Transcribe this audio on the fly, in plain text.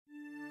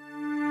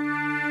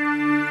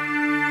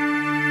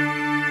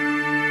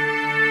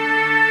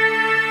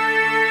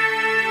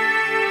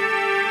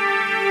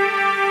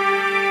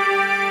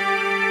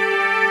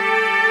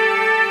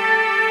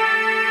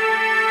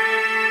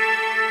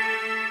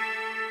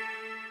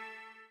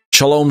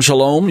Shalom,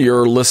 shalom.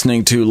 You're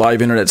listening to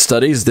Live Internet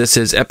Studies. This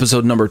is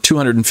episode number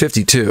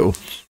 252.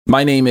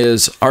 My name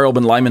is Ariel,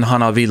 ben-Lyman,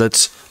 HaNaviy.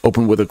 Let's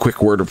open with a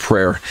quick word of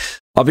prayer.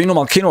 Avinu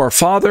Malkeinu, our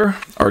Father,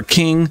 our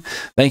King,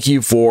 thank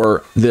you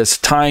for this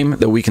time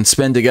that we can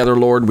spend together,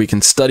 Lord. We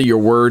can study your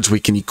words. We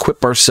can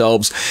equip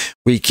ourselves.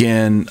 We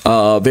can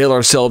avail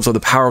ourselves of the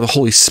power of the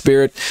Holy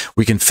Spirit.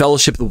 We can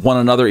fellowship with one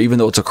another, even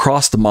though it's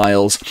across the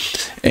miles.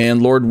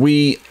 And Lord,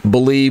 we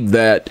believe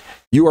that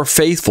you are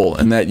faithful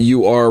and that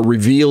you are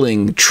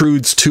revealing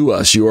truths to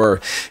us. You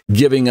are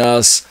giving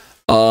us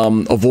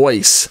a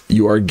voice.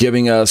 You are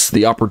giving us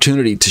the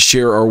opportunity to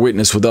share our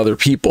witness with other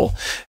people.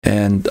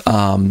 And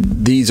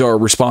these are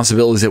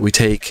responsibilities that we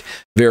take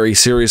very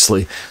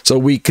seriously. So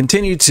we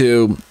continue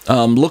to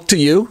look to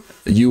you.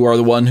 You are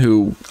the one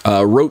who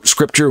wrote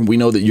Scripture, and we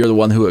know that you're the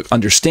one who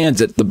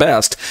understands it the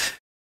best.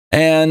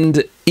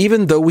 And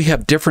even though we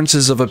have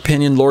differences of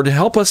opinion, Lord,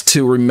 help us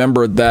to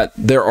remember that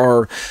there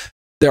are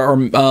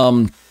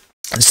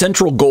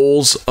central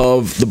goals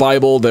of the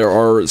Bible. There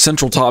are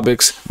central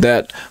topics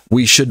that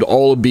we should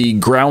all be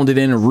grounded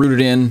in and rooted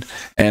in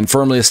and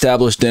firmly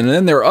established in. And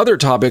then there are other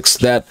topics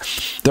that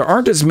there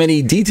aren't as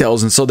many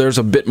details, and so there's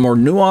a bit more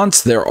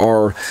nuance. There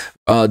are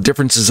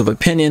differences of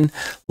opinion.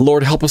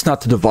 Lord, help us not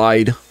to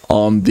divide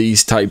on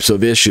these types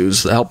of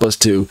issues. Help us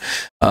to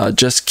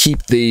just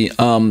keep the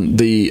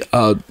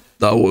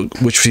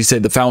which we say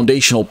the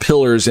foundational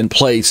pillars in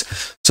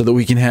place, so that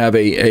we can have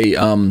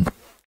a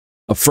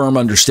firm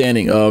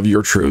understanding of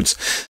your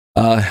truths.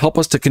 Help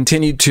us to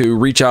continue to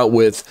reach out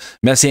with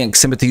messianic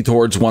sympathy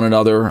towards one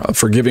another,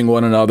 forgiving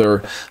one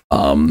another,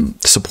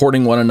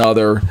 supporting one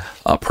another,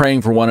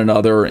 praying for one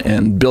another,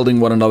 and building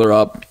one another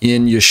up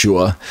in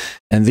Yeshua.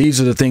 And these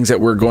are the things that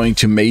we're going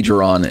to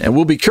major on. And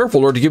we'll be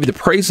careful, Lord, to give you the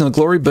praise and the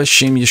glory,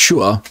 b'shem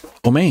Yeshua.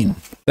 Amen.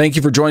 Thank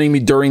you for joining me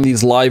during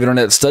these live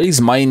internet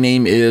studies. My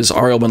name is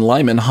Ariel,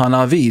 ben-Lyman,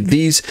 HaNaviy.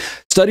 These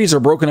studies are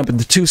broken up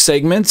into two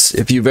segments.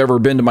 If you've ever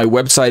been to my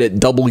website at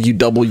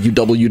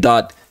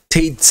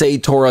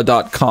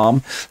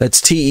www.tetzetorah.com,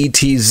 that's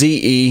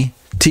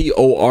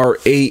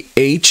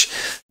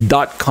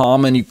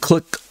TETZETORAH.com, and you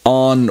click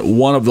on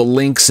one of the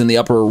links in the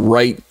upper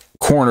right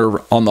corner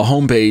on the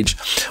homepage.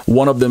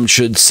 One of them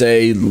should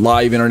say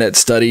Live Internet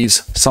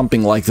Studies,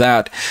 something like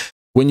that.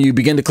 When you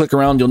begin to click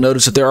around, you'll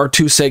notice that there are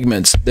two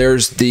segments.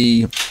 There's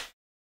the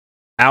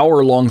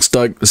hour-long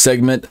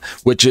segment,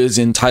 which is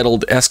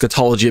entitled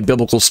Eschatology, a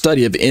Biblical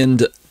Study of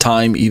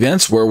End-Time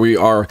Events, where we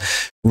are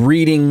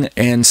reading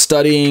and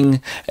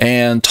studying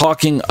and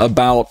talking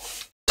about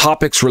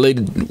topics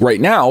related right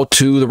now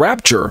to the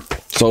rapture.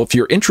 So if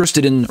you're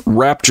interested in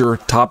rapture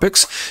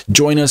topics,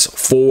 join us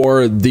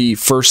for the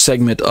first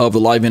segment of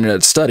the Live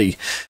Internet Study.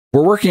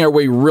 We're working our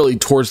way really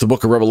towards the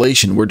book of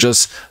Revelation. We're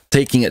just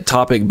taking it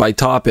topic by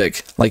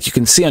topic. Like you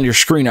can see on your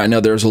screen right now,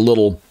 there's a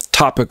little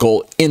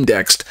topical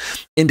index,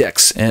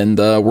 and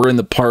we're in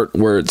the part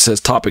where it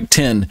says topic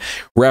 10,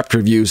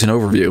 rapture views and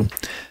overview.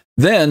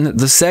 Then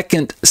the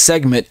second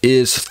segment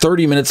is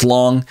 30 minutes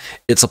long.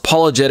 It's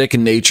apologetic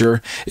in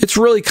nature. It's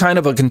really kind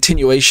of a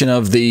continuation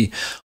of the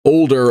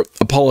older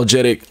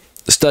apologetic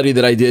study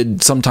that I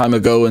did some time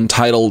ago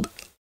entitled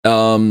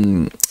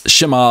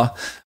Shema,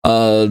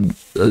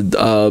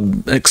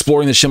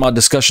 exploring the Shema,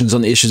 discussions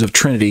on the issues of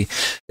Trinity,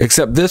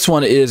 except this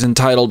one is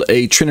entitled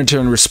A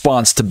Trinitarian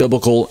Response to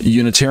Biblical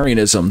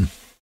Unitarianism.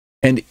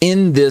 And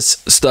in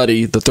this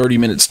study, the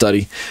 30-minute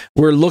study,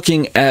 we're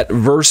looking at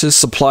verses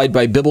supplied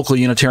by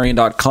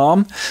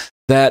biblicalunitarian.com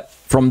that,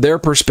 from their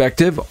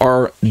perspective,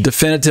 are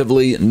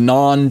definitively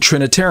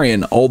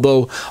non-Trinitarian,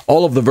 although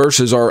all of the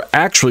verses are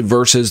actually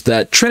verses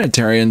that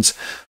Trinitarians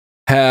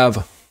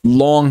have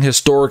long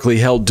historically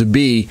held to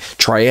be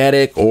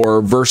triadic,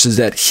 or verses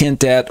that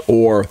hint at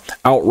or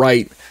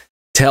outright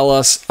tell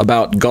us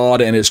about God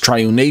and his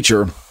triune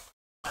nature.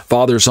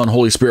 Father, Son,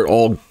 Holy Spirit,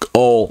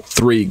 all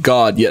three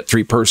God, yet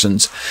three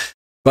persons.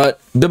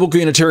 But Biblical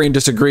Unitarian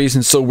disagrees,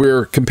 and so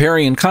we're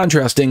comparing and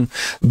contrasting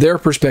their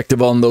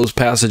perspective on those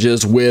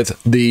passages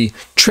with the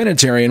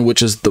Trinitarian,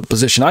 which is the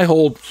position I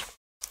hold.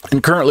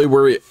 And currently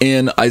we're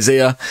in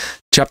Isaiah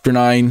chapter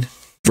 9,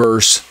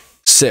 verse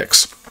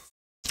 6.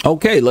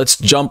 Okay, let's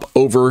jump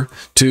over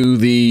to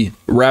the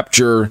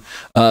rapture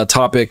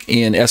topic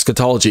in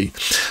eschatology.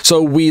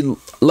 So we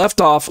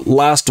left off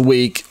last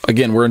week,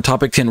 again, we're in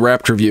topic 10,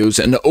 rapture views,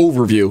 an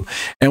overview,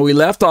 and we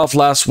left off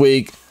last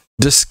week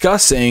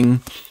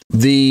discussing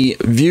the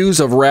views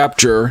of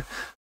rapture.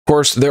 Of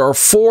course, there are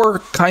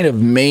four kind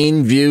of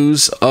main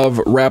views of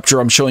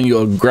rapture. I'm showing you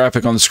a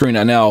graphic on the screen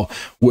right now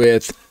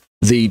with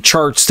the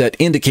charts that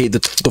indicate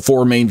the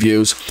four main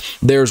views.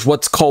 There's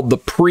what's called the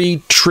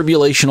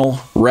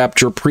pre-tribulational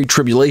rapture,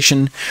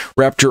 pre-tribulation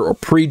rapture, or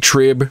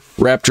pre-trib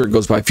rapture. It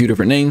goes by a few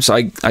different names.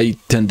 I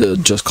tend to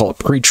just call it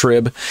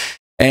pre-trib.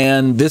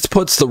 And this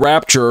puts the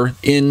rapture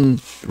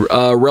in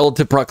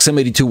relative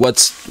proximity to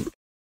what's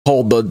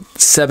called the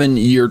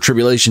 7-year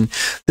tribulation.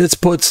 This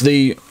puts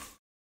the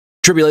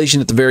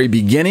tribulation at the very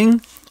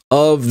beginning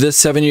of this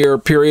 7-year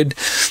period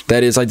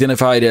that is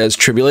identified as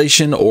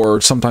tribulation, or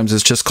sometimes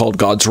it's just called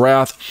God's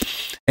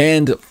wrath.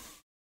 And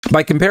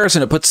By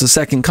comparison, it puts the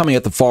second coming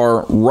at the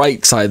far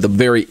right side, the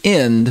very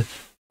end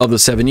of the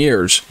 7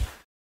 years.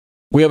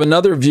 We have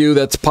another view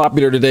that's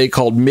popular today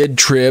called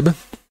mid-trib.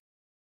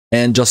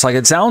 And just like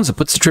it sounds, it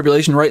puts the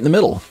tribulation right in the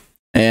middle.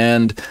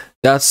 And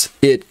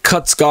it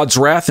cuts God's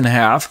wrath in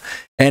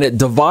half, and it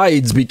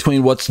divides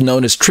between what's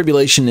known as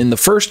tribulation in the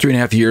first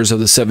 3.5 years of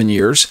the 7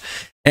 years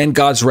and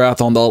God's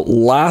wrath on the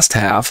last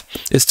half.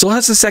 It still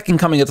has the second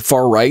coming at the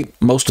far right.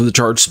 Most of the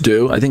charts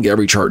do. I think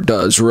every chart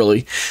does,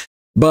 really.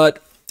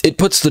 But it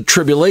puts the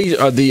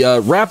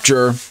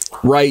rapture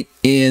right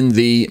in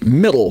the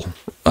middle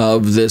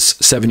of this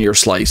 7-year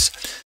slice.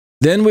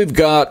 Then we've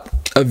got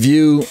a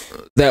view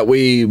that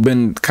we've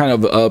been kind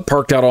of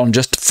parked out on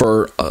just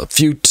for a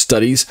few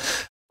studies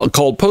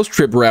called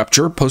post-trib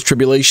rapture.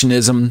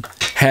 Post-tribulationism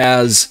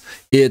has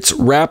its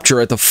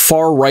rapture at the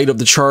far right of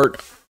the chart,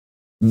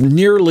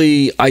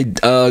 nearly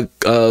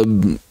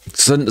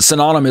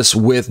synonymous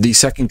with the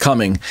second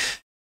coming.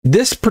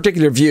 This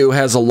particular view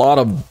has a lot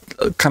of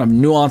kind of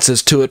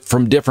nuances to it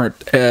from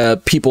different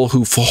people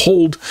who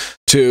hold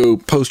to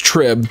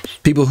post-trib,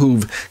 people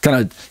who've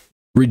kind of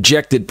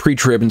rejected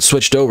pre-trib and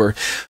switched over.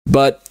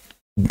 But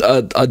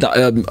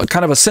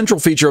kind of a central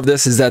feature of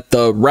this is that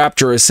the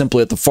rapture is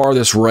simply at the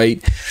farthest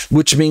right,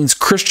 which means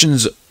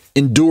Christians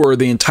endure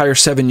the entire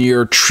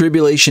 7-year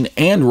tribulation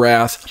and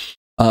wrath,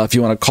 if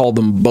you want to call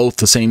them both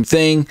the same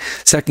thing.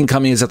 Second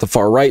coming is at the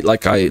far right,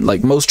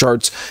 like most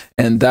charts,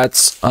 and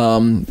that's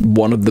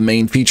one of the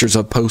main features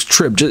of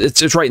post-trib.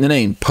 It's right in the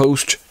name,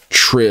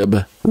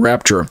 post-trib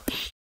rapture.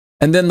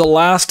 And then the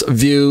last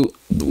view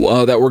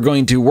that we're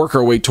going to work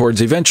our way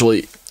towards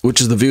eventually, which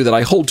is the view that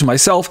I hold to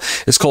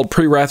myself, is called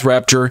pre-wrath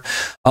rapture.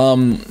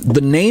 The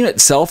name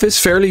itself is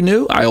fairly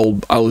new.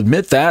 I'll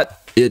admit that.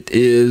 It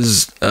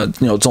is,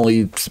 it's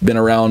only been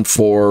around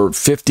for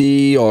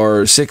 50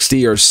 or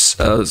 60 or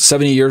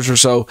 70 years or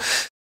so,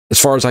 as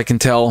far as I can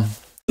tell.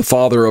 The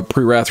father of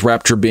pre-wrath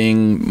rapture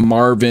being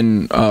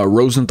Marvin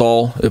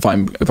Rosenthal, if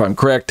I'm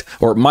correct,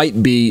 or it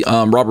might be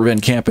Robert Van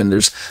Kampen.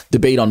 There's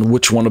debate on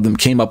which one of them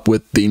came up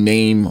with the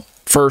name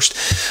first,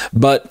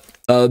 but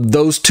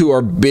those two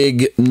are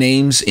big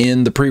names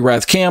in the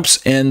pre-wrath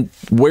camps. And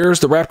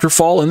where's the rapture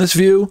fall in this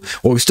view?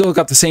 Well, we've still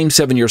got the same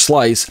 7-year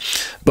slice,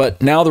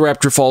 but now the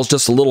rapture falls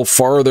just a little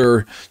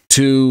farther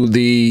to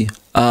the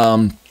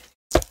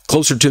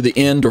closer to the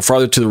end or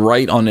farther to the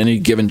right on any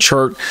given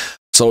chart.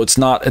 So it's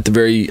not at the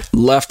very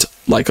left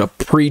like a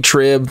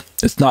pre-trib.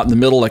 It's not in the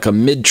middle like a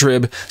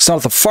mid-trib. It's not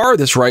at the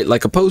farthest right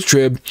like a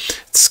post-trib.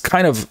 It's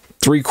kind of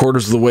 3/4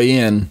 of the way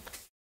in.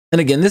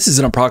 And again, this is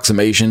an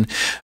approximation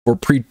for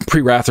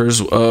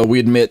pre-wrathers. We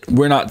admit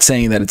we're not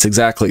saying that it's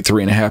exactly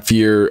 3.5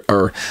 year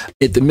or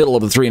at the middle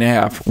of the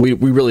 3.5. We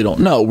really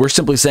don't know. We're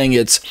simply saying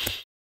it's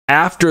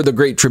after the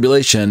Great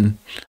Tribulation,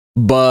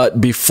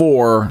 but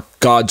before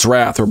God's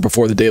wrath or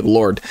before the day of the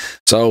Lord.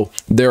 So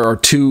there are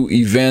two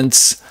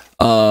events,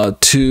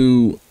 which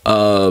you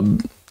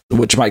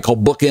might call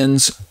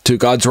bookends to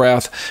God's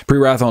wrath.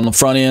 Pre-wrath on the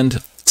front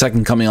end,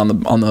 second coming on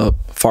the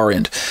far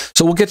end.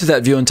 So we'll get to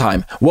that view in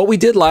time. What we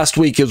did last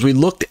week is we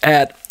looked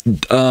at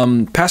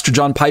Pastor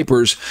John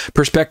Piper's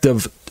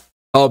perspective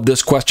of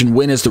this question,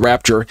 when is the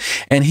rapture?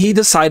 And he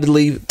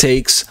decidedly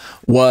takes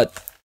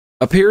what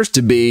appears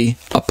to be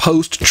a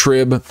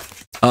post-trib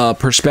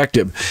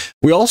perspective.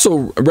 We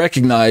also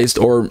recognized,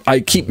 or I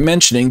keep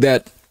mentioning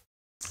that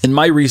in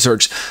my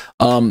research,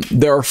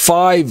 there are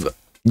 5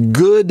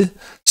 good,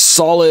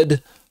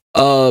 solid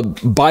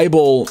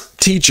Bible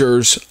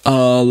teachers.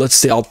 Let's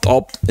see,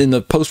 I'll in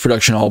the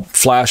post-production I'll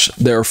flash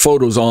their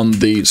photos on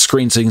the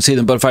screen so you can see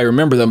them, but if I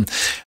remember them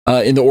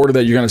in the order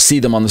that you're going to see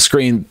them on the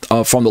screen,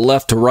 from the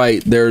left to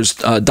right, there's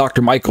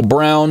Dr. Michael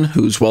Brown,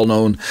 who's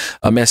well-known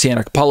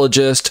Messianic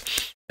apologist,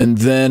 and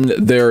then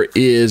there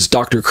is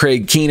Dr.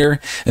 Craig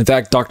Keener. In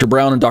fact, Dr.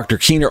 Brown and Dr.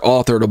 Keener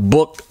authored a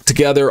book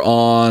together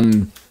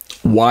on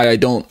why I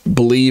don't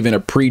believe in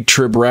a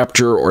pre-trib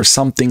rapture or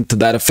something to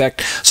that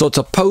effect. So it's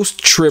a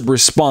post-trib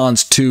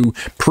response to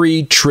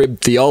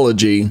pre-trib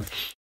theology,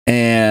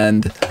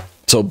 and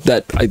so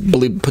that I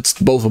believe puts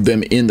both of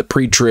them in the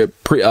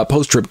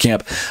post-trib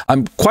camp.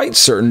 I'm quite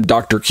certain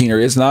Dr. Keener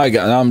is. Now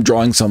I'm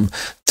drawing some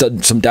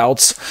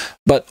doubts,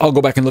 but I'll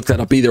go back and look that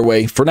up either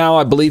way. For now,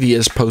 I believe he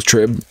is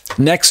post-trib.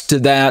 Next to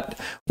that,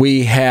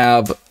 we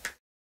have,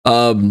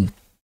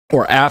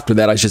 or after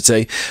that, I should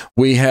say,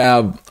 we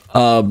have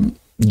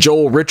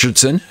Joel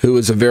Richardson, who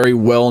is a very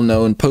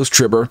well-known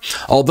post-tribber,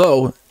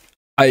 although,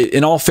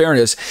 in all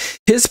fairness,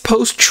 his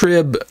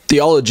post-trib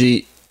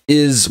theology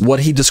is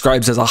what he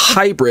describes as a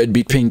hybrid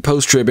between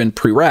post-trib and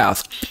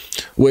pre-wrath,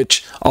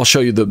 which I'll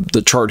show you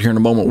the chart here in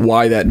a moment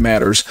why that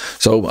matters.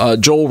 So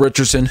Joel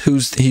Richardson,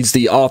 he's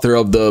the author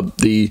of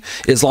the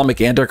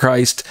Islamic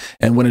Antichrist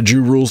and When a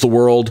Jew Rules the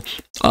World,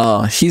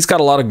 he's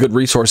got a lot of good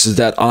resources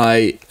that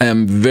I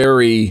am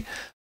very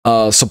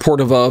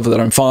supportive of, that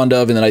I'm fond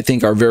of, and that I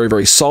think are very,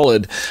 very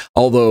solid.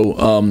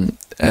 Although,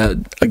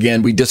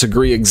 again, we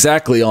disagree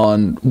exactly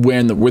on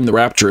when the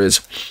rapture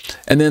is.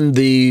 And then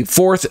the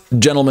fourth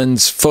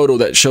gentleman's photo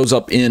that shows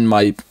up in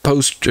my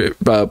post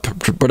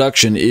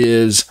production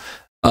is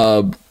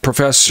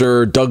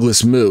Professor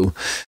Douglas Moo.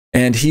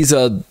 And he's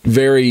a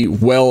very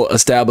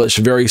well-established,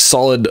 very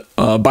solid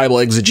Bible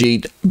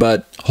exegete,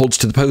 but holds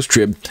to the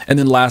post-trib. And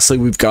then lastly,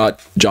 we've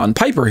got John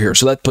Piper here.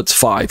 So that puts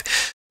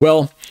 5.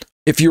 Well,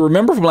 if you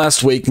remember from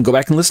last week, and go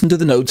back and listen to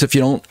the notes if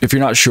you're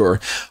not sure,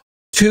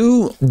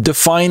 2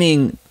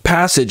 defining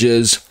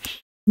passages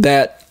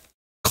that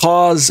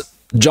cause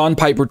John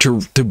Piper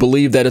to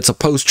believe that it's a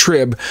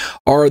post-trib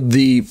are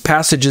the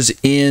passages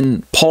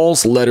in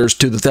Paul's letters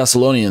to the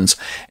Thessalonians.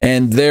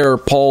 And there,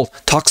 Paul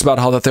talks about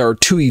how that there are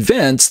 2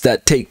 events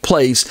that take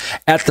place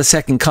at the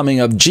second coming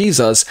of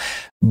Jesus,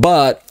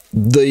 but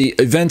the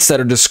events that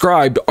are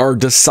described are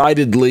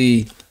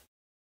decidedly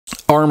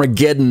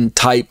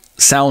Armageddon-type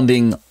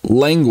sounding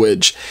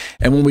language.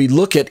 And when we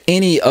look at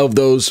any of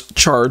those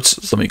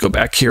charts, so let me go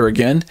back here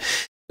again,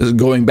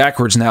 going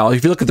backwards now.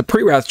 If you look at the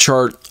pre-wrath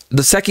chart,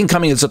 the second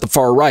coming is at the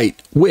far right,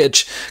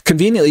 which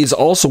conveniently is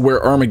also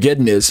where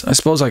Armageddon is. I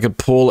suppose I could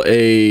pull give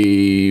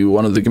me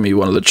one of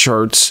the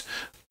charts.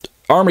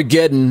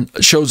 Armageddon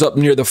shows up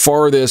near the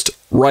farthest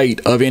right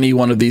of any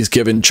one of these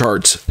given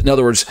charts. In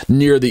other words,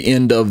 near the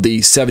end of the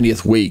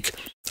 70th week.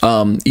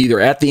 Either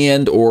at the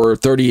end or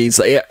 30 days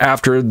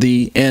after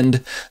the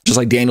end. Just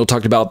like Daniel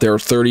talked about, there are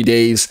 30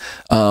 days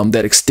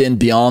that extend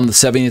beyond the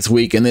 70th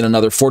week, and then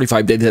another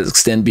 45 days that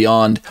extend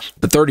beyond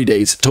the 30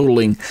 days,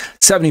 totaling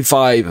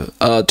 75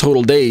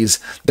 total days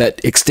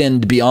that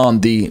extend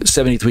beyond the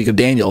 70th week of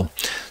Daniel.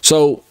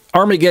 So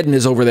Armageddon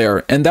is over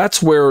there, and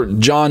that's where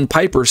John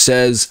Piper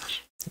says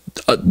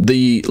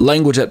the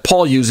language that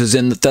Paul uses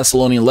in the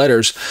Thessalonian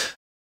letters,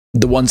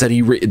 the ones that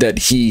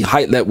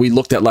we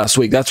looked at last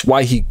week. That's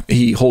why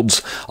he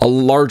holds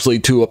largely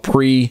to a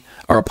pre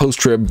or a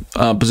post-trib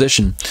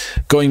position.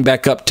 Going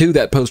back up to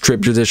that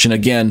post-trib position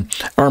again,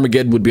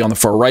 Armageddon would be on the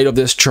far right of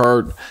this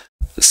chart.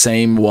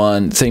 Same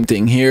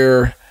thing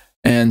here,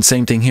 and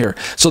same thing here.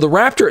 So the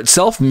rapture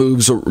itself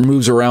moves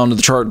around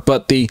the chart,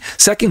 but the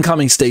second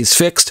coming stays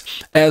fixed,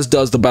 as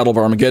does the Battle of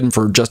Armageddon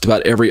for just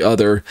about every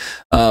other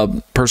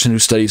person who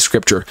studies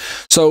Scripture.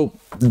 So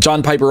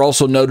John Piper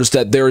also noticed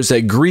that there is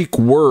a Greek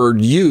word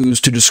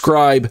used to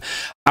describe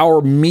our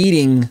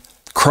meeting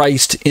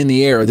Christ in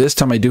the air. This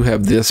time I do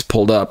have this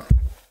pulled up.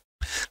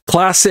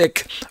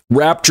 Classic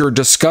rapture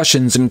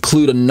discussions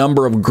include a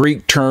number of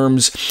Greek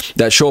terms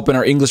that show up in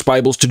our English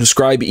Bibles to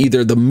describe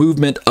either the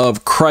movement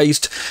of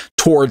Christ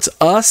towards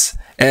us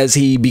as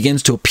he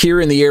begins to appear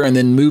in the air and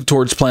then move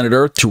towards planet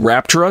Earth to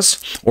rapture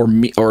us, or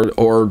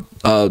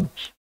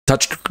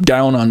touch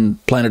down on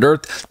planet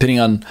Earth, depending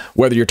on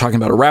whether you're talking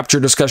about a rapture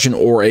discussion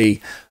or a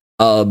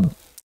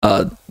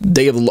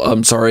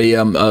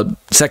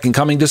second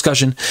coming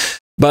discussion.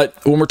 But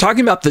when we're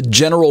talking about the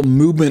general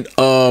movement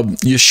of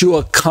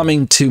Yeshua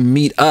coming to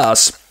meet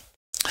us,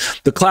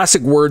 the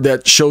classic word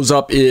that shows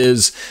up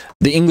is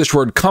the English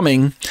word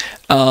coming,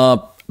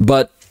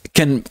 but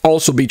can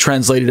also be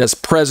translated as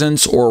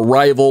presence or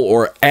arrival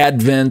or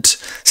advent,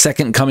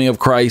 second coming of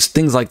Christ,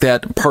 things like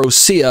that.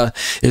 Parousia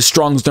is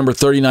Strong's number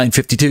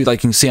 3952, like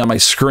you can see on my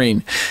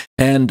screen.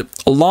 And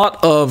a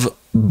lot of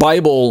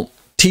Bible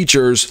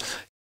teachers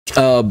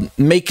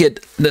make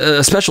it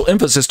a special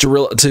emphasis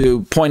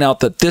to point out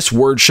that this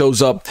word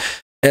shows up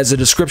as a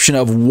description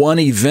of one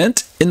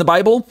event in the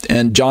Bible,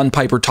 and John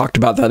Piper talked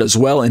about that as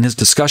well in his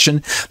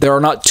discussion. There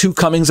are not 2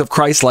 comings of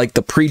Christ like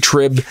the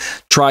pre-trib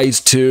tries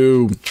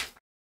to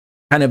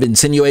kind of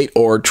insinuate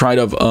or try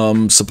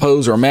to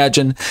suppose or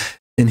imagine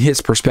in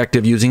his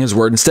perspective using his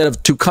word. Instead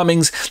of 2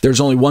 comings, there's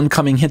only one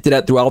coming hinted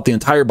at throughout the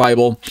entire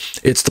Bible.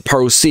 It's the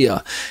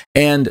parousia,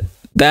 and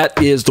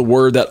that is the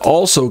word that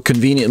also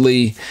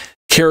conveniently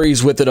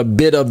carries with it a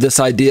bit of this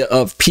idea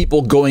of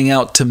people going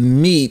out to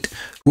meet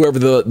whoever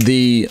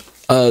the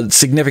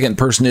significant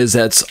person is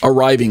that's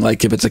arriving.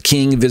 Like if it's a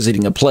king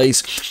visiting a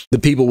place, the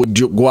people would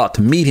go out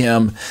to meet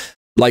him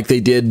like they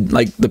did,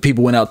 like the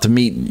people went out to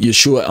meet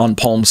Yeshua on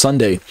Palm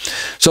Sunday.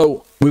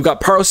 So we've got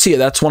parousia,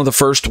 that's one of the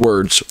first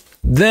words.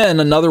 Then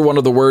another one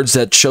of the words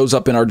that shows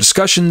up in our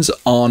discussions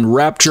on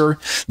rapture.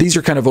 These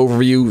are kind of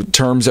overview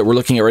terms that we're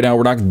looking at right now.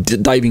 We're not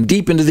diving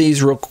deep into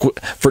these real quick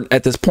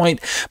at this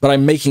point, but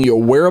I'm making you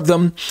aware of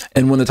them.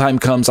 And when the time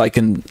comes, I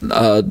can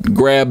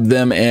grab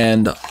them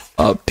and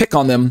pick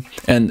on them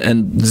and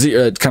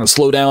kind of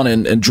slow down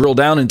and drill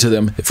down into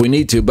them if we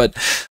need to. But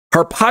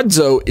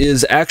harpazo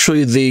is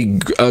actually the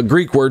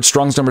Greek word,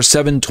 Strong's number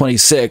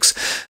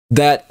 726.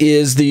 That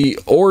is the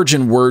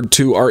origin word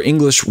to our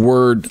English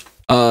word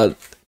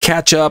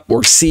catch up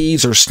or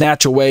seize or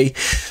snatch away,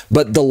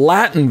 but the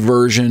Latin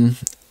version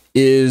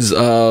is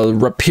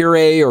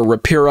rapire or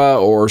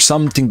rapira or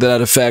something to that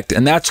effect,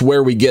 and that's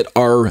where we get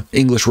our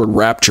English word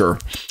rapture.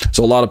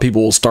 So a lot of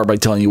people will start by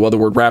telling you, well, the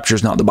word rapture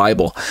is not in the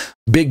Bible.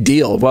 Big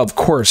deal. Well, of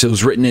course, it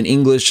was written in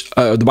English.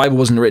 The Bible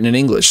wasn't written in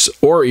English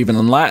or even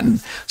in Latin.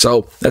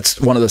 So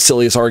that's one of the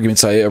silliest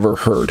arguments I ever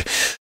heard.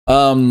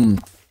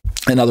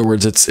 In other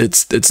words,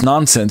 it's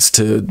nonsense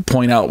to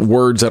point out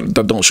words that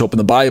don't show up in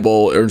the Bible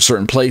or in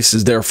certain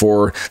places.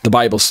 Therefore, the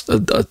Bible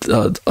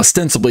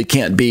ostensibly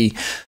can't be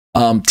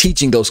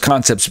teaching those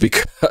concepts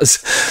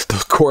because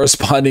the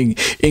corresponding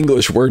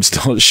English words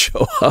don't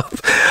show up.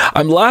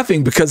 I'm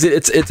laughing because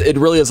it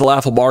really is a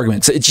laughable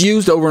argument. It's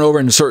used over and over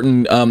in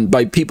certain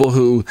by people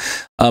who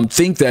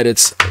think that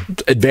it's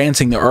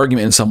advancing the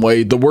argument in some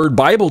way. The word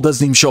Bible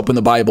doesn't even show up in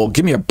the Bible.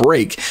 Give me a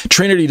break.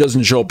 Trinity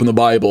doesn't show up in the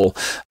Bible.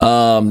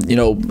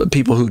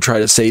 People who try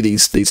to say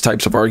these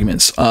types of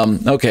arguments.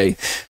 Okay,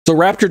 so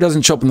rapture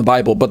doesn't show up in the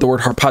Bible, but the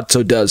word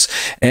harpazo does,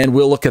 and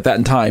we'll look at that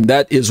in time.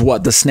 That is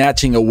what? The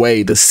snatching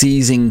away, the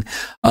seizing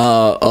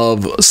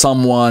of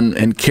someone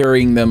and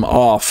carrying them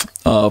off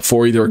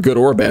for either a good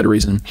or a bad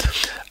reason.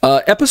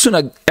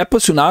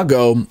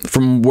 Episunago,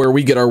 from where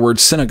we get our word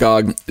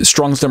synagogue,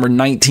 Strong's number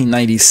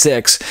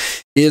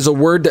 1996, is a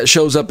word that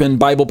shows up in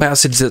Bible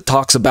passages that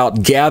talks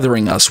about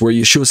gathering us, where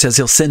Yeshua says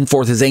he'll send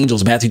forth his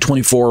angels, Matthew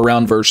 24,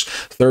 around verse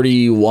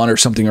 31 or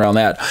something around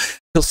that.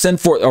 He'll send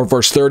forth, or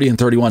verse 30 and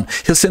 31,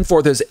 he'll send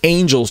forth his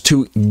angels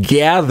to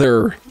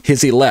gather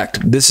his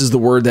elect. This is the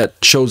word that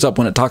shows up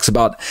when it talks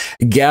about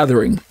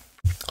gathering.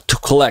 To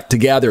collect, to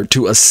gather,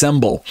 to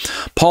assemble.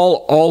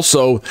 Paul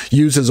also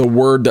uses a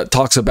word that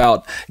talks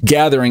about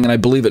gathering, and I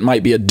believe it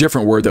might be a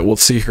different word that we'll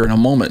see here in a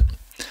moment.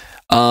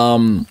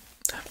 Paul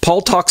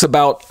talks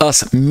about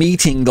us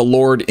meeting the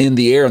Lord in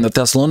the air in the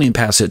Thessalonian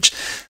passage.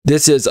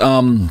 This is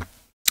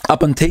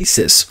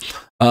apantesis.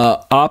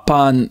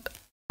 Apantesis.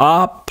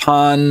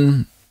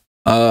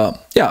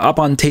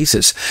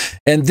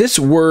 And this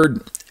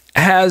word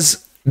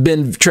has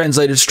been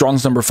translated,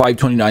 Strong's number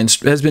 529,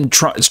 has been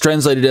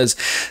translated as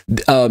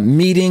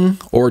meeting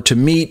or to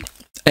meet.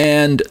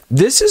 And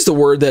this is the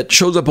word that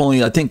shows up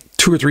only, I think,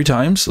 2 or 3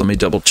 times. Let me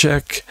double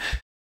check.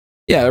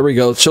 Yeah, there we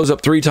go. It shows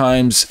up 3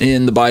 times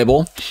in the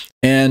Bible.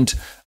 And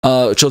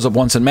it shows up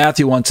once in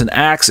Matthew, once in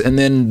Acts, and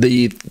then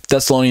the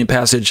Thessalonian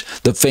passage,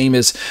 the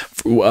famous,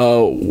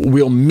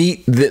 we'll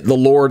meet the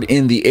Lord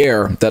in the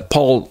air, that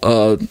Paul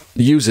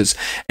uses.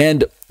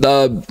 And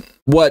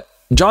what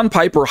John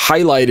Piper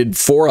highlighted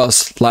for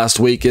us last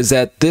week is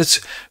that this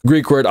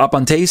Greek word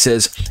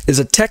apantesis is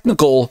a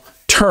technical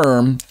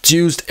term. It's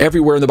used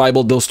everywhere in the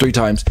Bible, those 3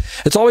 times.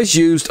 It's always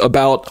used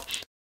about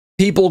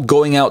people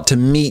going out to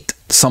meet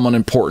someone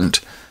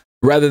important.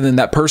 Rather than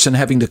that person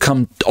having to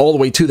come all the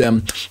way to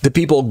them, the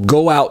people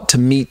go out to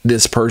meet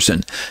this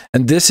person.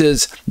 And this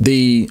is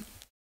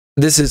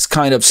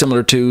kind of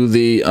similar to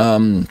the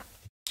other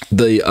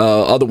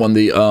one,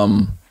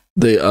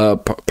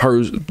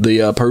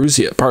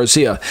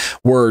 parousia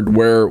word,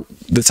 where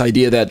this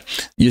idea that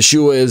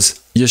Yeshua's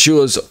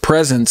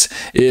presence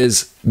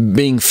is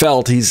being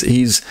felt.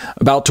 He's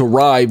about to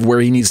arrive where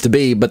he needs to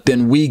be, but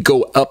then we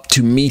go up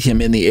to meet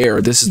him in the air.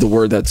 This is the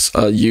word that's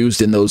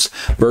used in those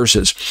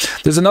verses.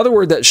 There's another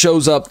word that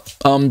shows up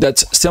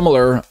that's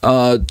similar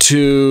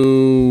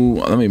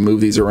to, let me move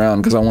these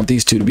around because I want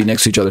these two to be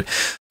next to each other.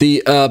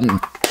 The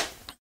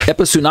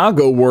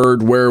episunago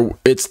word, where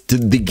it's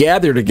the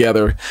gather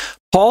together.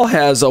 Paul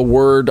has a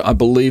word, I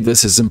believe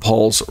this is in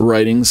Paul's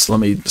writings. Let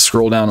me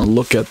scroll down and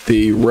look at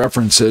the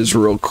references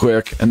real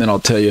quick, and then I'll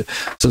tell you.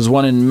 So there's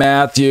one in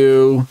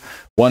Matthew,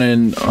 Luke,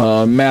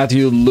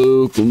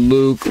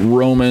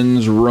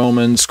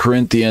 Romans,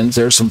 Corinthians.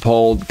 There's some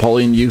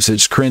Pauline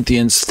usage,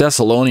 Corinthians,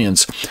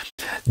 Thessalonians.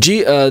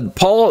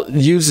 Paul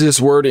uses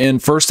this word in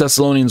 1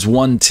 Thessalonians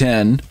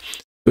 1:10.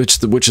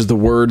 Which is the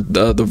word,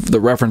 the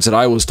reference that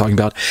I was talking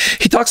about.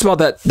 He talks about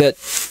that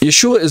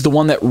Yeshua is the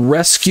one that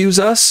rescues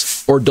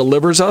us or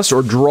delivers us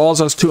or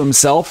draws us to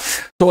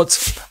himself. So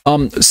it's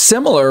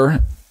similar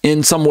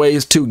in some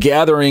ways to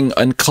gathering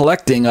and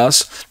collecting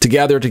us to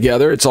gather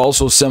together. It's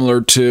also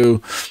similar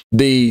to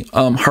the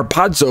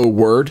harpazo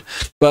word.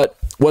 But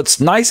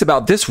what's nice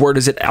about this word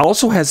is it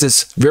also has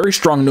this very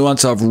strong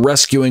nuance of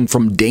rescuing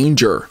from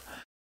danger.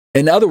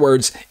 In other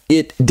words,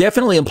 it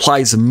definitely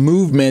implies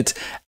movement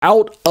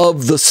out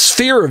of the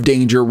sphere of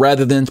danger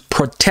rather than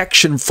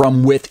protection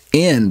from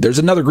within. There's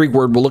another Greek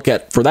word we'll look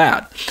at for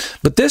that.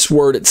 But this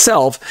word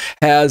itself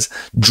has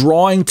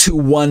drawing to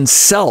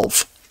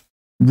oneself,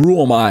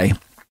 ruomai.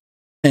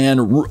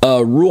 And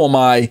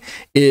ruomai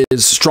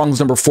is Strong's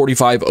number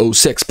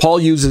 4506. Paul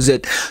uses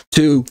it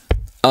to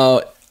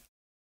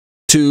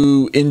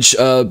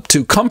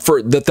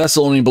comfort the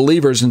Thessalonian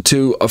believers and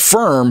to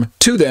affirm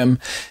to them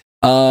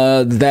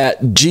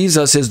that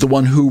Jesus is the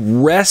one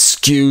who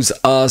rescues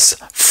us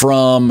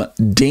from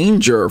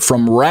danger,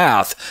 from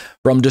wrath,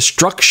 from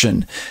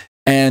destruction.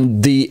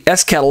 And the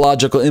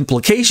eschatological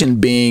implication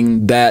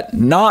being that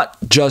not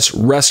just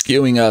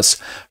rescuing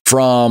us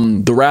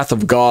from the wrath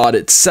of God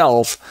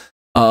itself,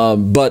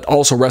 but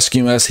also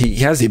rescuing us. He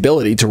has the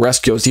ability to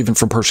rescue us even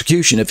from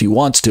persecution if he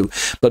wants to.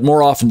 But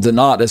more often than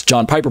not, as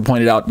John Piper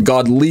pointed out,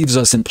 God leaves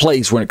us in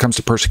place when it comes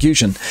to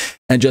persecution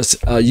and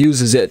just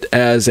uses it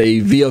as a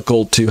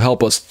vehicle to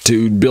help us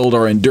to build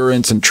our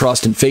endurance and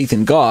trust and faith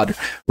in God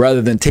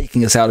rather than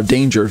taking us out of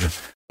danger.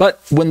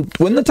 But when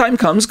the time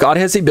comes, God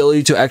has the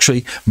ability to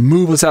actually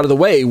move us out of the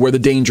way where the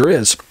danger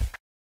is.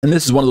 And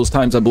this is one of those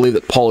times I believe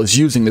that Paul is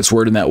using this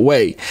word in that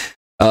way.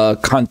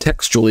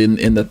 contextually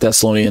in the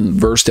Thessalonian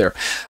verse there.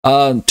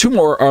 Three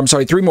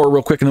more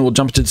real quick, and then we'll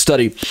jump into the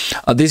study.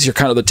 These are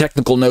kind of the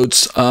technical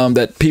notes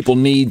that people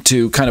need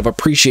to kind of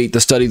appreciate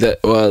the study,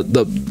 that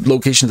the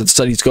location that the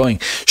study is going.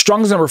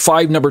 Strong's number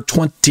 5, number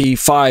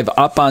 25,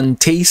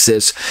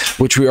 apantesis,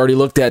 which we already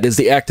looked at, is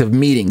the act of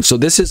meeting. So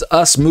this is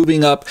us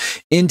moving up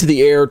into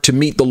the air to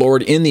meet the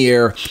Lord in the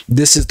air.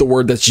 This is the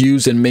word that's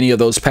used in many of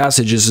those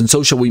passages. And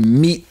so shall we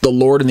meet the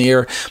Lord in the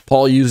air.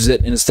 Paul uses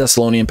it in his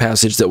Thessalonian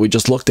passage that we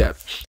just looked at.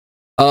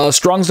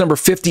 Strong's number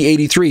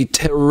 5083,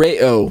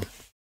 tereo.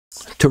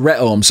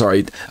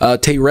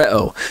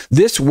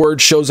 This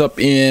word shows up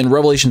in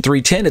Revelation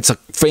 3:10. It's a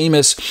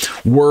famous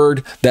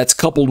word that's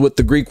coupled with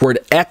the Greek word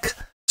ek.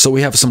 So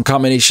we have some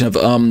combination of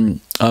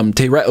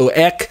tereo,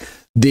 ek,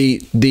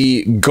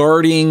 the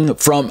guarding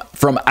from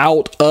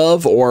out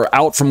of, or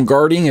out from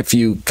guarding, if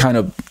you kind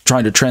of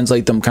trying to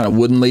translate them kind of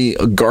woodenly,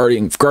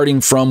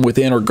 guarding from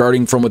within or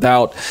guarding from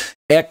without.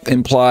 Ek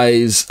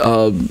implies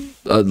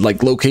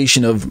like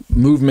location of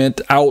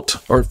movement out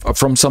or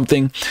from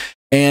something.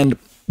 And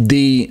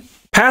the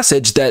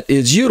passage that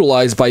is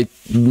utilized by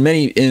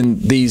many in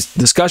these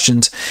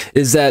discussions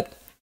is that,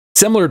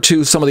 similar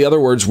to some of the other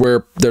words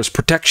where there's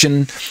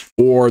protection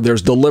or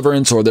there's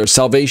deliverance or there's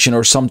salvation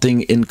or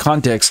something in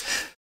context,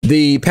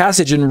 the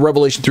passage in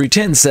Revelation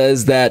 3:10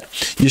 says that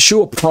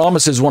Yeshua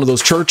promises one of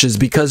those churches,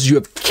 because you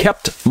have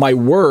kept my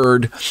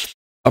word,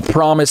 a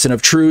promise and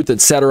of truth,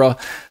 etc.,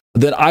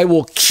 then I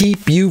will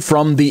keep you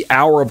from the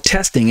hour of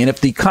testing. And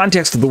if the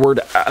context of the word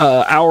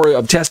hour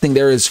of testing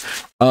there is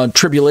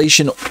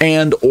tribulation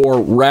and or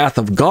wrath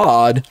of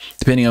God,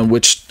 depending on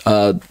which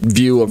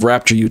view of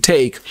rapture you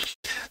take,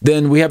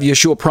 then we have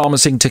Yeshua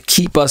promising to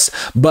keep us.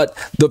 But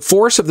the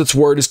force of this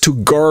word is to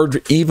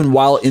guard even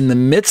while in the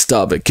midst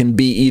of. It can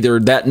be either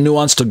that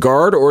nuance to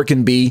guard, or it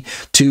can be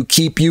to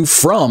keep you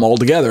from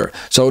altogether.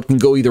 So it can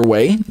go either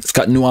way. It's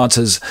got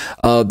nuances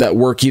that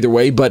work either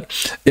way. But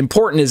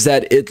important is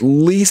that at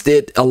least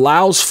it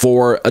allows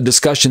for a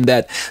discussion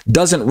that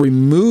doesn't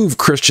remove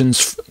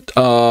Christians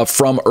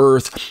from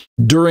earth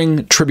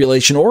during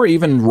tribulation or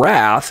even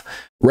wrath.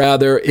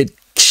 Rather, it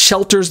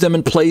shelters them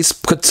in place,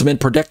 puts them in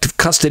protective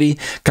custody,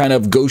 kind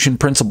of Goshen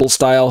principle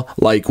style,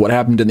 like what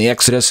happened in the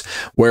Exodus,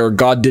 where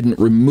God didn't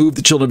remove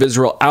the children of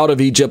Israel out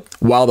of Egypt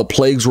while the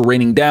plagues were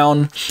raining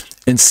down.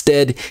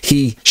 Instead,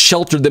 he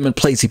sheltered them in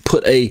place. He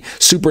put a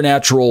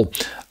supernatural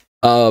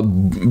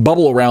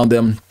bubble around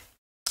them,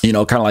 you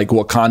know, kind of like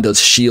Wakanda's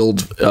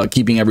shield,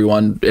 keeping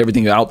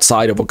everything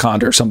outside of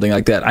Wakanda or something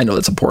like that. I know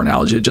that's a poor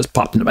analogy. It just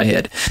popped into my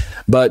head.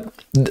 But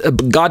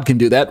God can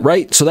do that,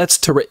 right? So that's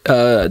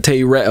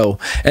tereo.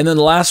 And then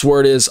the last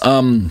word is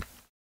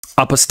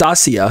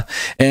apostasia.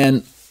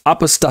 And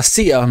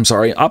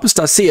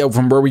apostasia,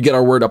 from where we get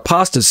our word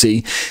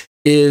apostasy,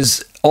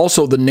 is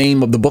also the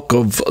name of the book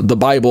of the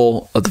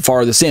Bible at the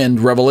farthest end,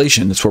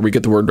 Revelation. That's where we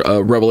get the word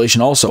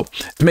Revelation also.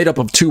 It's made up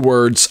of two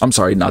words. I'm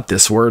sorry, not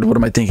this word. What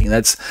am I thinking?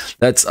 That's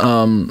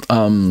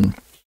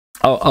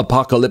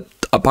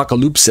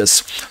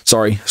apocalypsis.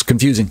 Sorry, it's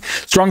confusing.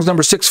 Strong's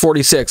number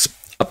 646,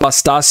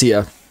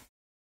 apostasia.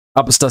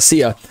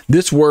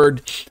 This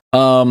word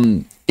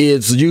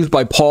is used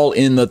by Paul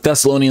in the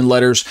Thessalonian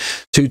letters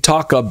to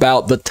talk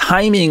about the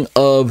timing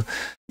of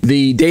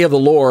the day of the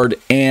Lord,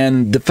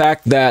 and the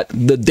fact that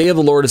the day of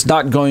the Lord is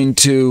not going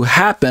to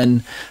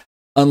happen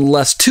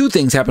unless two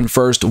things happen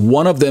first.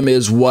 One of them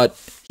is what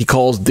he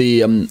calls the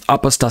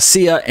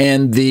apostasia,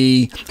 and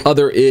the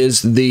other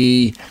is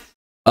the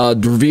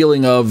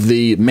revealing of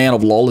the man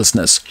of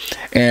lawlessness.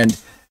 And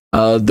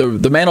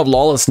the man of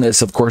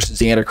lawlessness, of course, is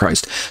the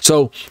Antichrist.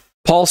 So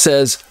Paul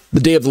says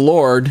the day of the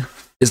Lord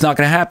is not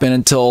going to happen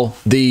until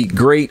the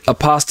great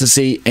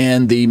apostasy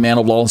and the man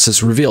of lawlessness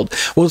is revealed.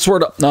 Well, this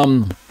word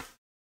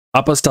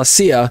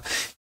apostasia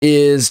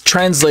is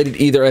translated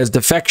either as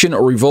defection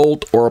or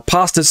revolt or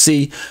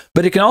apostasy,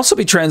 but it can also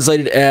be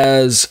translated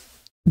as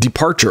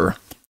departure.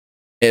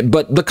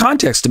 But the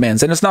context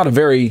demands, and it's not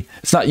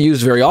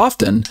used very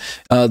often.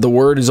 The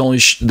word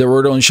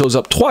only shows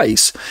up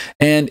twice,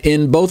 and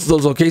in both of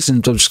those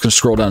locations, I'm just going to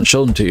scroll down and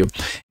show them to you.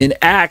 In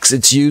Acts,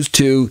 it's used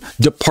to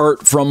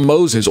depart from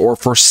Moses or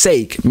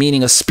forsake,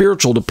 meaning a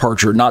spiritual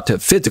departure, not to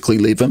physically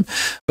leave him,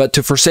 but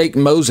to forsake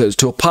Moses,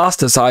 to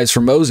apostatize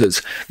from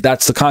Moses.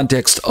 That's the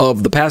context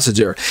of the passage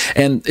there,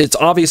 and it's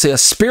obviously a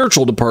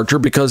spiritual departure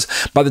because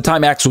by the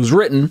time Acts was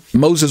written,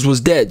 Moses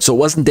was dead, so it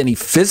wasn't any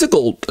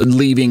physical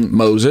leaving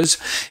Moses.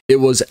 It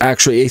was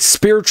actually a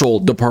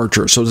spiritual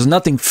departure. So there's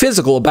nothing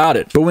physical about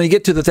it. But when you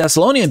get to the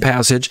Thessalonian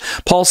passage,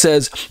 Paul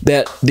says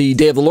that the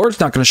day of the Lord is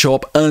not going to show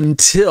up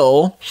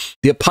until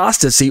the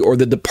apostasy or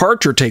the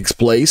departure takes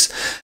place.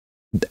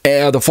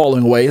 The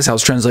following way is how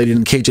it's translated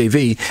in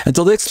KJV,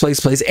 until this takes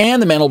place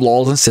and the man of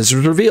lawlessness is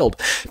revealed.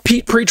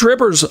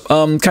 Pre-tribbers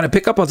kind of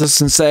pick up on this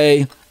and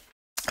say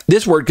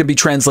this word could be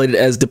translated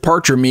as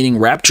departure, meaning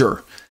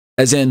rapture,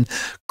 as in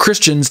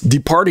Christians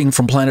departing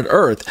from planet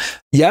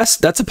Earth. Yes,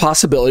 that's a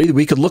possibility.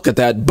 We could look at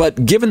that.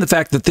 But given the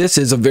fact that this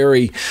is a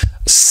very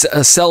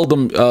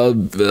seldom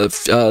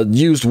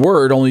used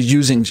word, only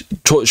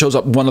shows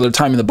up one other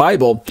time in the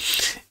Bible,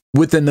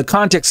 within the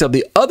context of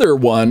the other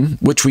one,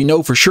 which we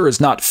know for sure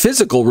is not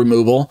physical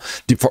removal,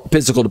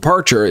 physical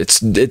departure, it's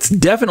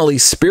definitely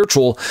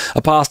spiritual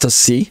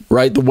apostasy,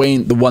 right? The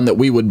one that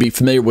we would be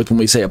familiar with when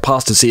we say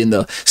apostasy in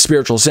the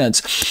spiritual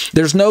sense.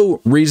 There's no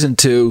reason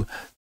to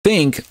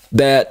think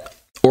that,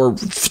 or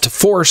to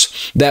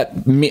force that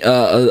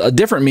a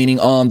different meaning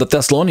on the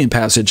Thessalonian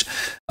passage.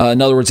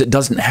 In other words, it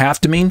doesn't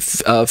have to mean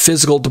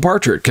physical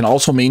departure. It can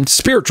also mean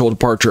spiritual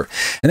departure.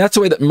 And that's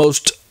the way that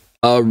most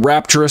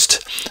rapture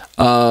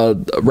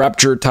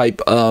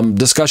type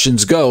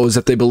discussions go, is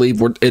that they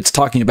believe it's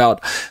talking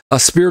about a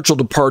spiritual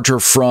departure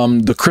from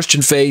the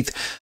Christian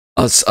faith,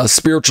 a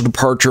spiritual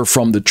departure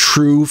from the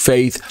true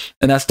faith,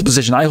 and that's the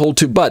position I hold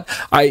to. But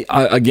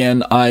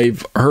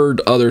I've heard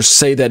others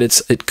say that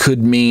it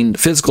could mean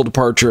physical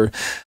departure,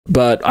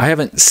 but I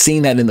haven't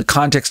seen that in the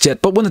context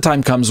yet. But when the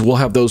time comes, we'll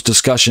have those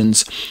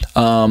discussions,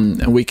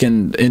 and we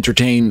can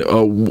entertain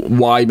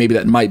why maybe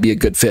that might be a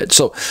good fit.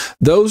 So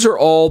those are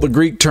all the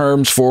Greek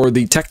terms for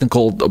the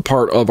technical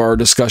part of our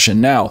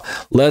discussion. Now,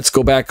 let's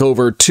go back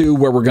over to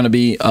where we're going to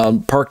be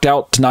parked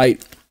out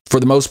tonight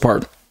for the most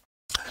part.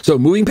 So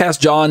moving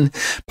past John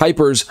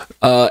Piper's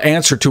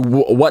answer to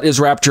what is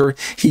rapture,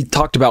 he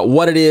talked about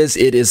what it is.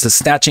 It is the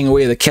snatching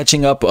away, the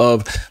catching up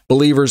of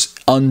believers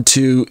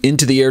into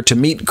the air to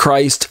meet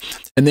Christ,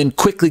 and then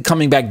quickly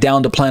coming back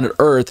down to planet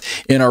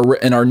Earth in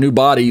our new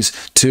bodies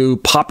to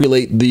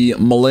populate the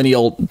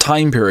millennial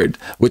time period,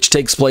 which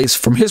takes place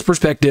from his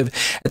perspective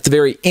at the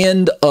very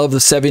end of the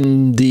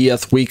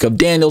 70th week of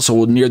Daniel,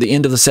 so near the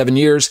end of the 7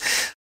 years,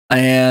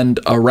 and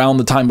around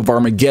the time of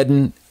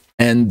Armageddon.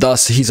 And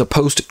thus, he's a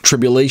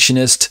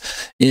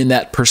post-tribulationist in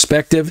that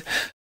perspective.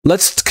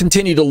 Let's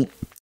continue to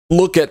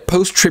look at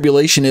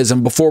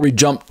post-tribulationism before we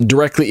jump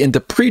directly into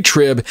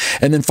pre-trib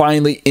and then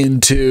finally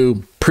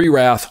into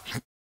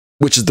pre-wrath,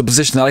 which is the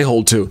position that I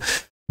hold to.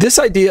 This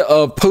idea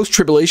of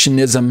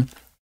post-tribulationism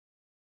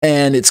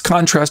and its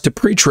contrast to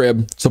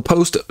pre-trib, so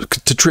post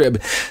to trib,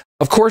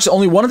 of course,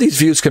 only one of these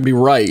views can be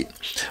right.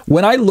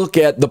 When I look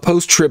at the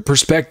post-trib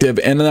perspective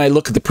and then I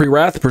look at the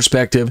pre-wrath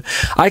perspective,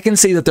 I can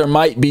see that there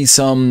might be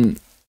some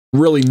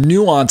really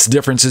nuanced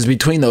differences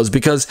between those,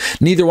 because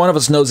neither one of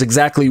us knows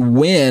exactly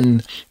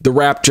when the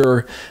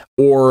rapture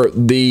or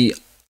the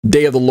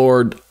day of the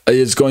Lord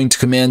is going to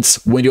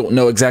commence. We don't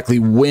know exactly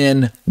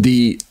when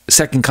the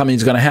second coming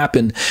is going to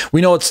happen. We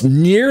know it's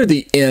near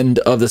the end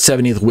of the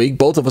 70th week.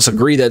 Both of us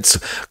agree that's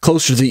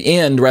closer to the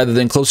end rather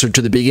than closer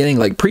to the beginning,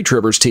 like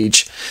pre-tribbers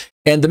teach.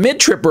 And the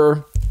mid-trib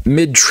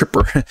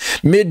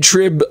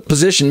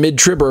position,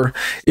 mid-tribber,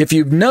 if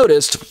you've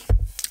noticed,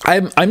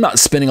 I'm not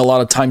spending a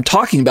lot of time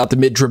talking about the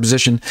mid-trib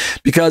position,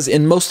 because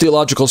in most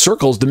theological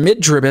circles, the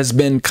mid-trib has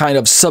been kind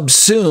of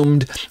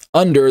subsumed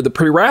under the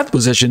pre-wrath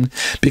position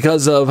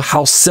because of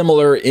how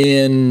similar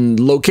in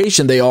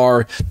location they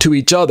are to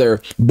each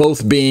other,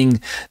 both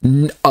being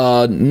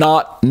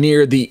not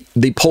near the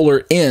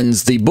polar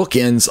ends, the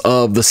bookends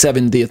of the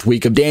 70th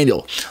week of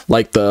Daniel.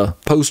 Like the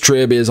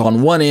post-trib is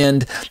on one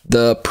end,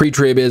 the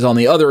pre-trib is on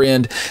the other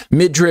end.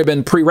 Mid-trib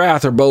and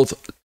pre-wrath are both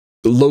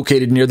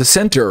located near the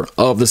center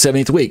of the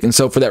 70th week. And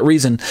so for that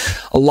reason,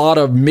 a lot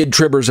of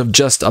mid-tribbers have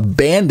just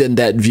abandoned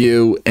that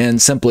view and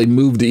simply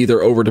moved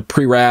either over to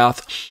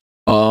pre-wrath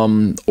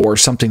or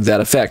something to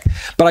that effect.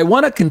 But I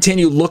want to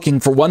continue looking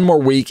for one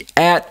more week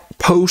at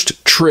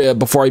post-trib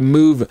before I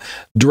move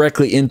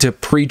directly into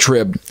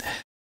pre-trib.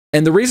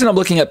 And the reason I'm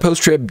looking at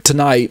post-trib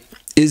tonight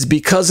is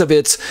because of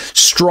its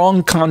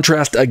strong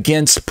contrast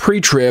against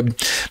pre-trib.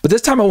 But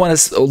this time I want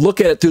to look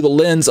at it through the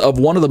lens of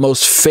one of the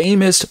most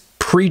famous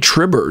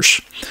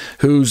pre-tribbers,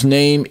 whose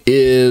name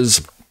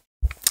is,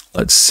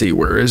 let's see,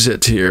 where is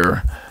it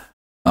here?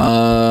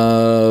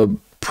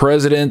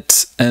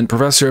 President and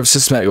professor of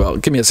systematic, well,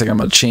 give me a second, I'm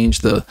going to change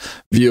the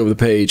view of the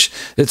page.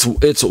 It's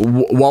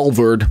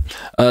Walvoord,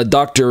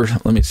 Dr.,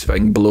 let me see if I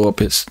can blow up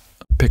his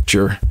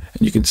picture,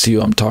 and you can see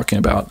who I'm talking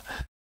about.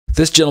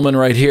 This gentleman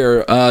right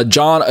here,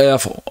 John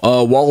F.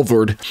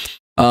 Walvoord,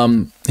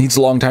 he's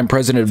a longtime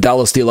president of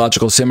Dallas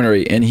Theological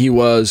Seminary, and he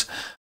was,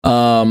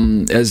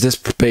 as this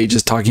page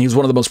is talking, he's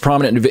one of the most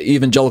prominent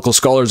evangelical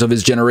scholars of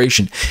his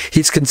generation.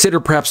 He's considered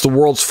perhaps the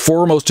world's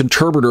foremost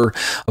interpreter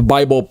of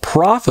Bible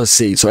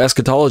prophecy, so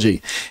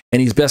eschatology,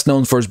 and he's best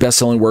known for his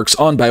best-selling works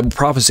on Bible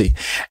prophecy.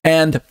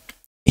 And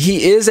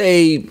he is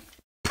a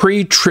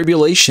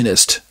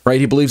pre-tribulationist, right?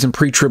 He believes in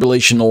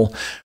pre-tribulational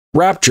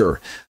rapture.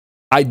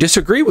 I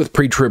disagree with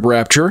pre-trib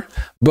rapture,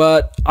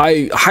 but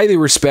I highly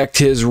respect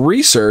his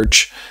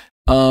research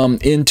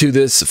into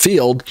this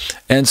field.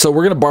 And so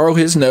we're going to borrow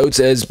his notes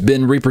as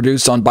been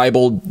reproduced on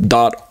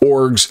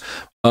Bible.org's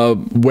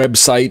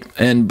website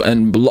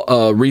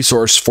and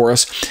resource for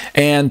us.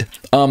 And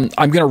I'm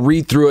going to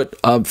read through it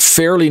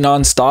fairly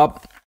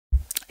nonstop.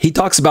 He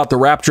talks about the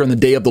rapture and the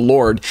day of the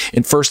Lord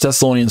in 1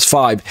 Thessalonians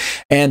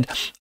 5. And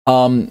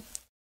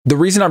the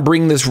reason I'm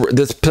bringing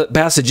this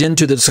passage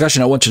into the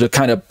discussion, I want you to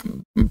kind of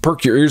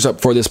perk your ears up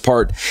for this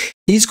part.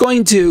 He's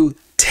going to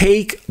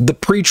take the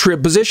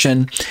pre-trib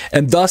position,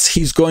 and thus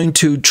he's going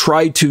to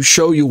try to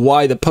show you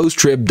why the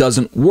post-trib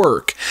doesn't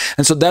work.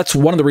 And so that's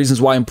one of the reasons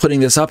why I'm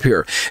putting this up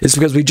here. It's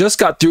because we just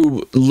got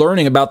through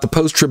learning about the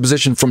post-trib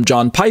position from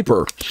John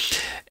Piper.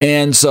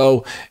 And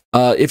so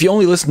if you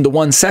only listen to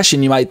one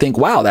session, you might think,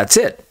 wow, that's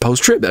it,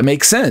 post-trib, that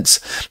makes sense.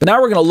 But now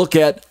we're going to look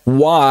at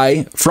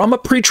why, from a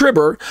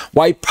pre-tribber,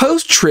 why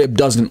post-trib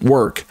doesn't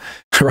work,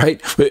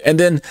 right? And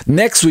then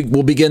next week,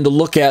 we'll begin to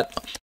look at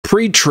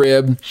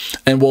pre-trib,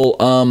 and we'll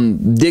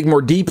dig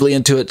more deeply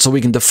into it so we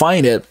can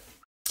define it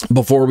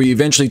before we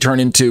eventually turn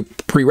into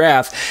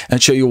pre-wrath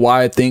and show you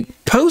why I think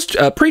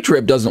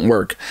pre-trib doesn't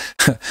work,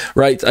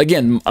 right?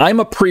 Again, I'm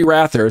a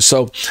pre-wrather,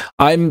 so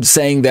I'm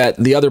saying that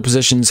the other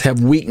positions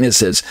have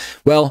weaknesses.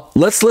 Well,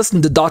 let's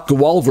listen to Dr.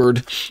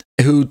 Walvoord,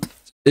 who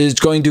is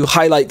going to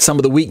highlight some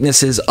of the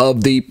weaknesses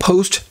of the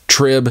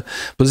post-trib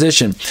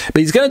position. But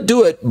he's going to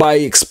do it by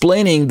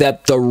explaining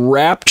that the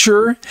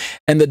rapture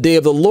and the day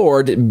of the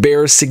Lord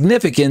bear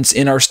significance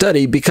in our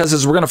study, because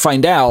as we're going to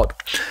find out,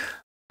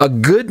 a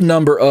good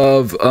number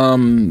of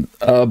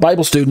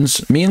Bible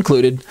students, me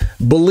included,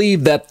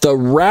 believe that the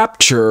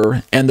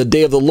rapture and the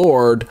day of the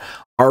Lord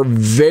are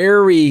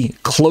very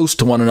close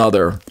to one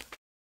another.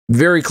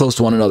 Very close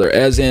to one another,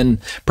 as in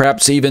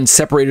perhaps even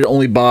separated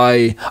only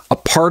by a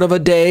part of a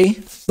day,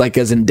 like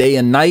as in day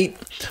and night,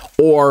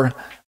 or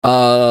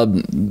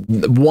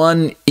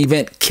one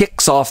event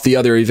kicks off the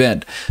other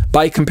event.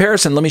 By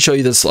comparison, let me show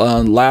you this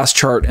last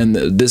chart, and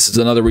this is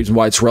another reason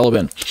why it's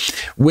relevant.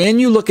 When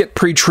you look at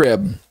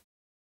pre-trib,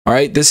 all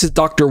right, this is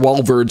Dr.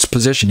 Walvoord's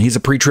position. He's a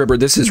pre-tribber.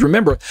 This is,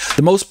 remember,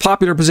 the most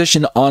popular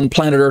position on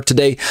planet Earth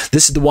today.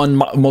 This is the one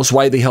most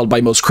widely held by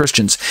most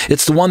Christians.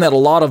 It's the one that a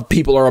lot of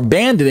people are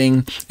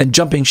abandoning and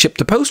jumping ship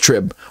to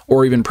post-trib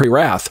or even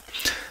pre-wrath.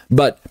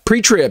 But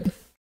pre-trib,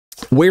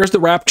 where's the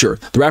rapture?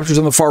 The rapture's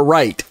on the far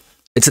right.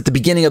 It's at the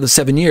beginning of the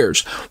 7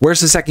 years.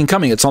 Where's the second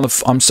coming? It's on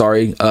the, I'm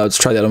sorry, let's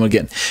try that one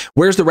again.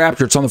 Where's the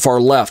rapture? It's on the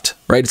far left,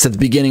 right? It's at the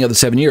beginning of the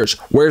 7 years.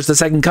 Where's the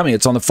second coming?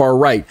 It's on the far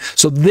right.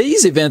 So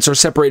these events are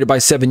separated by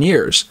 7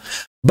 years.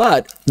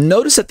 But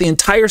notice that the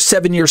entire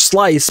 7-year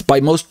slice by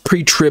most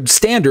pre-trib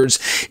standards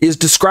is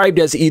described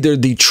as either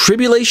the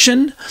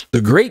tribulation,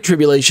 the great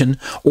tribulation,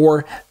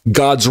 or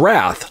God's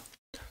wrath.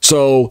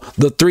 So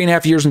the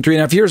 3.5 years and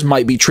 3.5 years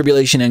might be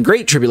tribulation and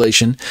great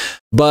tribulation,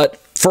 but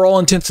for all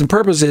intents and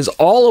purposes,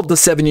 all of the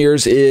 7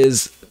 years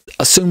is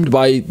assumed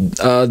by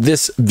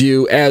this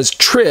view as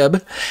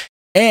trib,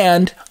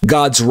 and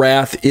God's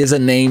wrath is a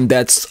name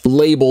that's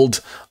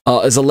labeled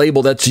as a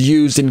label that's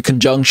used in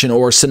conjunction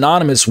or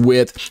synonymous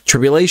with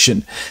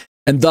tribulation.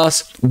 And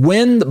thus,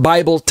 when the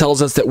Bible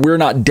tells us that we're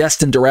not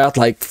destined to wrath,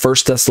 like 1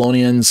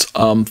 Thessalonians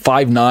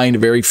 5:9, a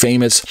very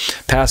famous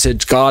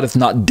passage, God hath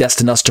not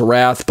destined us to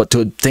wrath, but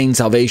to obtain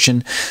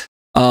salvation,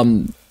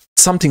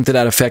 something to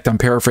that effect, I'm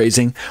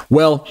paraphrasing.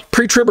 Well,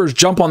 pre-tribbers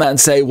jump on that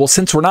and say, well,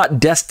 since we're not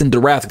destined to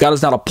wrath, God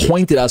has not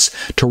appointed us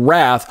to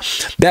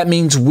wrath, that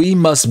means we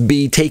must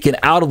be taken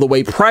out of the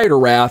way prior to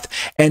wrath,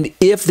 and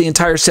if the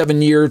entire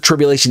 7-year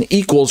tribulation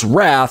equals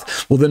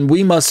wrath, well, then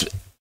we must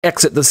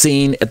exit the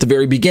scene at the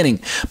very beginning.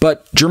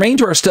 But germane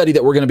to our study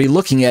that we're going to be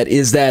looking at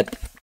is that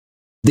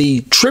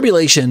the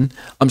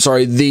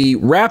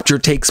rapture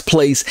takes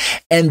place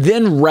and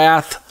then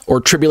wrath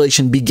or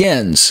tribulation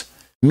begins,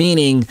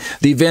 meaning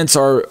the events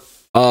are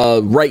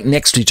right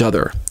next to each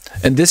other.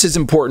 And this is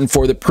important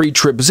for the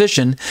pre-trib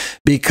position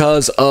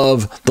because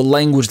of the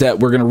language that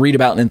we're going to read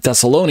about in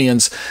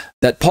Thessalonians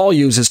that Paul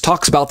uses,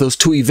 talks about those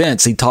two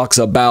events. He talks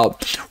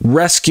about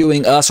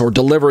rescuing us or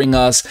delivering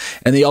us,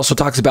 and he also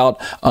talks about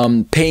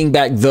paying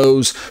back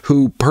those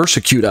who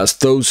persecute us,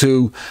 those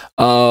who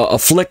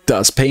afflict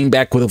us, paying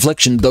back with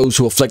affliction those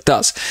who afflict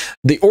us.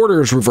 The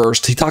order is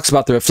reversed. He talks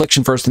about the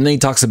affliction first, and then he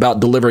talks about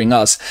delivering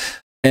us.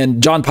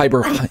 And John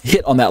Piper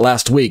hit on that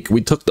last week.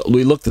 We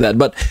looked at that.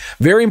 But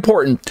very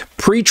important,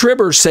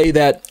 pre-tribbers say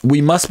that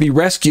we must be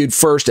rescued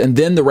first, and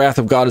then the wrath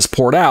of God is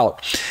poured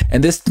out.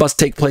 And this must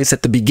take place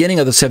at the beginning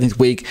of the 7th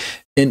week,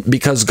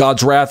 because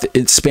God's wrath,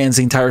 it spans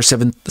the entire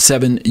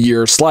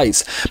 7-year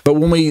slice. But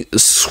when we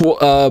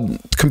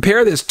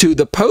compare this to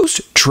the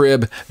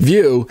post-trib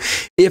view,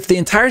 if the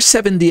entire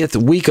 70th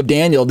week of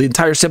Daniel, the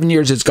entire 7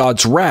 years is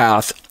God's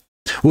wrath,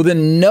 well,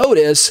 then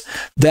notice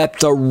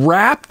that the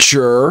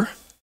rapture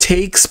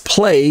takes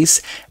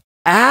place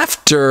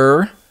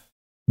after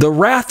the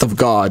wrath of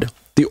God.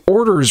 The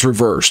order is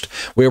reversed.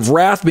 We have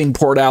wrath being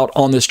poured out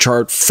on this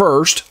chart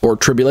first, or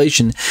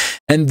tribulation,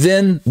 and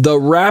then the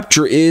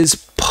rapture is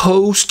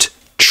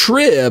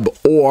post-trib,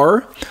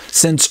 or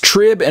since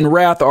trib and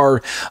wrath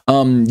are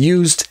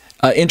used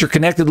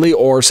interconnectedly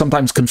or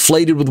sometimes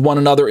conflated with one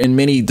another in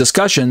many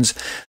discussions,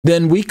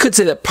 then we could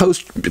say that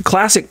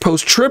classic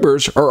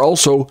post-tribbers are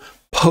also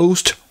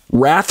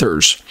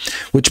post-wrathers,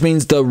 which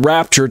means the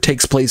rapture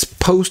takes place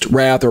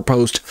post-wrath or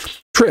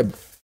post-trib.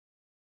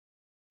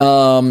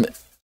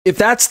 if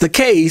that's the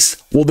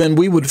case, well, then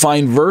we would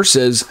find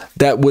verses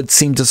that would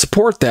seem to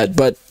support that.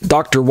 But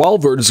Dr.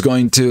 Walvoord is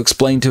going to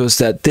explain to us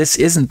that this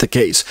isn't the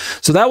case.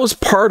 So that was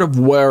part of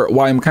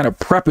why I'm kind of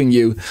prepping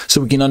you so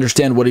we can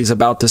understand what he's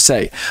about to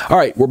say. All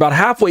right, we're about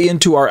halfway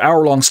into our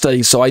hour-long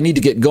study, so I need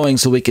to get going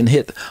so we can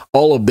hit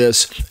all of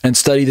this and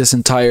study this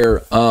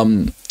entire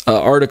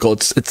article.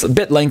 It's a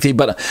bit lengthy,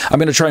 but I'm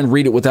going to try and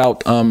read it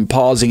without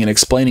pausing and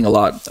explaining a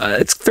lot.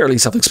 It's fairly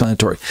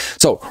self-explanatory.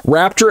 So,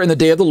 rapture and the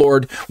day of the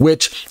Lord,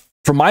 which,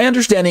 from my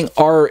understanding,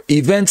 are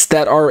events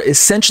that are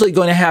essentially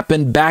going to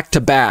happen back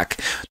to back.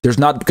 There's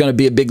not going to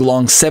be a big,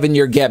 long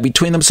 7-year gap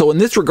between them. So in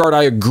this regard,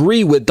 I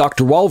agree with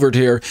Dr. Walvoord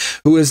here,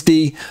 who is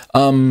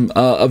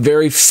a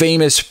very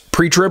famous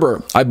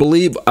pre-tribber. I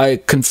believe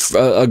I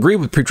agree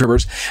with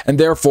pre-tribbers, and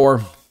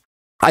therefore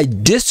I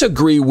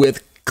disagree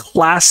with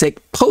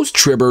classic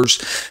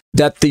post-tribbers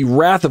that the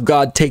wrath of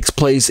God takes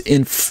place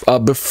in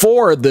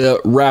before the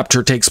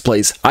rapture takes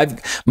place.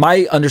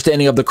 My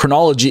understanding of the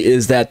chronology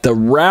is that the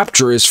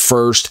rapture is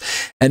first,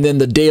 and then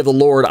the day of the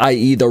Lord,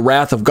 i.e. the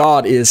wrath of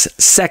God, is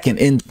second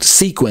in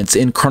sequence,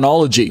 in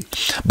chronology.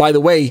 By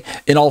the way,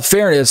 in all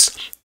fairness,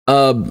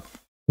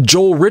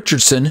 Joel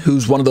Richardson,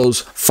 who's one of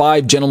those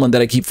 5 gentlemen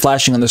that I keep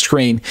flashing on the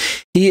screen,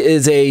 he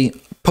is a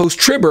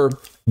post-tribber,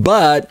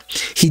 but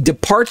he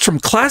departs from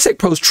classic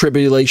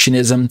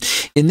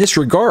post-tribulationism in this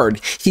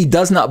regard. He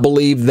does not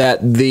believe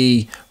that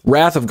the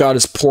wrath of God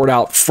is poured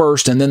out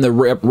first and then the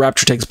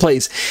rapture takes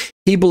place.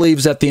 He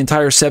believes that the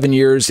entire 7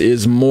 years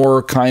is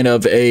more kind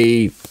of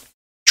a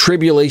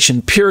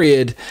tribulation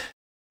period,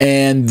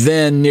 and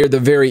then near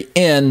the very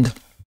end,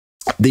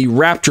 the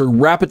rapture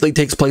rapidly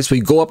takes place. We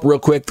go up real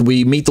quick,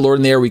 we meet the Lord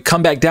in the air, we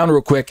come back down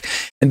real quick,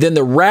 and then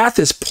the wrath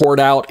is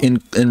poured out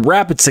in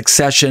rapid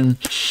succession.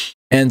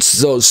 And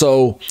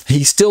so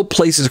he still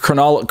places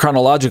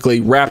chronologically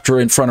rapture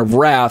in front of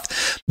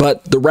wrath,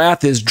 but the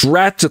wrath is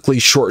drastically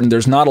shortened.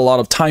 There's not a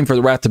lot of time for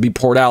the wrath to be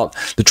poured out.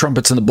 The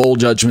trumpets and the bowl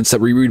judgments that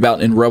we read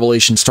about in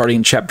Revelation, starting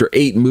in chapter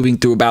 8, moving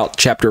through about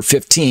chapter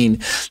 15,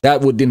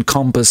 that would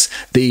encompass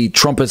the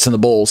trumpets and the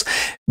bowls.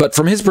 But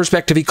from his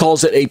perspective, he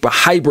calls it a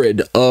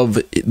hybrid of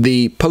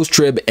the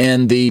post-trib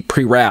and the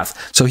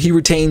pre-wrath. So he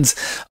retains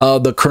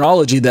the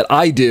chronology that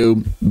I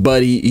do,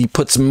 but he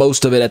puts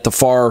most of it at the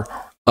far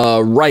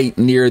right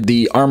near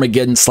the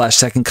Armageddon /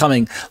 second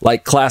coming,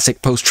 like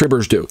classic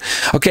post-tribbers do.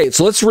 Okay,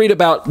 so let's read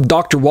about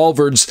Dr.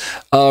 Walvoord's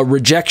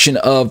rejection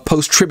of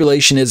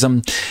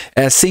post-tribulationism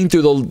as seen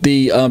through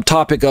the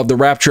topic of the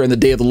rapture and the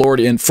day of the Lord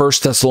in 1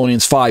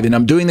 Thessalonians 5. And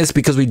I'm doing this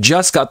because we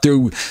just got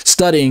through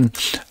studying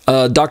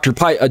Dr.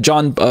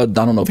 John, I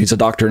don't know if he's a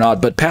doctor or not,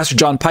 but Pastor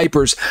John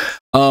Piper's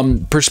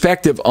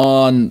perspective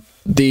on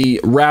the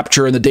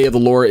rapture and the day of the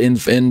Lord in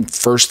 1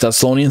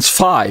 Thessalonians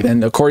 5.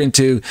 And according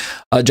to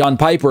John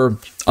Piper,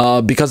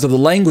 because of the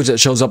language that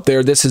shows up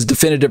there, this is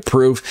definitive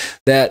proof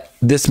that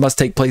this must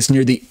take place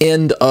near the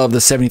end of the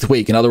 70th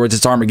week. In other words,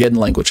 it's Armageddon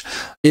language.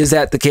 Is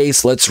that the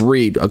case? Let's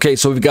read. Okay,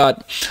 so we've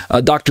got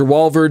Dr.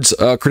 Walvoord's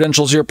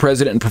credentials here,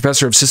 President and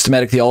Professor of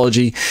Systematic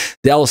Theology,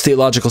 Dallas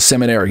Theological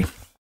Seminary.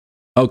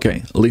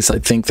 Okay, at least I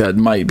think that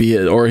might be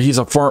it. Or he's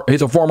a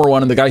former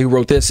one, and the guy who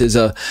wrote this is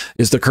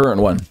the current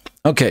one.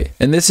 Okay,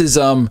 and this is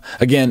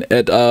again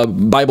at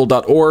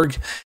Bible.org,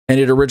 and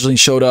it originally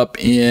showed up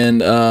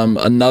in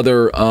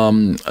another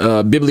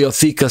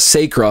Bibliotheca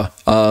Sacra,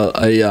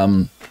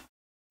 a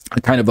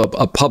kind of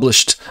a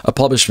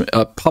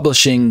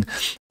publishing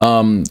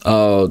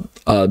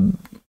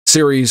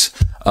series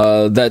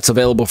that's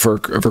available for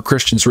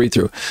Christians to read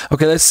through.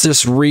 Okay, let's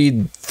just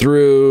read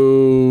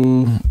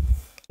through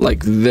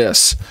like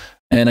this,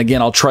 and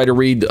again, I'll try to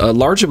read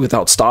largely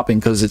without stopping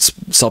because it's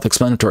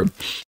self-explanatory.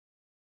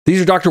 These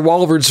are Dr.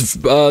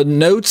 Walvoord's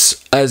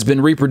notes as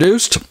been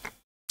reproduced.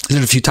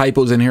 There's a few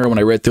typos in here when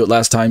I read through it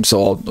last time,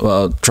 so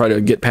I'll try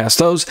to get past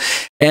those.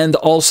 And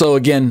also,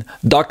 again,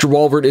 Dr.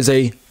 Walvoord is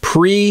a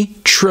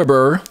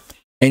pre-tribber,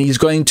 and he's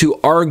going to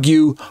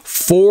argue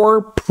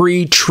for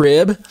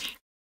pre-trib.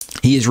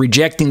 He is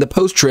rejecting the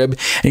post-trib,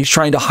 and he's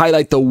trying to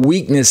highlight the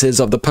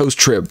weaknesses of the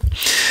post-trib.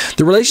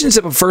 The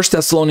relationship of 1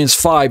 Thessalonians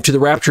 5 to the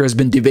rapture has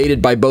been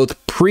debated by both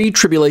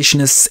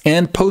pre-tribulationists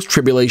and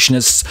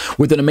post-tribulationists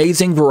with an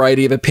amazing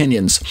variety of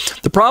opinions.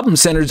 The problem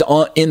centers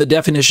in the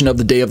definition of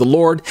the day of the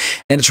Lord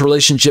and its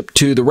relationship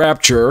to the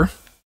rapture.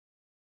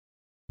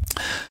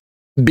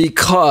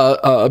 Because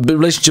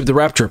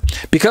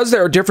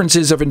there are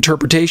differences of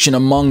interpretation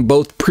among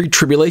both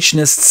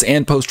pre-tribulationists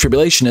and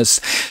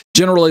post-tribulationists,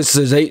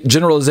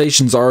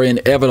 generalizations are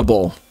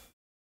inevitable.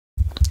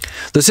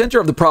 The center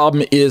of the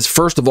problem is,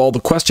 first of all,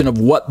 the question of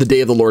what the day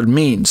of the Lord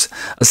means.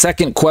 A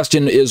second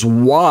question is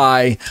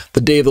why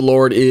the day of the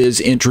Lord is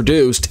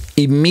introduced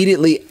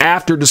immediately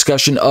after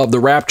discussion of the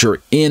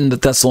rapture in the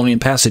Thessalonian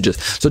passages.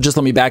 So just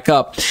let me back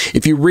up.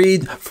 If you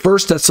read 1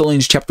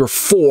 Thessalonians chapter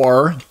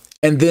 4,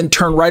 and then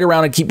turn right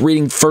around and keep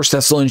reading 1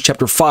 Thessalonians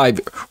chapter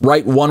 5,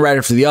 one right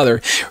after the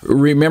other,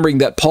 remembering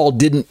that Paul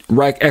didn't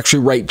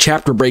actually write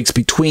chapter breaks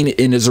between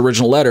in his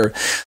original letter,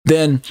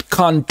 then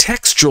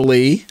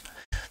contextually,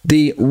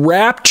 the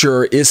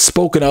rapture is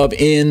spoken of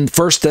in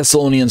 1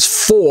 Thessalonians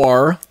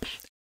 4,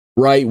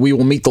 right? We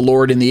will meet the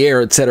Lord in the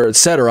air, etc.,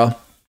 etc.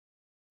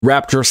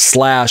 Rapture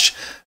slash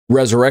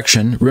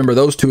resurrection. Remember,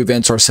 those two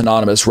events are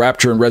synonymous.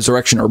 Rapture and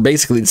resurrection are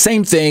basically the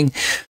same thing.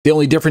 The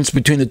only difference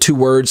between the two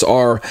words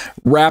are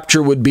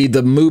rapture would be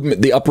the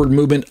movement, the upward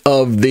movement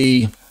of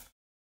the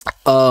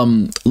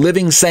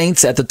living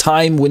saints at the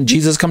time when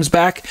Jesus comes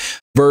back,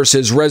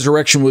 versus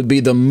resurrection would be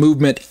the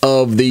movement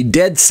of the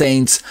dead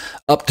saints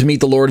up to meet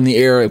the Lord in the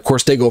air. Of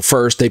course, they go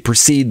first. They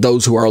precede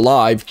those who are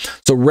alive.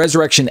 So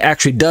resurrection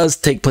actually does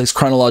take place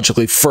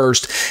chronologically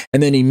first,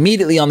 and then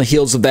immediately on the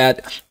heels of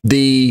that,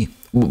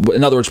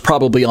 in other words,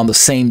 probably on the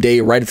same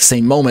day, right at the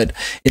same moment,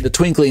 in the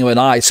twinkling of an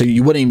eye, so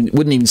you wouldn't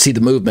even see the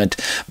movement.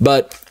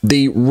 But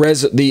the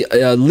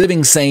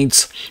living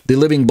saints, the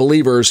living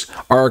believers,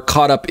 are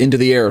caught up into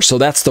the air. So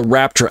that's the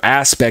rapture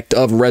aspect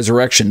of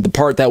resurrection, the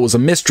part that was a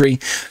mystery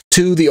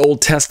to the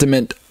Old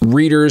Testament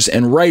readers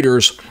and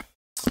writers,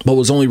 but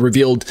was only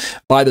revealed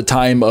by the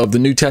time of the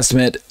New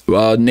Testament,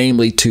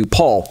 namely to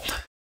Paul.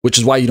 Which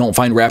is why you don't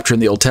find rapture in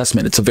the Old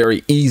Testament. It's a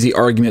very easy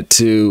argument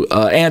to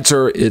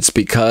answer. It's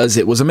because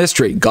it was a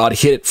mystery. God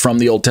hid it from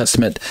the Old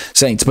Testament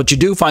saints. But you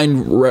do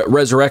find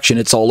resurrection.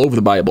 It's all over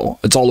the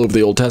Bible. It's all over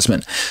the Old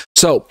Testament.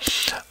 So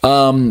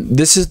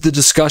this is the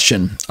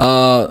discussion.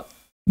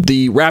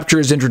 The rapture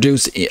is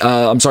introduced, Day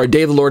of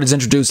the Lord is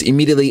introduced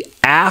immediately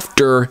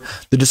after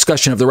the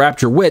discussion of the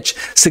rapture, which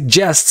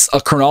suggests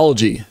a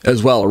chronology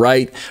as well,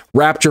 right?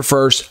 Rapture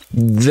first,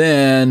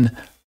 then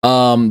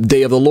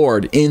Day of the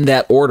Lord, in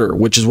that order,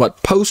 which is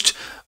what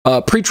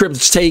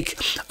pre-tribbers take,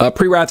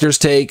 pre-raptors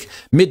take,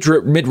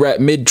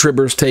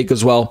 mid-tribbers take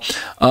as well.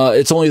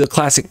 It's only the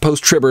classic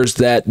post-tribbers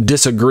that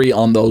disagree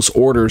on those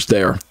orders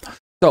there.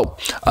 So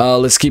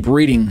let's keep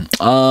reading.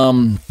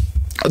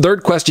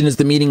 Third question is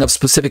the meaning of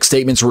specific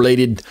statements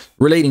relating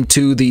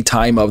to the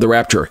time of the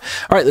rapture.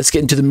 All right, let's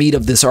get into the meat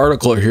of this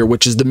article here,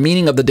 which is the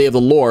meaning of the day of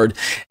the Lord.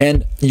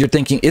 And you're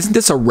thinking, isn't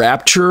this a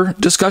rapture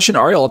discussion?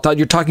 Ariel, I thought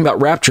you're talking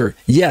about rapture.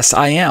 Yes,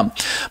 I am.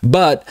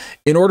 But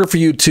in order for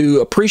you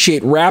to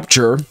appreciate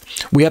rapture,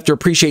 we have to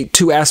appreciate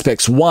two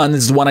aspects. One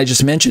is the one I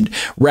just mentioned.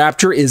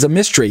 Rapture is a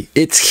mystery.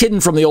 It's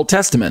hidden from the Old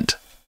Testament.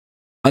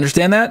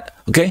 Understand that?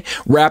 Okay.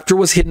 Rapture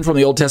was hidden from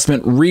the Old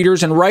Testament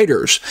readers and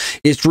writers.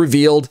 It's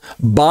revealed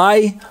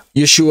by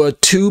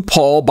Yeshua to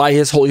Paul by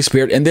his Holy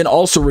Spirit, and then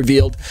also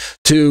revealed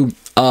to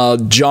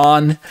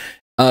John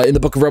in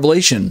the book of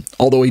Revelation.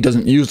 Although he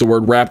doesn't use the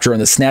word rapture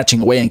and the snatching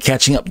away and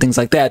catching up, things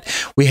like that,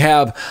 we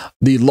have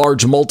the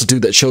large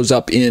multitude that shows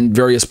up in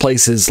various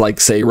places, like,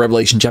 say,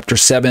 Revelation chapter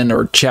 7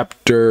 or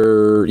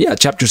chapter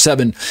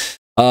 7.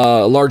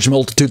 A large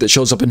multitude that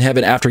shows up in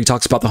heaven after he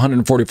talks about the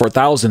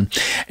 144,000,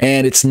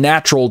 and it's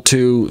natural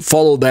to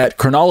follow that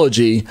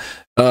chronology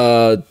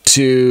to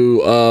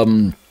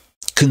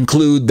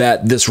conclude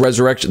that this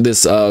resurrection,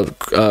 this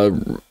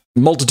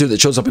multitude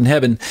that shows up in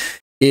heaven,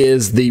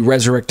 is the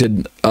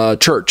resurrected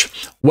church.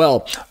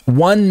 Well,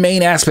 one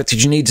main aspect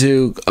that you need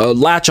to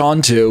latch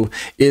onto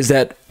is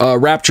that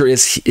rapture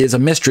is a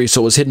mystery,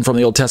 so it was hidden from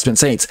the Old Testament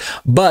saints.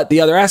 But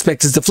the other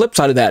aspect is the flip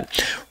side of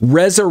that.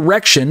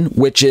 Resurrection,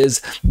 which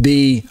is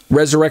the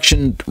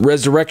resurrecting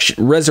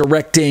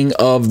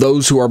of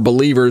those who are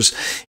believers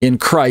in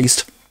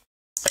Christ,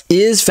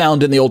 is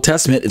found in the Old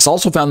Testament. It's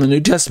also found in the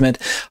New Testament,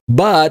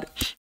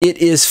 but it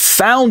is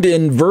found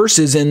in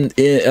verses in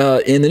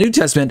the New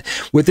Testament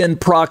within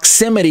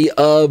proximity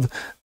of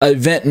an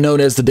event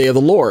known as the Day of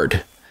the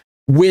Lord,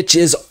 which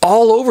is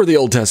all over the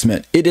Old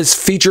Testament. It is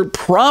featured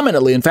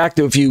prominently. In fact,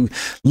 if you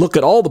look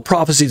at all the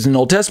prophecies in the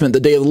Old Testament,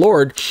 the Day of the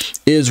Lord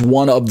is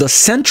one of the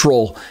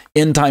central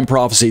end-time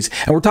prophecies.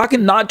 And we're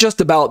talking not just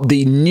about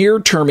the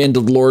near-term end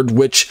of the Lord,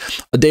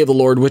 a Day of the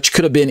Lord, which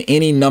could have been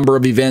any number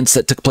of events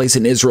that took place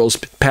in Israel's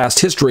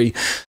past history.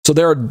 So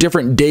there are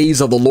different days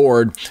of the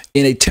Lord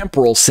in a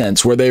temporal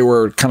sense, where they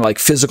were kind of like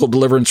physical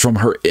deliverance from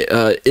her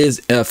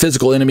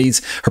physical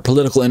enemies, her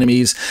political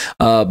enemies,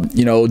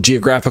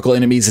 geographical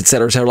enemies,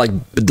 etc. So like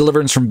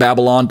deliverance from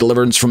Babylon,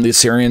 deliverance from the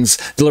Assyrians,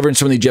 deliverance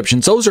from the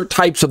Egyptians. Those are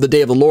types of the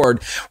Day of the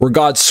Lord, where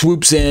God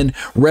swoops in,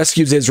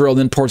 rescues Israel, and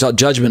then pours out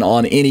judgment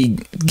on any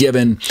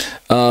given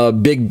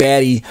big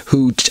baddie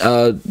who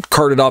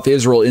carted off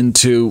Israel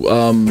into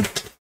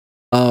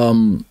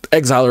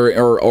exile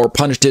or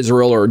punished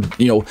Israel, or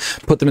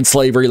put them in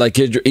slavery like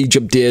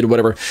Egypt did,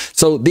 whatever.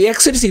 So the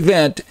Exodus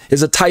event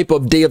is a type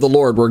of Day of the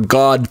Lord, where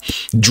God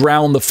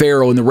drowned the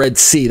Pharaoh in the Red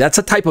Sea. That's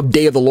a type of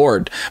Day of the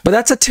Lord, but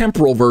that's a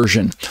temporal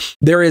version.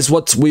 There is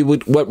what we're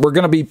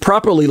going to be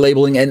properly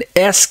labeling an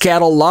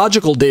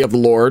eschatological Day of the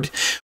Lord,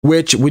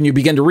 which, when you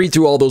begin to read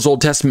through all those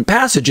Old Testament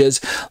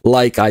passages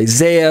like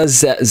Isaiah,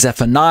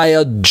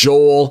 Zephaniah,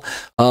 Joel,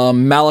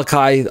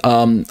 Malachi,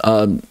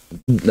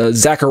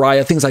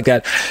 Zechariah, things like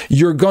that,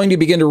 you're going to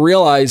begin to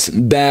realize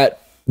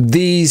that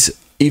these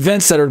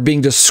events that are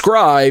being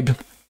described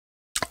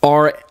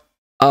are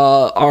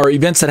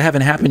events that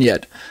haven't happened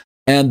yet,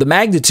 and the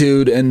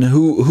magnitude and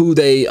who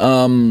they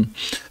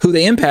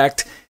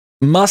impact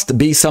must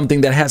be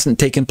something that hasn't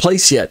taken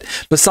place yet.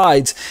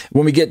 Besides,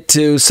 when we get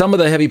to some of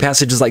the heavy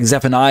passages like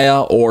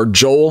Zephaniah or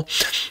Joel,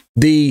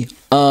 the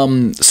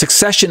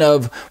succession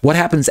of what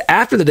happens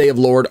after the day of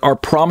the Lord are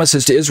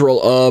promises to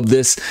Israel of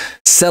this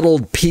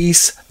settled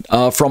peace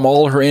from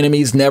all her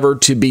enemies, never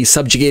to be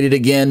subjugated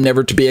again,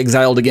 never to be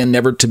exiled again,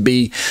 never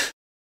to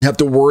have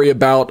to worry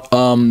about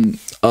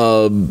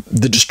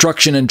the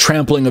destruction and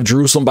trampling of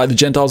Jerusalem by the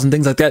Gentiles and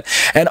things like that.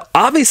 And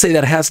obviously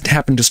that hasn't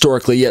happened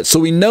historically yet. So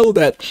we know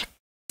that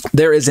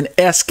there is an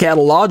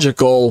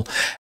eschatological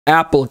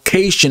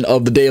application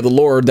of the day of the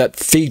Lord that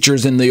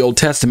features in the Old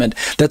Testament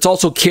that's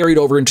also carried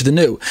over into the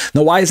New.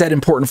 Now, why is that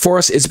important for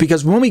us? It's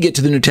because when we get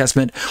to the New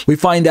Testament, we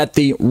find that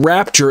the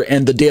rapture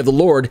and the day of the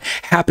Lord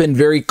happen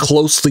very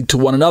closely to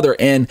one another.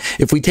 And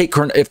if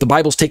the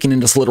Bible's taken in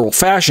this literal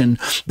fashion,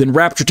 then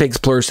rapture takes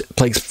place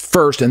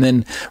first, and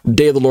then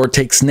day of the Lord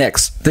takes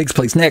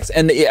place next.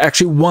 And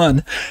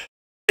actually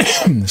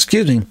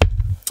excuse me,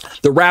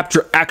 the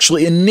rapture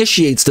actually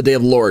initiates the day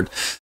of the Lord.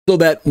 So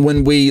that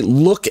when we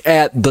look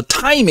at the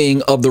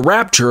timing of the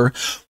rapture,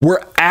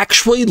 we're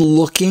actually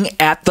looking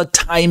at the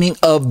timing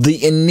of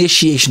the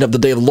initiation of the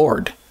day of the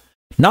Lord.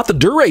 Not the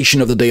duration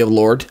of the day of the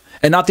Lord,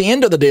 and not the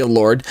end of the day of the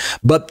Lord,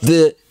 but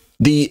the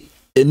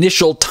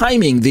initial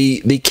timing,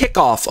 the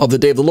kickoff of the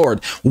day of the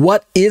Lord.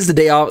 What is the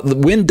day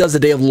of, when does the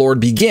day of the Lord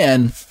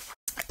begin?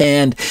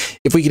 And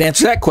if we can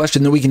answer that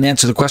question, then we can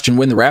answer the question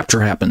when the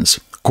rapture happens,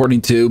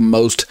 according to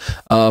most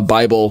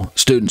Bible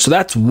students. So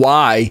that's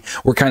why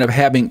we're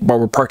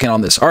we're parking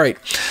on this. All right,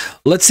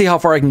 let's see how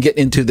far I can get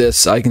into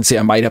this. I can see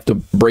I might have to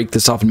break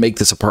this off and make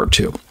this a part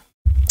 2.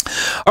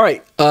 All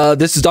right,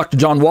 this is Dr.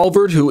 John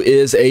Walvoord, who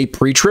is a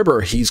pre-tribber.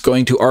 He's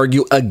going to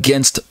argue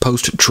against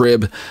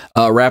post-trib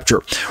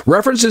rapture.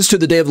 References to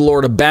the day of the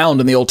Lord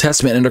abound in the Old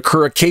Testament and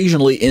occur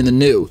occasionally in the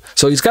New.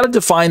 So he's got to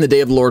define the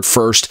day of the Lord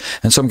first,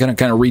 and so I'm going to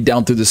kind of read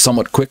down through this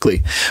somewhat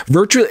quickly.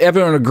 Virtually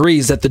everyone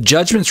agrees that the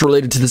judgments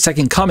related to the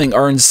second coming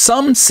are in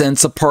some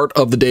sense a part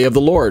of the day of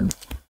the Lord.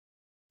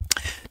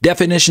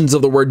 Definitions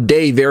of the word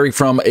day vary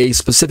from a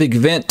specific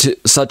event,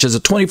 such as a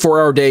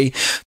 24-hour day,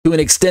 to an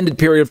extended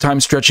period of time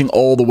stretching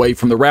all the way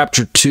from the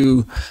rapture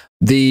to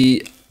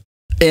the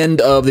end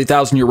of the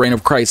 1,000-year reign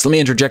of Christ. Let me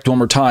interject one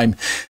more time.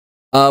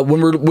 When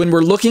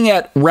we're looking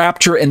at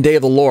rapture and day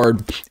of the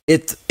Lord,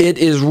 it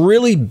is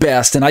really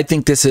best, and I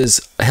think this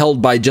is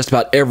held by just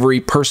about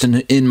every person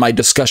in my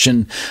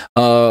discussion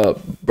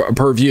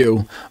per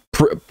view,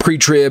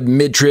 pre-trib,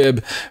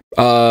 mid-trib,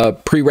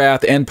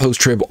 pre-wrath, and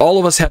post-trib. All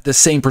of us have the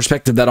same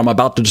perspective that I'm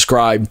about to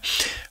describe.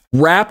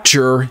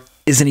 Rapture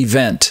is an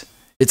event.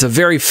 It's a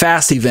very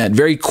fast event,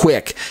 very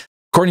quick.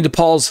 According to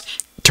Paul's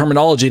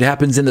terminology, it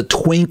happens in the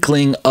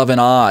twinkling of an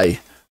eye,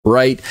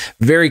 right?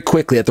 Very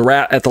quickly at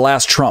the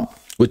last trump,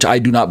 which I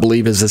do not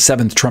believe is the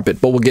 7th trumpet,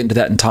 but we'll get into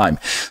that in time.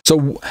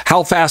 So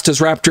how fast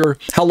is rapture?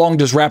 How long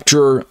does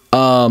rapture,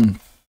 how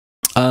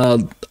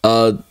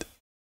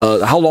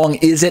long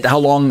is it?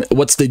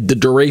 What's the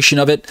duration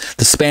of it?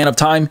 The span of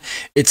time?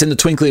 It's in the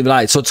twinkling of an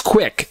eye. So it's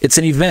quick. It's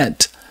an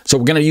event. So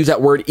we're going to use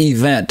that word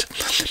event.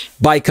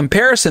 By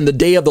comparison, the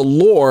day of the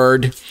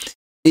Lord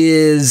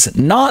is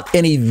not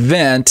an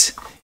event.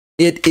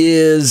 It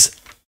is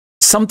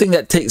something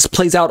that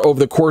plays out over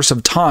the course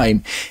of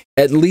time,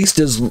 at least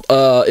as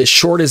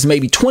short as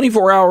maybe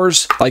 24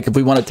 hours, like if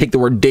we want to take the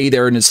word day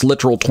there in its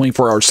literal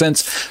 24-hour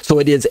sense. So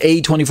it is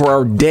a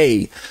 24-hour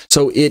day.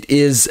 So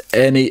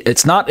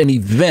it's not an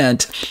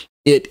event.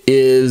 It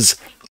is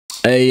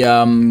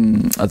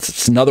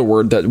it's another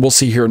word that we'll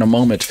see here in a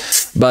moment,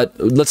 but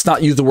let's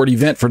not use the word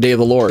event for day of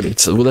the Lord.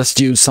 Let's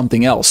use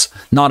something else,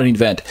 not an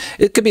event.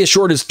 It could be as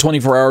short as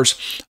 24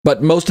 hours,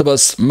 but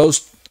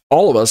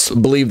all of us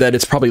believe that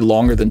it's probably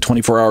longer than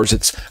 24 hours.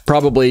 It's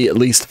probably at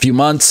least a few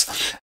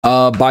months.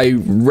 By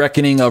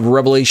reckoning of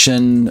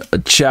Revelation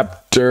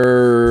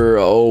chapter,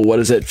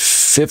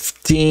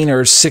 15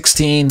 or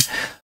 16,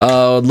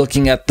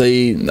 looking at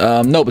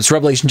it's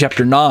Revelation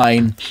chapter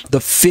 9, the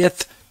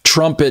 5th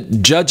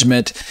trumpet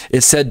judgment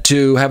is said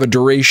to have a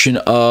duration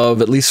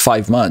of at least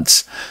 5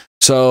 months.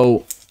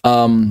 So,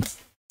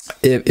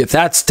 if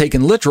that's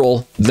taken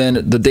literal,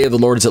 then the day of the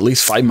Lord is at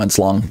least 5 months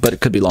long, but it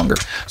could be longer.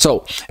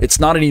 So it's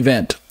not an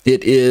event.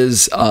 It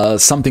is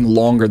something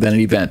longer than an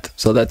event.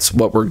 So that's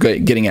what we're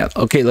getting at.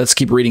 Okay, let's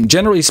keep reading.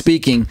 Generally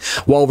speaking,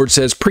 Walvoord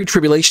says,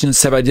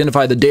 pre-tribulationists have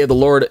identified the day of the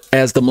Lord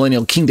as the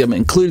millennial kingdom,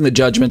 including the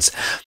judgments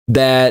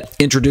that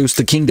introduced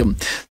the kingdom.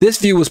 This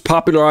view was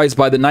popularized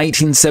by the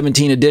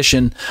 1917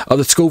 edition of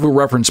the Scoville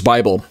Reference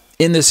Bible.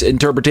 In this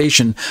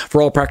interpretation,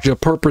 for all practical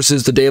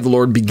purposes, the day of the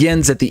Lord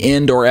begins at the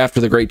end or after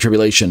the Great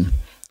Tribulation.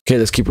 Okay,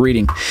 let's keep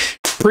reading.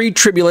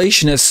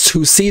 Pre-tribulationists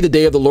who see the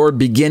day of the Lord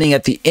beginning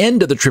at the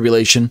end of the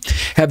tribulation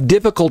have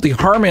difficulty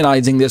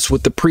harmonizing this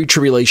with the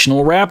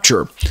pre-tribulational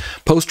rapture.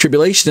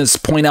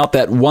 Post-tribulationists point out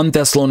that 1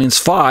 Thessalonians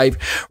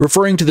 5,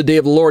 referring to the day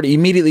of the Lord,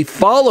 immediately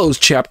follows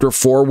chapter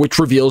 4, which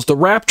reveals the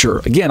rapture.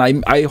 Again, I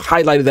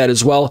highlighted that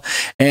as well,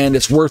 and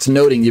it's worth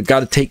noting. You've got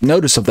to take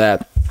notice of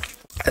that.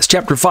 As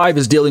chapter 5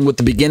 is dealing with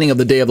the beginning of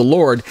the day of the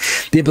Lord,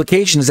 the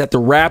implication is that the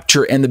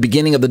rapture and the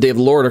beginning of the day of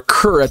the Lord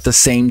occur at the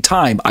same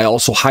time. I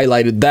also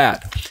highlighted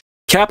that.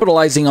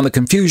 Capitalizing on the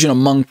confusion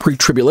among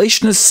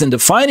pre-tribulationists in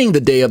defining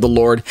the day of the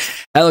Lord,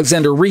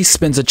 Alexander Rees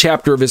spends a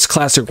chapter of his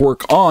classic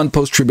work on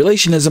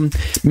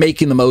post-tribulationism,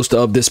 making the most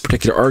of this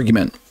particular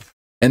argument.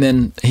 And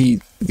then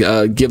he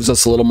gives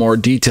us a little more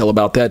detail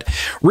about that.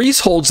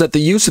 Rees holds that the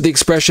use of the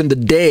expression "the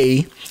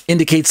day"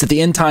 indicates that the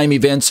end-time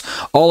events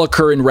all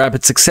occur in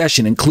rapid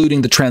succession,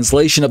 including the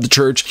translation of the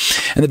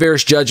church and the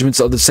various judgments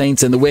of the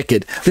saints and the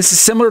wicked. This is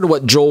similar to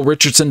what Joel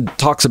Richardson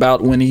talks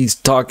about when he's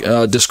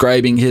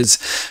describing his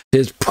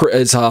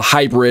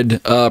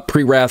hybrid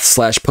pre-wrath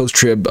 /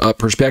 post-trib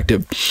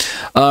perspective.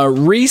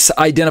 Rees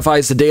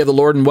identifies the day of the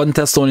Lord in 1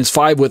 Thessalonians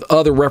 5 with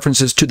other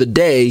references to the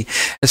day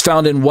as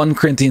found in 1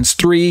 Corinthians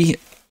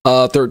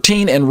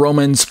 3:13 and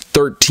Romans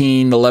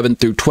 13:11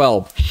 through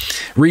 12.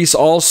 Rees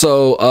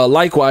also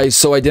likewise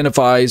so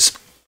identifies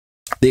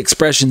the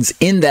expressions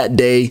in that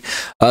day,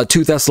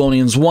 2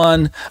 Thessalonians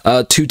 1,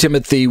 2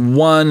 Timothy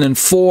 1 and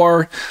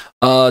 4,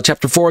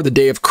 chapter 4, the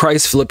day of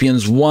Christ,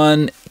 Philippians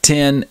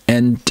 1:10,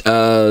 and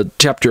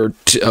chapter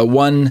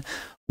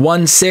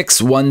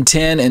 1:6,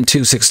 1:10, and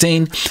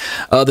 2:16.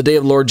 The day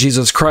of the Lord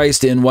Jesus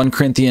Christ in 1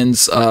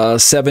 Corinthians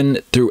 7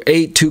 through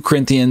 8, 2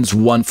 Corinthians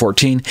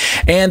 1:14,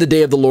 and the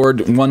day of the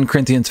Lord 1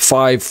 Corinthians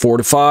 5:4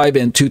 to 5,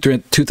 and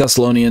 2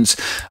 Thessalonians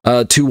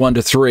 2:1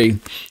 to 3.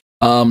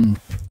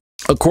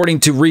 According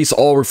to Rees,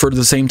 all refer to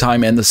the same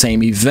time and the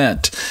same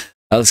event.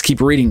 Let's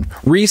keep reading.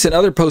 Rees and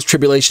other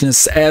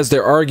post-tribulationists, as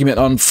their argument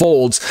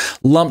unfolds,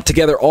 lump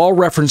together all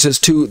references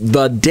to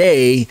the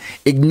day,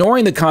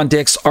 ignoring the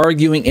context,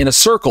 arguing in a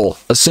circle,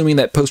 assuming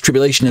that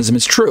post-tribulationism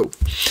is true.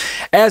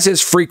 As is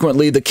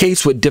frequently the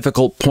case with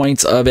difficult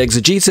points of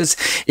exegesis,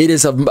 it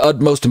is of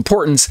utmost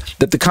importance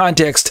that the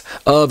context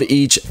of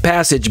each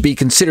passage be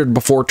considered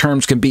before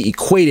terms can be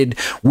equated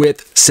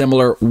with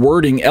similar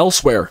wording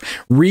elsewhere.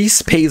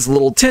 Rees pays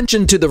little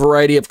attention to the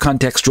variety of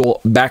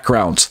contextual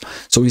backgrounds.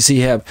 So we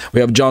have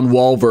John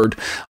Walvoord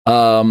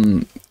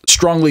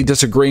strongly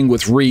disagreeing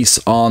with Rees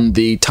on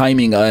the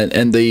timing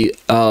and the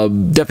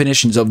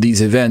definitions of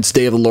these events: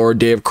 day of the Lord,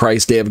 day of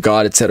Christ, day of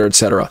God, etc.,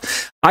 etc.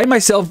 I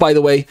myself, by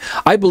the way,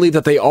 I believe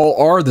that they all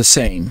are the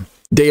same.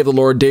 Day of the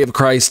Lord, day of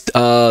Christ,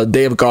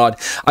 day of God.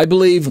 I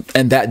believe,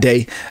 and that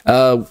day,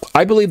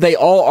 I believe they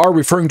all are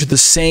referring to the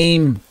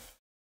same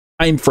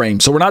time frame.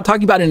 So we're not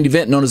talking about an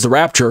event known as the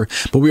rapture,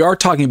 but we are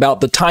talking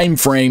about the time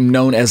frame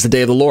known as the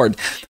day of the Lord.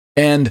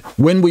 And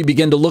when we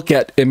begin to look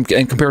at and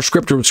compare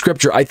Scripture with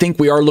Scripture, I think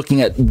we are looking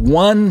at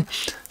one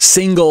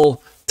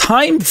single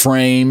time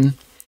frame,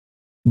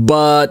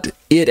 but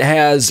it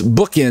has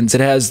bookends. It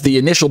has the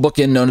initial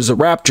bookend known as the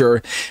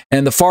rapture,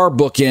 and the far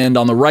bookend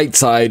on the right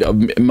side of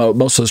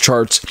most of those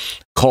charts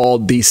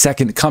called the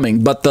second coming.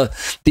 But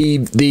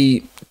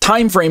the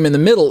time frame in the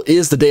middle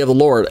is the day of the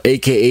Lord,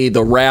 aka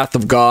the wrath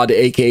of God,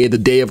 aka the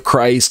day of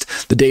Christ,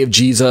 the day of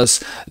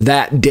Jesus,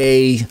 that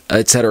day,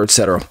 etc.,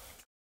 etc.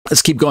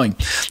 Let's keep going.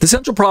 The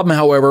central problem,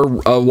 however,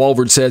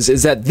 Walvoord says,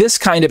 is that this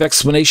kind of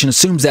explanation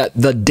assumes that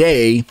the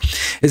day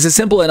is a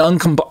simple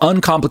and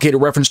uncomplicated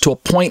reference to a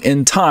point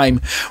in time,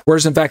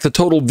 whereas in fact the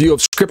total view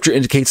of Scripture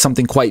indicates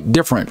something quite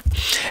different.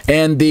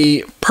 And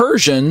the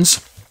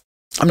Persians,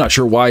 I'm not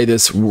sure why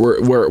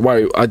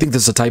why I think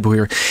this is a typo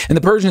here. And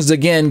the Persians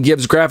again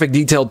gives graphic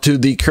detail to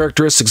the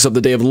characteristics of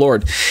the day of the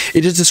Lord.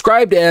 It is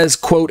described as,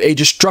 quote, a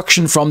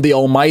destruction from the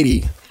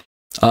Almighty.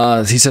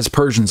 He says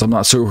Persians. I'm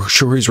not so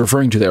sure who he's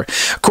referring to there.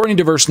 According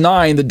to verse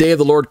 9, the day of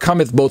the Lord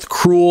cometh both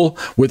cruel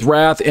with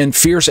wrath and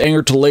fierce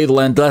anger to lay the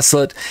land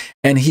desolate,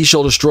 and he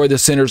shall destroy the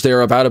sinners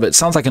thereof out of it.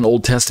 Sounds like an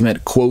Old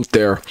Testament quote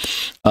there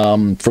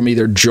from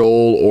either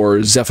Joel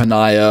or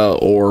Zephaniah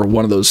or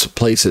one of those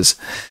places.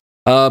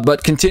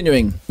 But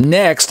continuing,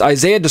 next,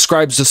 Isaiah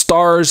describes the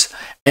stars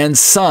and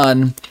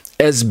sun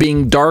as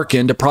being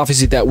darkened, a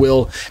prophecy that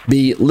will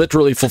be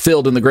literally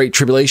fulfilled in the Great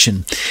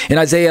Tribulation. In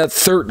Isaiah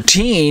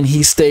 13,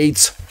 he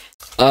states,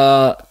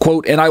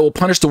 quote, and I will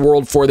punish the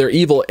world for their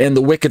evil and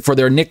the wicked for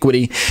their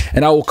iniquity,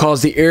 and I will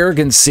cause the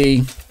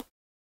arrogancy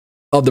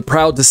of the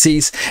proud to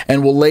cease,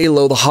 and will lay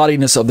low the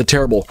haughtiness of the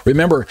terrible.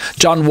 Remember,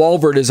 John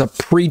Walvoord is a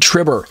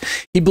pre-tribber.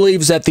 He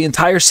believes that the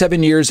entire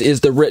 7 years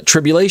is the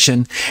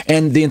tribulation,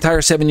 and the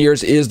entire 7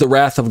 years is the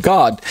wrath of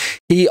God.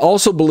 He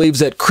also believes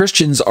that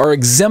Christians are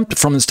exempt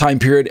from this time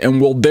period and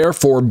will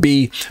therefore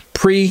be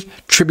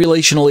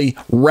pre-tribulationally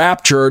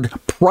raptured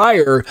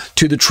prior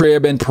to the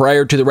trib and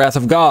prior to the wrath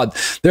of God.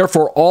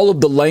 Therefore, all of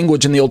the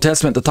language in the Old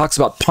Testament that talks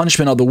about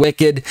punishment of the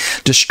wicked,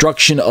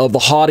 destruction of the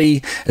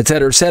haughty,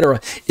 etc.,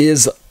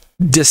 is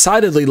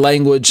decidedly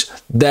language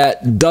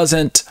that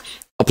doesn't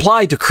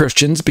apply to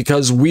Christians,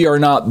 because we are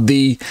not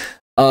the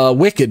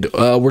wicked.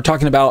 We're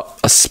talking about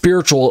a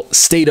spiritual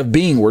state of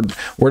being.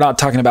 We're not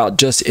talking about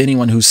just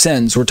anyone who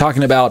sins. We're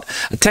talking about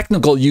a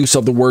technical use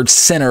of the word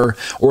sinner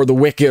or the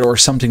wicked or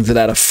something to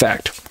that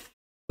effect.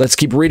 Let's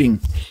keep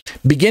reading.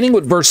 Beginning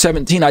with verse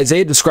 17,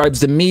 Isaiah describes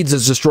the Medes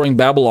as destroying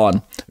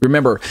Babylon.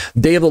 Remember,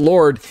 Day of the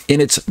Lord,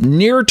 in its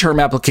near-term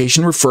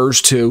application,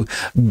 refers to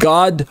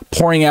God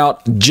pouring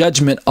out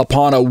judgment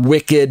upon a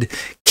wicked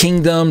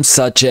kingdom,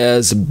 such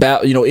as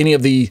any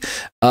of the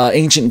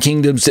ancient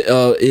kingdoms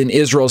in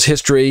Israel's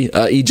history: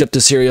 Egypt,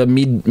 Assyria,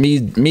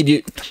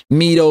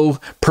 Medo,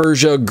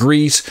 Persia,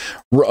 Greece,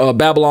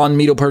 Babylon,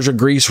 Medo, Persia,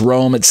 Greece,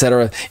 Rome,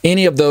 etc.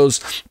 Any of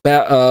those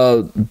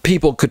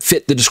people could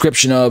fit the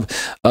description of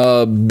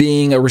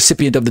being a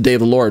recipient of the Day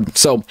of the Lord.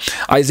 So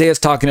Isaiah is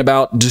talking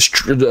about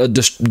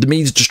the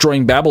Medes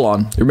destroying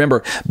Babylon.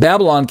 Remember,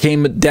 Babylon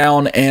came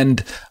down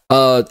and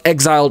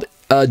exiled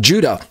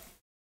Judah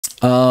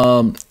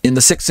in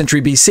the 6th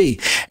century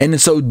BC. And in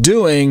so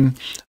doing,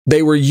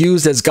 they were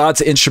used as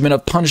God's instrument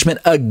of punishment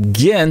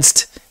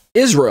against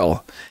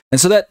Israel. And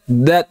so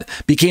that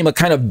became a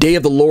kind of Day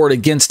of the Lord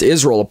against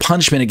Israel, a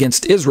punishment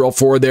against Israel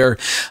for their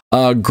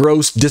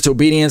gross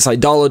disobedience,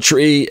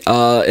 idolatry,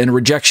 and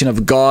rejection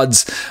of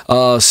God's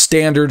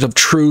standards of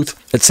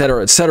truth,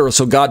 etc., etc.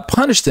 So God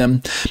punished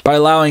them by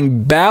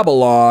allowing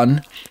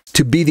Babylon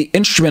to be the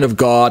instrument of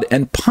God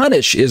and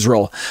punish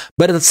Israel.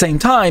 But at the same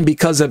time,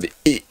 because of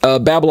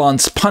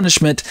Babylon's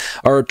punishment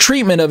or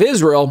treatment of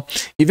Israel,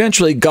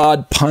 eventually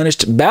God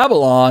punished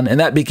Babylon, and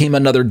that became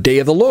another Day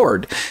of the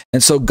Lord.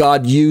 And so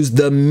God used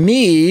the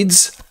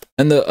Medes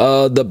and the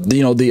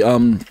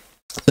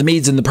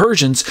Medes and the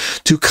Persians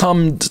to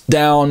come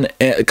down,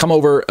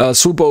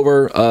 swoop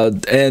over,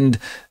 and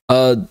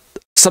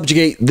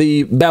subjugate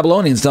the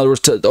Babylonians, in other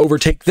words, to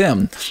overtake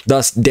them.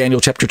 Thus, Daniel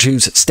chapter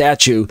 2's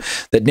statue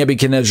that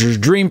Nebuchadnezzar's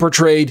dream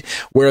portrayed,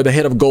 where the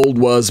head of gold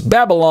was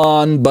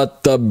Babylon,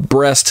 but the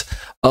breast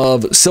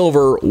of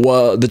silver,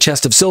 the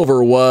chest of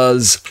silver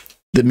was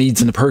the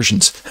Medes and the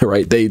Persians,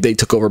 right? They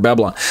took over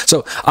Babylon.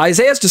 So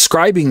Isaiah's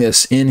describing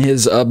this in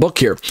his book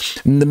here.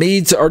 The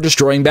Medes are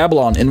destroying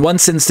Babylon. In one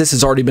sense, this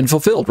has already been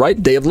fulfilled,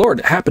 right? Day of the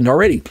Lord happened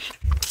already.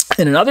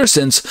 In another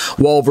sense,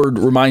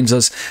 Walvoord reminds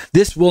us,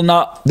 this will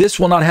not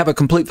have a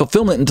complete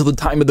fulfillment until the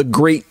time of the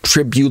Great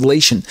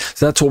Tribulation.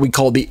 So that's what we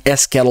call the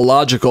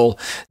eschatological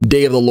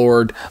Day of the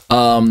Lord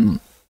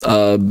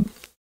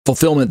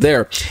fulfillment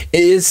there.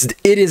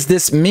 It is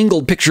this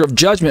mingled picture of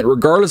judgment,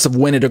 regardless of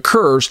when it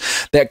occurs,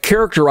 that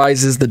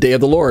characterizes the Day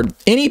of the Lord.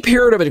 Any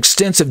period of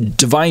extensive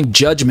divine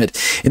judgment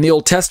in the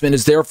Old Testament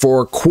is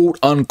therefore, quote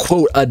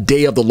unquote, a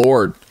Day of the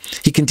Lord.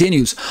 He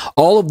continues,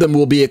 all of them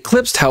will be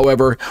eclipsed,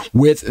 however,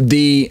 with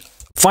the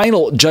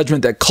final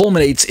judgment that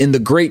culminates in the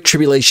Great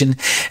Tribulation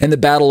and the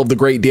battle of the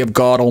great day of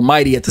God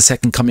Almighty at the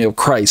second coming of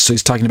Christ. So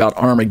he's talking about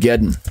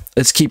Armageddon.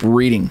 Let's keep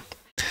reading.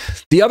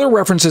 The other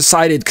references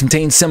cited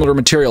contain similar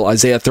material.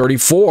 Isaiah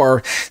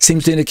 34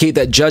 seems to indicate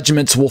that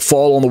judgments will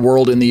fall on the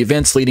world in the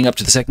events leading up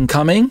to the second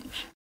coming.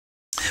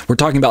 We're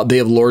talking about Day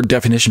of the Lord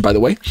definition, by the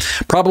way.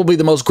 Probably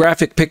the most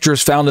graphic picture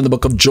is found in the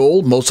book of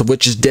Joel, most of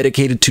which is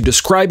dedicated to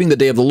describing the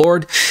Day of the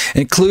Lord.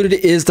 Included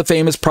is the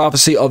famous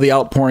prophecy of the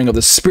outpouring of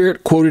the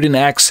Spirit, quoted in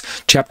Acts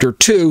chapter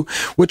 2,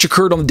 which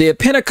occurred on the day of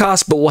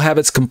Pentecost, but will have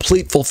its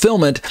complete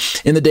fulfillment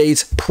in the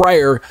days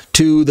prior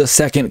to the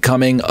second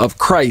coming of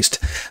Christ.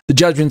 The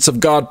judgments of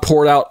God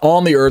poured out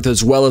on the earth,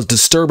 as well as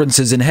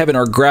disturbances in heaven,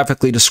 are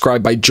graphically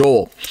described by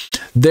Joel.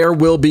 There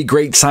will be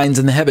great signs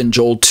in the heaven,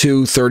 Joel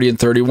 2:30 and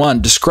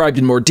 31, described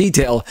in more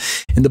detail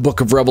in the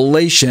book of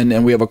Revelation.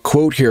 And we have a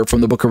quote here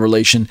from the book of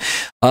Revelation.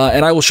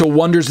 And I will show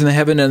wonders in the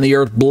heaven and the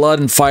earth, blood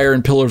and fire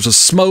and pillars of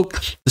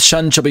smoke. The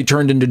sun shall be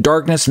turned into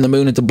darkness and the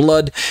moon into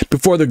blood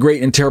before the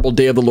great and terrible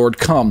day of the Lord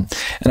come.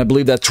 And I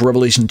believe that's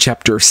Revelation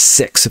chapter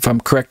 6, if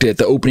I'm correct, at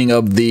the opening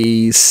of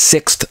the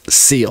 6th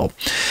seal.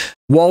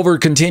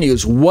 Walvoord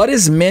continues, what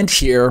is meant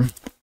here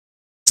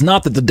is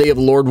not that the day of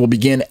the Lord will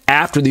begin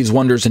after these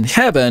wonders in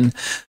heaven,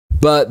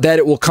 but that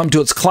it will come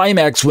to its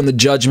climax when the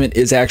judgment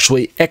is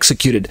actually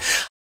executed.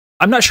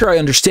 I'm not sure I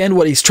understand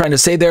what he's trying to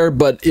say there,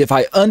 but if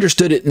I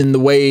understood it in the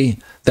way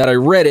that I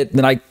read it,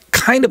 then I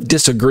kind of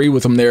disagree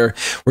with him there,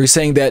 where he's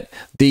saying that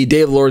the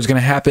day of the Lord is going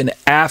to happen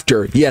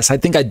after. Yes, I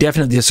think I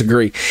definitely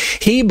disagree.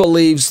 He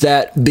believes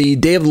that the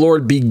day of the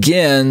Lord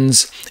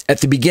begins at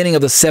the beginning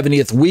of the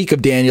 70th week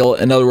of Daniel.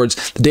 In other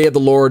words, the day of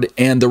the Lord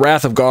and the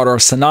wrath of God are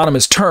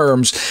synonymous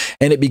terms,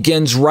 and it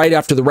begins right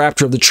after the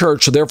rapture of the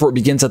church. So therefore, it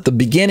begins at the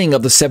beginning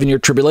of the 7-year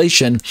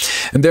tribulation,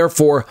 and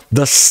therefore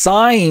the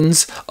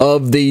signs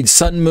of the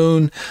sun,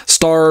 moon,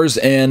 stars,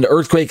 and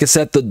earthquake,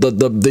 etc.,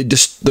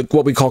 the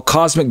what we call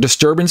cosmic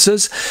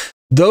disturbances,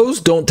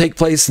 those don't take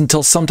place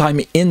until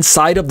sometime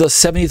inside of the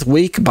 70th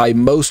week by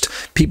most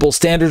people's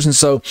standards. And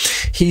so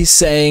he's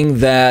saying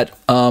that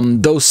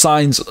those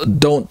signs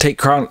don't take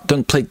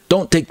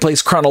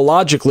place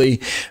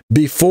chronologically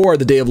before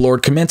the day of the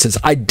Lord commences.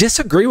 I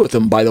disagree with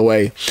him, by the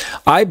way.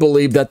 I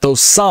believe that those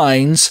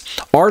signs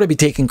are to be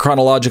taken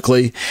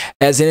chronologically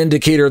as an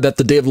indicator that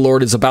the day of the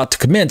Lord is about to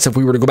commence. If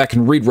we were to go back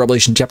and read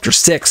Revelation chapter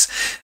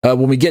 6,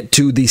 when we get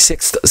to the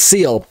 6th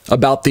seal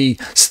about the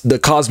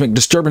cosmic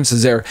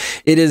disturbances there,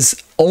 it is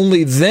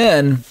only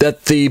then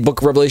that the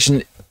book of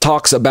Revelation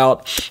talks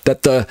about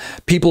that the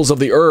peoples of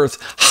the earth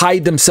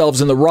hide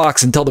themselves in the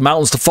rocks and tell the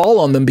mountains to fall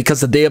on them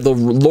because the day of the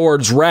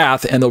Lord's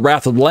wrath and the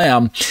wrath of the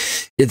Lamb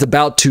is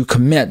about to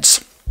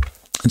commence.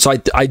 And so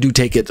I do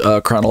take it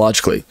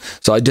chronologically.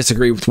 So I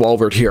disagree with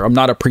Walvoord here. I'm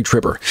not a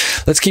pre-tribber.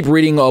 Let's keep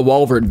reading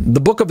Walvoord.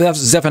 The book of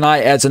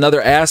Zephaniah adds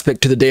another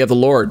aspect to the day of the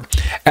Lord.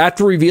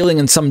 After revealing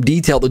in some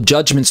detail the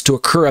judgments to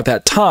occur at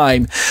that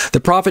time, the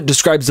prophet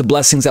describes the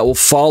blessings that will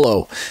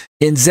follow.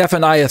 In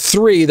Zephaniah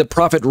 3, the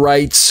prophet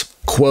writes,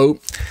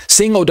 quote,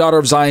 "Sing, O daughter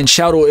of Zion,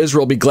 shout, O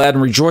Israel, be glad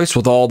and rejoice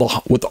with all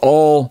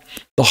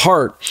the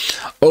heart.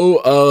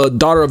 O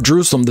daughter of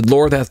Jerusalem, the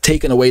Lord hath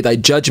taken away thy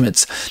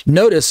judgments."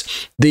 Notice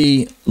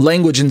the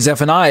language in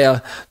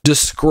Zephaniah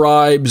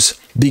describes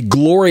the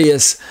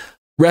glorious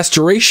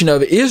restoration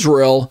of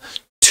Israel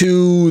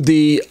to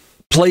the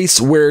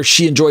place where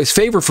she enjoys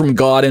favor from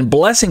God and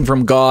blessing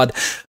from God,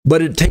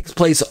 but it takes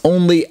place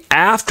only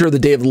after the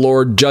day of the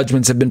Lord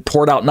judgments have been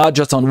poured out, not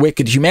just on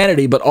wicked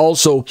humanity, but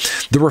also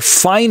the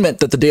refinement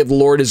that the day of the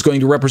Lord is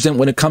going to represent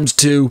when it comes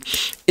to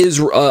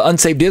Israel,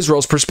 unsaved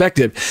Israel's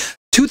perspective.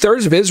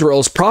 2/3 of Israel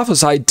is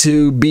prophesied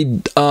to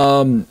be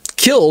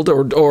killed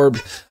or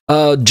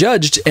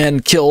judged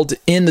and killed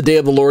in the day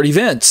of the Lord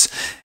events.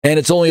 And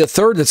it's only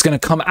 1/3 that's going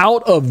to come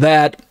out of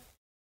that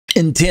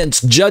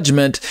intense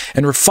judgment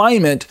and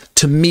refinement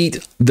to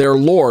meet their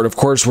Lord. Of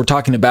course, we're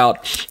talking about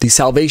the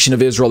salvation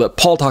of Israel that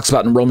Paul talks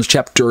about in Romans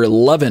chapter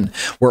 11,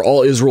 where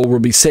all Israel will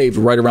be saved,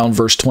 right around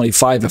verse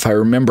 25, if I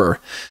remember.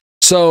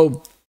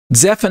 So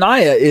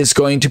Zephaniah is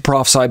going to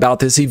prophesy about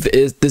this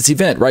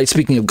event, right?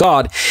 Speaking of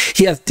God,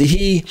 he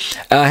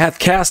hath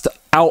cast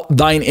out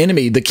thine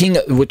enemy, the king,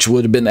 which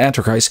would have been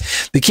Antichrist,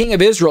 the king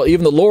of Israel,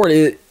 even the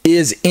Lord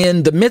is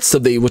in the midst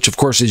of thee, which of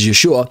course is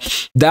Yeshua.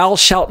 Thou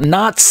shalt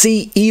not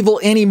see evil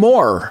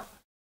anymore.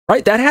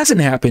 Right? That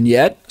hasn't happened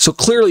yet. So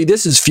clearly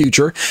this is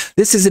future.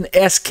 This is an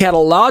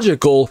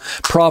eschatological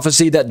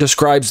prophecy that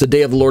describes the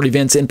day of the Lord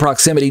events in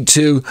proximity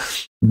to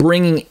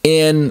ushering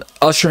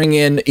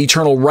in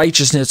eternal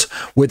righteousness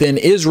within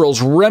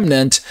Israel's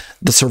remnant,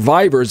 the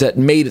survivors that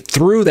made it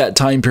through that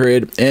time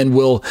period and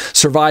will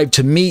survive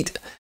to meet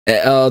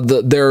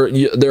their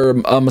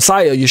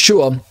Messiah,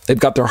 Yeshua. They've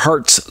got their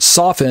hearts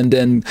softened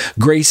and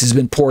grace has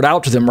been poured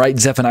out to them, right?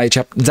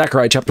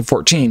 Zechariah chapter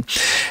 14.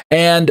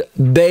 And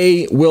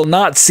they will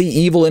not see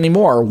evil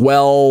anymore.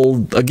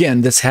 Well,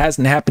 again, this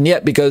hasn't happened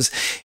yet because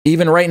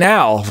even right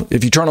now,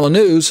 if you turn on the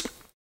news,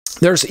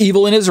 there's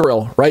evil in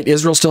Israel, right?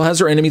 Israel still has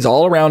her enemies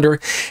all around her,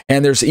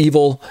 and there's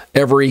evil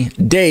every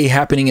day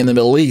happening in the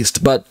Middle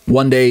East. But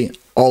one day,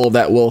 all of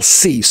that will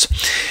cease.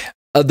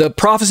 The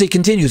prophecy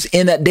continues,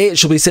 "In that day it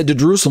shall be said to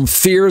Jerusalem,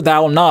 fear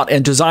thou not,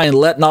 and to Zion,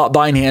 let not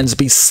thine hands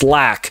be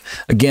slack."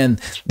 Again,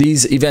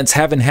 these events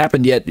haven't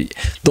happened yet.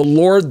 "The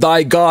Lord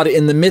thy God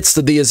in the midst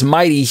of thee is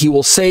mighty. He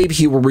will save.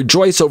 He will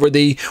rejoice over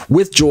thee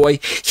with joy.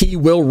 He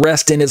will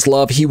rest in his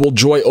love. He will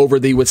joy over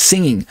thee with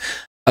singing."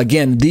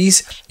 Again,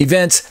 these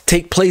events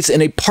take place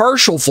in a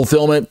partial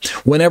fulfillment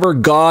whenever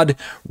God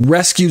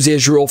rescues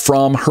Israel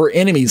from her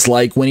enemies,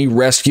 like when he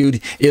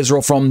rescued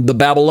Israel from the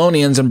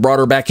Babylonians and brought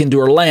her back into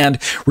her land,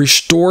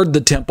 restored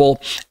the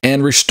temple,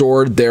 and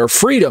restored their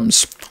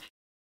freedoms.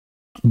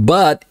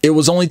 But it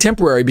was only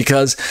temporary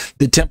because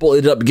the temple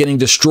ended up getting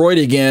destroyed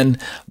again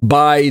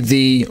by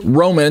the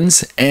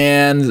Romans,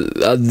 and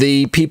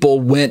the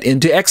people went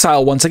into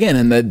exile once again,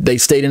 and they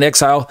stayed in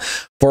exile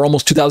for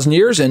almost 2,000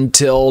 years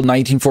until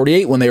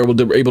 1948 when they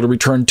were able to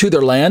return to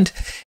their land.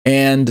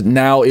 And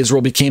now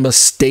Israel became a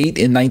state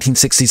in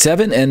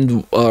 1967,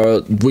 and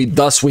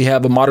thus we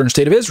have a modern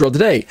state of Israel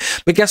today.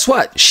 But guess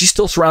what? She's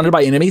still surrounded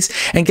by enemies,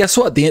 and guess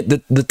what?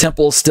 The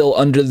temple is still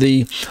under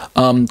the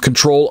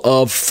control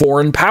of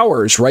foreign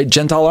powers, right?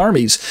 Gentile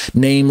armies,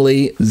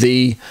 namely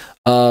the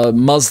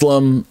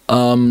Muslim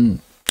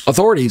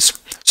authorities.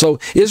 So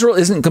Israel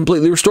isn't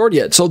completely restored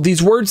yet. So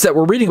these words that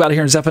we're reading about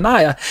here in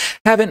Zephaniah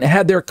haven't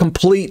had their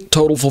complete,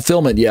 total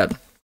fulfillment yet.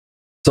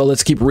 So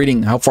let's keep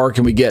reading. How far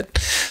can we get?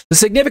 The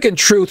significant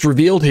truth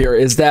revealed here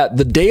is that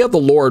the day of the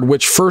Lord,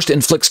 which first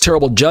inflicts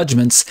terrible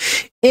judgments,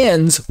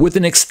 ends with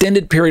an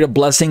extended period of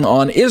blessing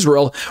on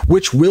Israel,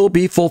 which will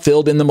be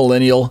fulfilled in the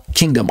millennial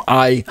kingdom.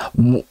 I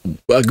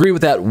agree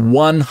with that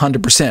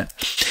 100%.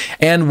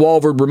 And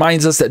Walvoord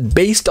reminds us that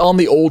based on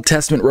the Old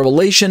Testament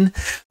revelation,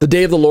 the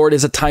day of the Lord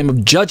is a time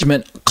of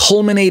judgment,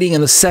 culminating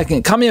in the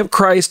second coming of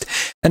Christ,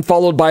 and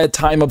followed by a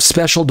time of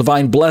special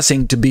divine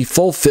blessing to be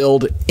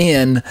fulfilled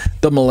in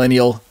the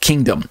millennial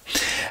kingdom.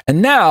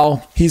 And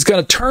now he's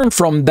going to turn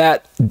from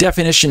that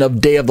definition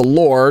of day of the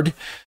Lord,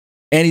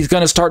 and he's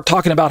going to start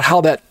talking about how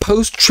that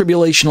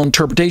post-tribulational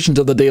interpretations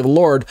of the day of the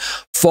Lord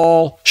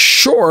fall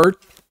short,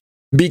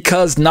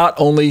 because not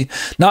only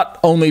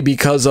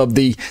because of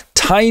the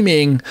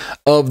timing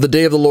of the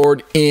day of the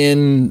Lord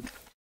in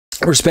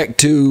respect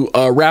to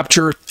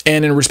rapture,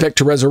 and in respect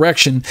to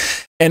resurrection,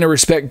 and in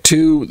respect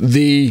to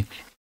the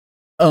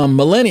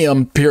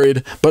millennium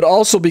period, but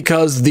also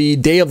because the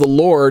day of the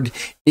Lord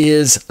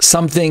is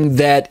something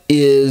that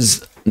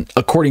is,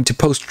 according to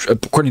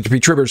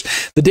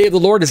pre-tribbers, the day of the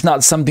Lord is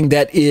not something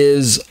that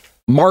is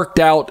marked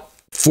out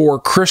for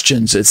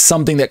Christians. It's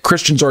something that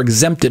Christians are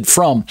exempted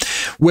from,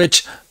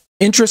 which,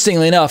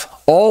 interestingly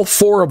enough, all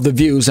four of the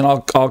views, and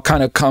I'll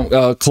kind of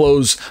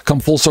come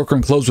full circle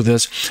and close with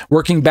this,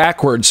 working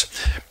backwards,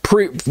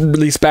 at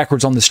least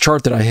backwards on this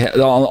chart that I had,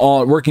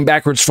 working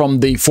backwards from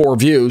the four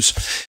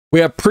views. We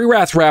have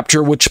pre-wrath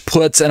rapture, which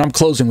puts, and I'm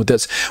closing with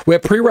this, we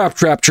have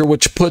pre-wrath rapture,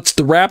 which puts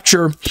the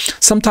rapture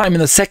sometime in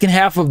the second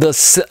half of the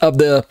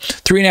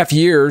 3.5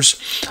 years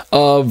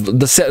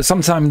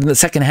sometime in the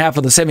second half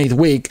of the 70th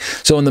week,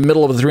 so in the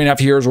middle of the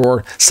 3.5 years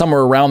or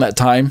somewhere around that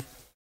time.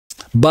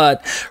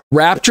 But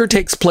rapture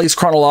takes place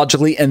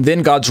chronologically, and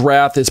then God's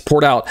wrath is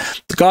poured out.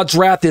 God's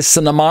wrath is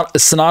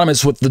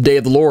synonymous with the day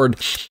of the Lord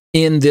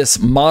in this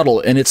model,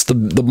 and it's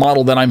the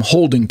model that I'm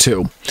holding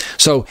to.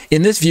 So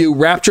in this view,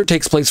 rapture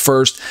takes place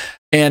first,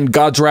 and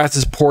God's wrath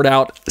is poured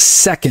out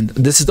second.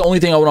 This is the only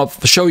thing I want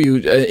to show you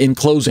in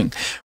closing.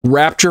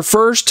 Rapture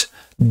first,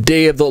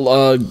 day of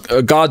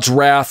the God's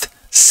wrath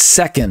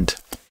second.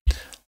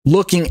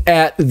 Looking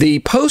at the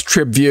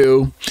post-trib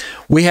view,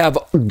 we have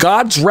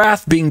God's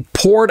wrath being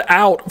poured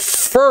out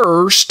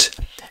first,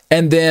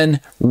 and then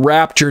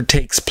rapture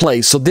takes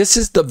place. So this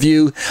is the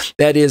view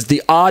that is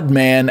the odd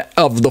man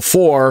of the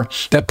four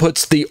that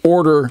puts the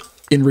order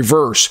in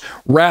reverse.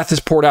 Wrath is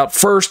poured out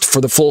first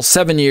for the full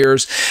 7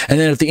 years, and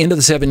then at the end of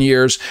the 7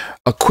 years,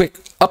 a quick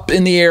up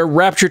in the air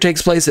rapture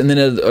takes place, and then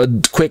a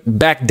quick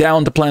back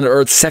down to planet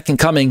Earth second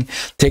coming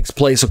takes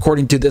place,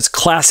 according to this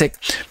classic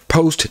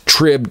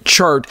post-trib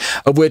chart,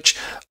 of which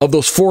of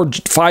those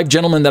 5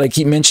 gentlemen that I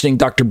keep mentioning,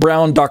 Dr.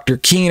 Brown, Dr.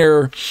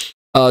 Keener,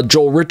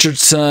 Joel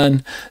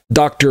Richardson,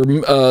 Dr.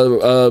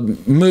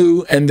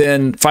 Moo, and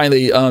then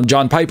finally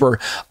John Piper.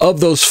 Of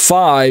those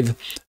 5,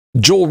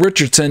 Joel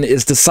Richardson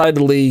is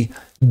decidedly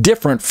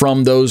different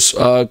from those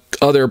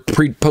other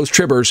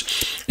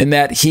post-tribbers in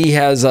that he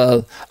has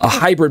a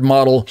hybrid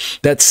model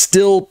that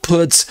still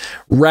puts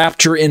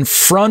rapture in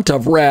front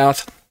of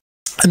wrath.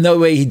 And the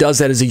way he does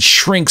that is he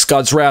shrinks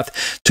God's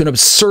wrath to an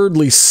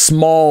absurdly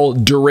small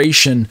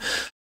duration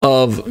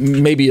of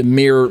maybe a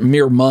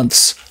mere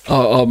months,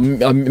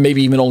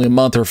 maybe even only a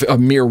month or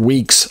mere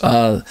weeks.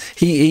 I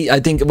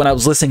think when I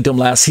was listening to him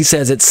last, he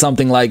says it's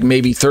something like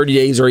maybe 30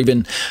 days or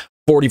even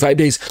 45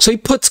 days. So he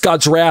puts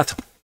God's wrath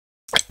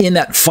in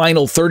that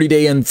final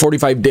 30-day and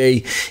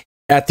 45-day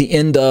at the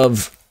end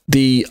of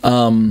the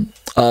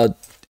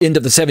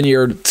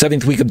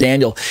 7th week of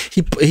Daniel.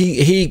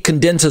 He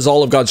condenses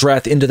all of God's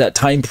wrath into that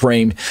time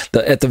frame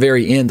at the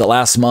very end, the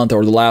last month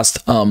or the last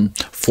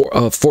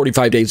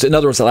 45 days. In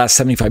other words, the last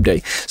 75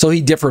 days. So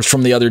he differs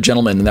from the other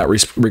gentlemen in that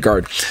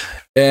regard.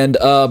 And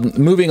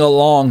moving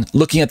along,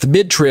 looking at the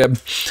mid-trib,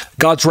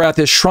 God's wrath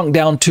is shrunk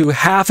down to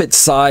half its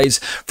size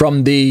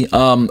from the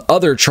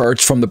other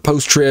charts, from the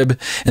post-trib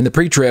and the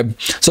pre-trib.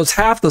 So it's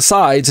half the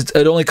size.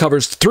 It only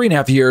covers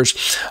 3.5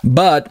 years.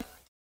 But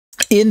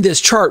in this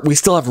chart, we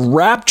still have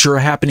rapture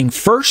happening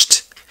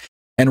first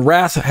and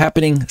wrath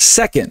happening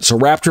second. So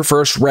rapture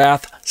first,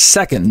 wrath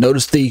second.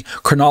 Notice the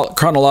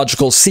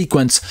chronological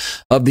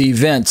sequence of the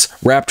events.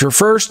 Rapture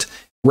first,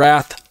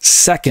 wrath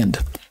second.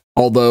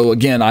 Although,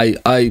 again, I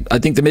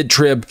think the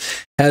mid-trib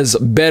has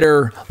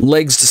better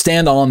legs to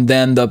stand on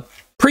than the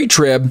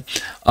pre-trib,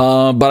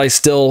 but I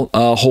still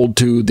hold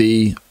to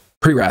the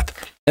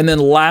pre-wrath. And then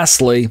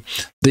lastly,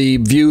 the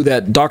view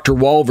that Dr.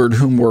 Walvoord,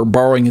 whom we're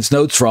borrowing his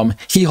notes from,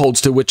 he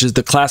holds to, which is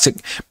the classic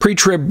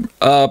pre-trib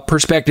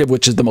perspective,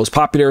 which is the most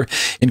popular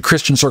in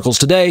Christian circles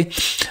today,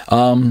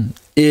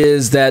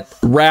 is that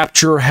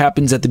rapture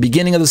happens at the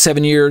beginning of the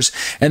 7 years,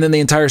 and then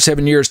the entire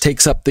 7 years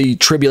takes up the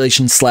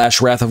tribulation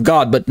 / wrath of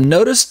God. But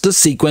notice the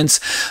sequence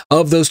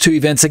of those two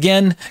events.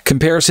 Again,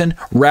 comparison,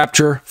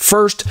 rapture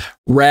first,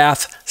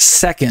 wrath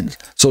second.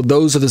 So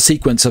those are the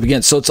sequence of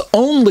events. So it's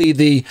only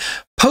the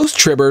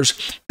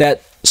post-tribbers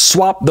that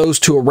swap those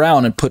two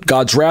around and put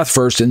God's wrath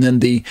first and then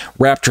the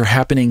rapture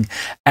happening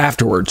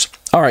afterwards.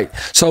 All right,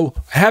 so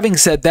having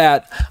said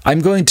that,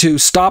 I'm going to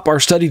stop our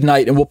study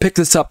tonight, and we'll pick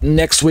this up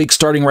next week,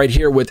 starting right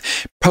here with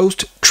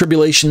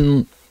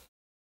post-tribulational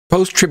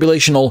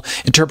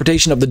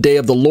interpretation of the day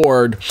of the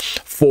Lord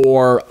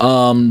for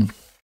a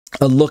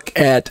look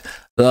at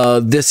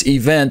this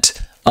event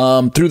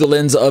through the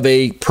lens of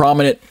a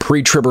prominent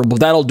pre-tribber. But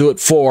that'll do it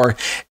for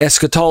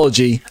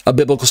Eschatology, a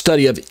biblical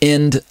study of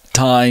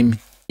end-time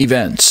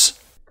events.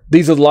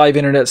 These are the live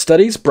internet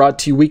studies brought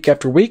to you week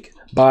after week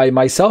by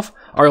myself,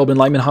 Ariel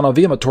ben-Lyman,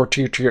 HaNaviy. I'm a Torah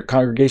Teacher at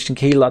Congregation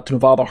Keilat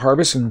Nevada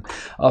Harvest in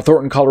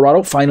Thornton,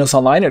 Colorado. Find us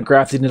online at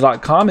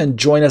grafted.com and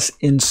join us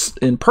in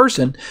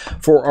person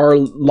for our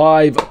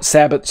live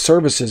Sabbath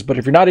services. But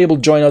if you're not able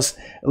to join us,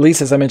 at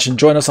least as I mentioned,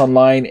 join us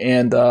online,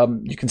 and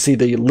you can see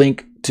the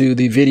link to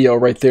the video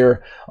right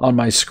there on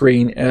my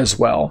screen as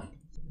well.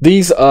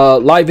 These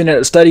live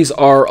internet studies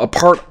are a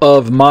part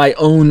of my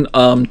own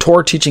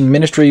Torah teaching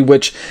ministry,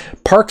 which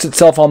parks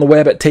itself on the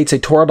web at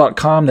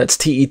tetzetorah.com. That's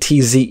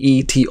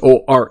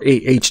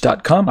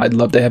TETZETORAH.com. I'd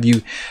love to have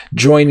you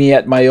join me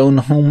at my own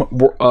home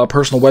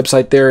personal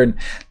website there and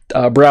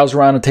browse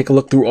around and take a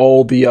look through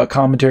all the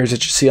commentaries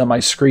that you see on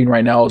my screen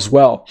right now as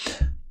well.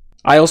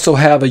 I also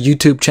have a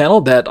YouTube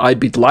channel that I'd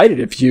be delighted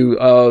if you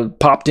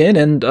popped in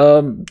and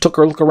took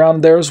a look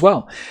around there as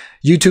well.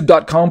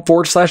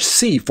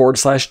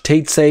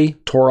 youtube.com/c/Tetze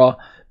Torah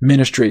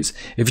Ministries.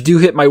 If you do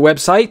hit my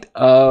website,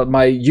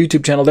 my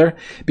YouTube channel there,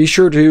 be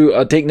sure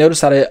to take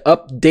notice that I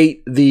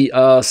update the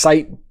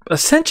site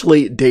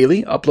essentially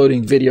daily,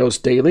 uploading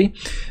videos daily.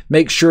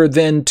 Make sure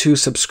then to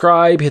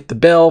subscribe, hit the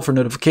bell for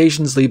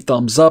notifications, leave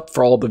thumbs up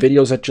for all the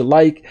videos that you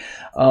like.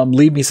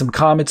 Leave me some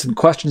comments and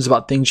questions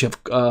about things you have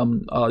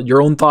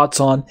your own thoughts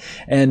on,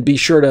 and be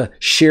sure to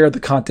share the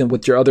content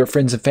with your other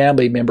friends and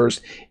family members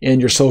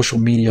in your social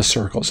media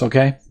circles,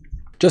 okay?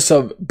 Just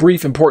some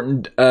brief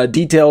important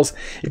details.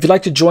 If you'd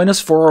like to join us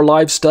for our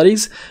live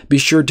studies, be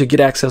sure to get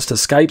access to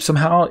Skype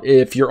somehow.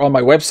 If you're on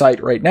my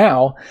website right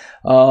now,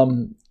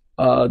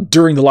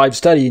 during the live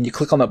study and you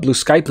click on that blue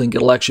Skype link,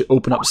 it'll actually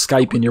open up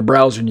Skype in your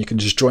browser and you can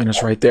just join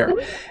us right there.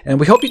 And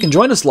we hope you can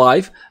join us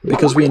live,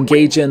 because we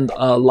engage in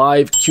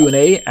live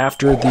Q&A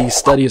after the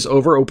study is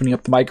over, opening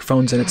up the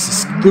microphones, and it's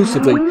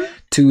exclusively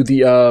to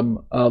the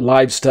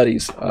live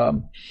studies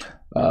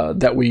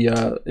that we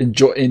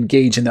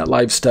engage in that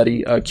live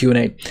study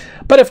Q&A.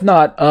 But if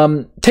not,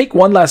 take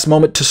one last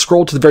moment to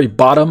scroll to the very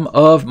bottom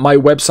of my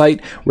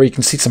website, where you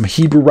can see some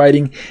Hebrew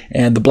writing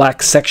and the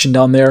black section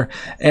down there,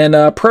 and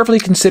prayerfully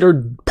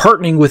consider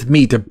partnering with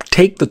me to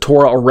take the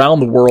Torah around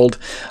the world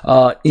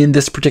in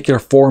this particular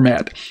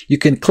format. You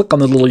can click on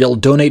the little yellow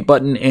donate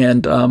button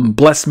and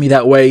bless me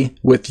that way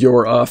with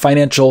your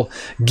financial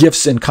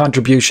gifts and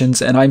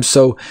contributions, and I'm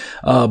so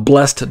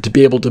blessed to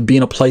be able to be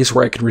in a place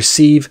where I can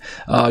receive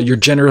your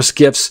generous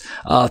gifts.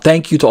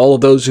 Thank you to all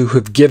of those who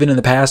have given in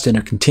the past and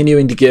are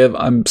continuing to give.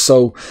 I'm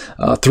so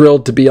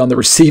thrilled to be on the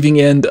receiving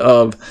end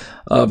of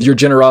your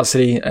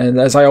generosity. And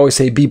as I always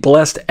say, be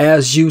blessed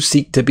as you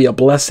seek to be a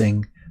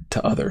blessing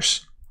to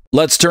others.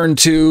 Let's turn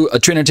to a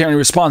Trinitarian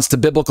response to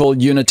biblical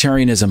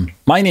Unitarianism.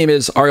 My name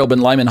is Ariel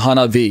ben-Lyman,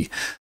 HaNaviy.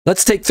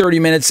 Let's take 30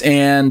 minutes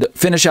and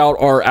finish out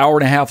our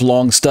hour-and-a-half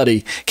long study.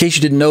 In case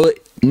you didn't know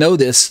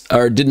this,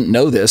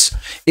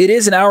 it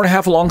is an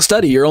hour-and-a-half long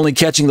study. You're only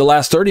catching the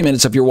last 30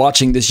 minutes if you're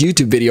watching this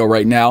YouTube video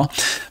right now.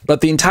 But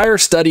the entire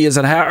study is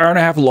an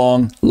hour-and-a-half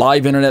long,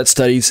 live internet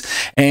studies,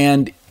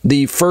 and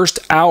the first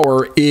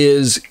hour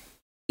is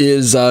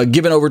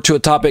given over to a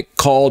topic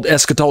called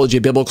Eschatology,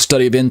 a biblical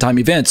study of end-time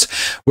events,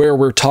 where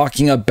we're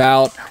talking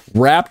about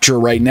rapture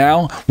right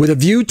now with a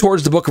view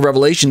towards the book of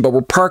Revelation, but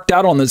we're parked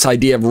out on this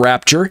idea of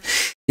rapture.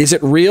 Is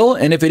it real?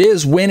 And if it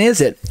is, when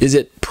is it? Is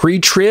it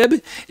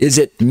pre-trib? Is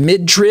it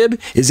mid-trib?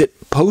 Is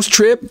it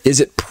post-trib? Is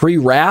it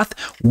pre-wrath?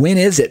 When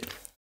is it?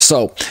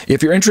 So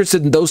if you're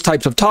interested in those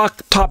types of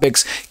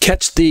topics,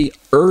 catch the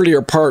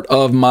earlier part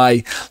of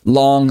my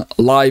long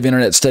live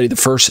internet study, the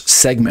first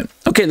segment.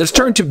 Okay, let's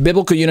turn to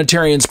Biblical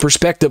Unitarian's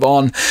perspective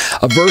on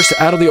a verse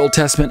out of the Old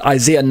Testament,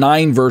 Isaiah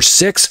 9, verse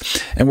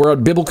 6, and we're at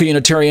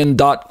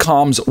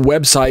biblicalunitarian.com's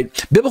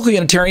website. Biblical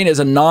Unitarian is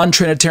a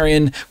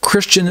non-Trinitarian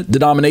Christian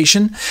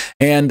denomination,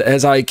 and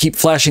as I keep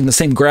flashing the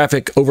same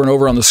graphic over and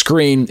over on the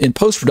screen in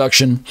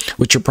post-production,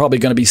 which you're probably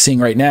going to be seeing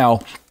right now,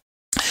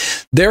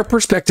 their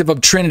perspective of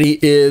Trinity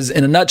is,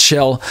 in a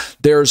nutshell,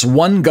 there's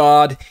one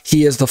God.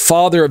 He is the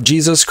Father of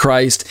Jesus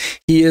Christ.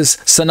 He is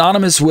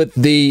synonymous with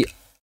the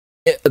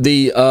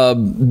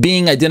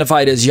being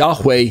identified as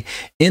Yahweh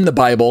in the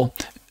Bible,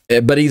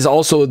 but he's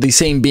also the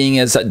same being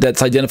as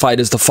that's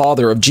identified as the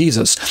Father of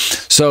Jesus.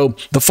 So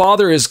the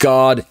Father is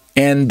God,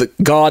 and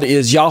God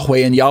is Yahweh,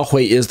 and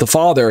Yahweh is the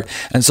Father,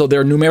 and so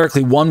they're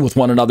numerically one with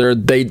one another.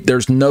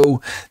 There's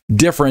no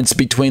difference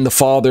between the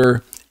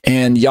Father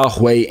and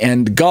Yahweh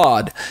and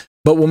God.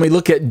 But when we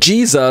look at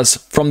Jesus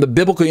from the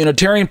biblical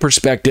Unitarian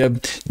perspective,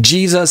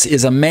 Jesus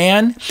is a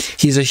man.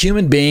 He's a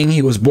human being.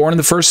 He was born in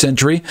the first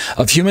century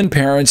of human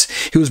parents.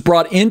 He was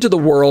brought into the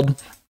world,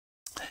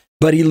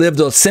 but he lived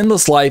a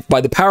sinless life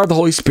by the power of the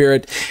Holy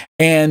Spirit,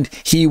 and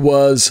he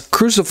was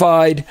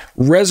crucified,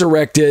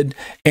 resurrected,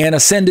 and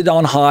ascended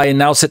on high, and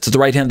now sits at the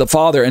right hand of the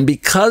Father. And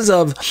because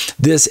of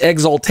this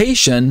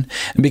exaltation,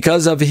 and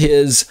because of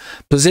his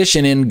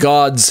position in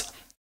God's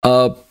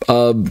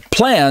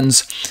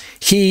plans,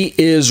 he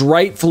is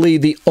rightfully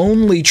the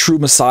only true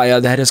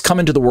Messiah that has come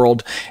into the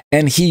world,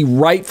 and he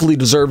rightfully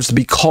deserves to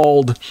be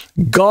called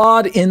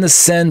God in the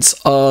sense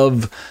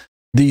of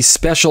the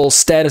special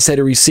status that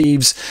he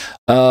receives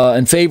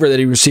and favor that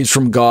he receives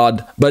from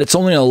God, but it's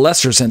only in a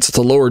lesser sense. It's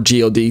a lower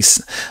God.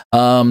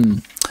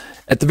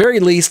 At the very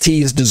least,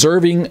 he's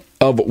deserving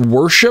of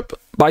worship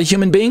by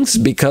human beings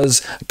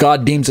because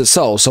God deems it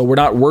so. So we're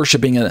not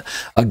worshiping a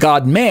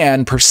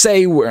God-man per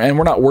se, and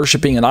we're not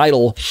worshiping an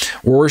idol.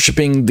 We're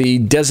worshiping the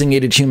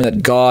designated human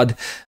that God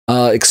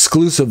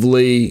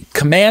exclusively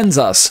commands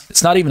us.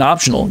 It's not even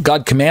optional.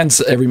 God commands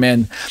every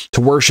man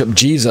to worship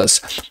Jesus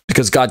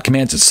because God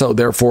commands it so.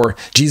 Therefore,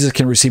 Jesus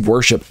can receive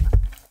worship.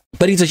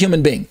 But he's a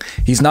human being.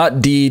 He's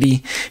not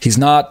deity. He's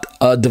not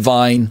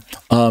divine.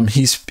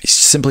 He's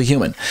simply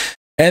human.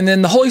 And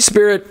then the Holy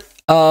Spirit,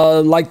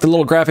 like the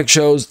little graphic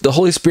shows, the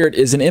Holy Spirit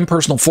is an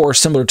impersonal force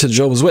similar to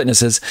Jehovah's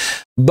Witnesses,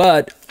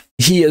 but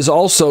he is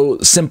also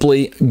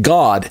simply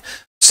God.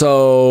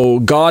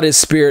 So God is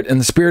spirit, and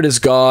the spirit is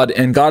God,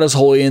 and God is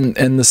holy,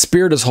 and the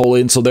spirit is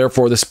holy, and so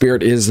therefore the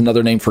spirit is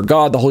another name for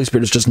God. The Holy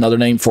Spirit is just another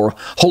name for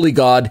holy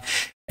God.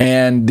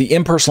 And the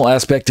impersonal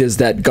aspect is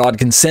that God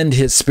can send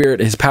his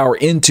spirit, his power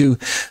into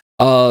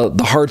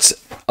the hearts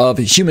of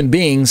human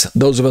beings,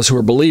 those of us who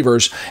are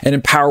believers, and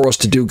empower us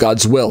to do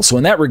God's will. So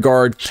in that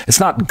regard,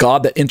 it's not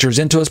God that enters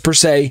into us per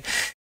se.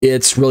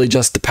 It's really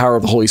just the power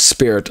of the Holy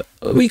Spirit.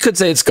 We could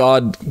say it's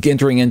God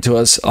entering into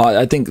us.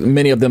 I think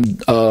many of them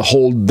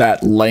hold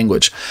that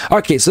language.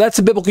 Okay, so that's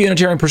the biblical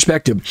Unitarian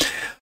perspective.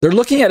 They're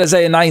looking at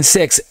Isaiah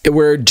 9:6,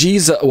 where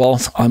Jesus.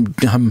 Well, I'm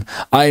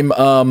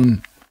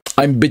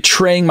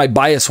betraying my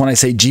bias when I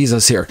say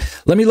Jesus here.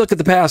 Let me look at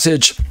the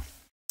passage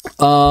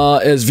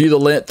as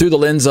through the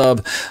lens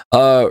of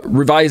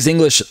Revised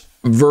English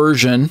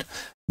Version,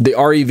 the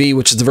REV,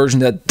 which is the version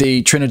that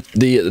the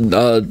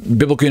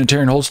biblical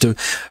Unitarian holds to.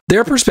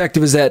 Their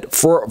perspective is that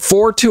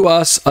for to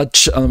us,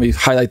 let me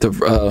highlight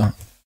the.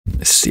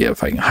 Let's see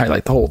if I can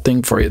highlight the whole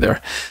thing for you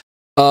there.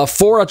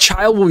 For a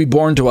child will be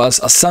born to us,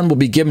 a son will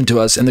be given to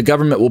us, and the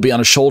government will be on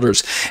his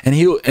shoulders, and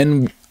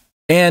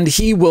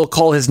he will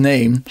call his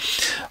name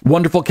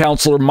Wonderful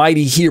Counselor,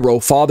 Mighty Hero,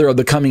 Father of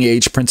the Coming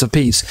Age, Prince of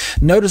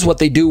Peace. Notice what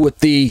they do with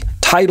the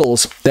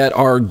titles that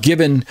are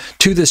given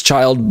to this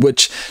child,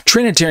 which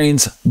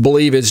Trinitarians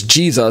believe is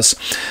Jesus.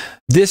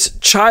 This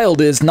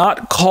child is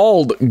not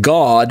called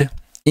God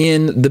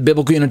in the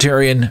biblical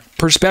Unitarian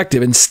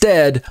perspective.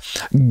 Instead,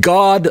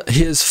 God,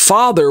 his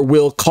Father,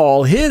 will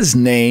call his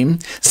name,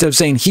 instead of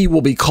saying he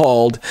will be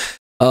called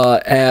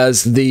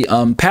as the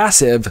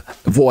passive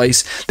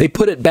voice. They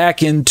put it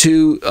back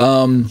into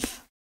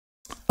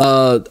kind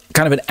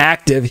of an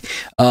active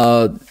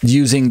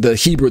using the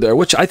Hebrew there,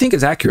 which I think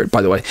is accurate,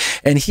 by the way.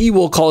 And he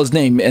will call his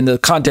name. In the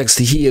context,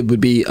 he would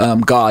be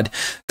God,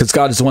 because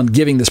God is the one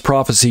giving this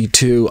prophecy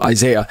to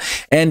Isaiah.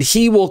 And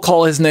he will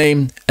call his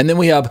name. And then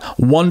we have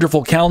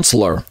Wonderful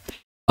Counselor,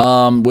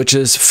 which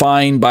is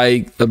fine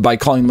by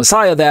calling the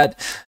Messiah that.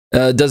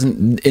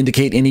 Doesn't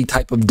indicate any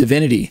type of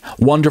divinity.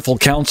 Wonderful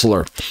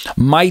Counselor.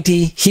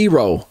 Mighty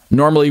Hero.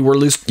 Normally we're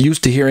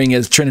used to hearing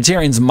as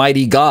Trinitarians,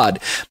 Mighty God.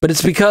 But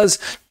it's because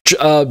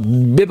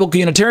biblical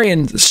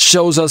Unitarian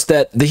shows us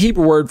that the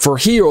Hebrew word for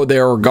hero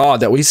there, or God,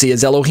 that we see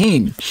is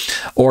Elohim.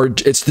 Or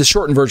it's the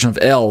shortened version of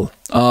El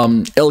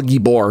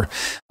Gibor.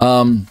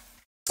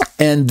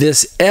 And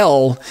this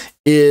El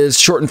is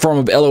shortened form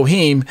of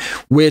Elohim,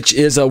 which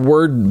is a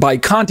word by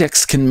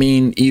context can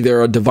mean either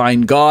a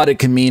divine God, it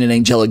can mean an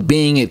angelic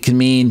being, it can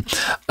mean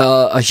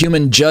a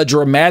human judge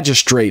or a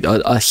magistrate,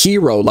 a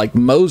hero like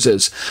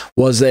Moses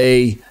was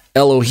a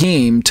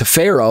Elohim to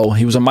Pharaoh.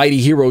 He was a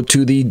mighty hero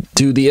to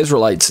the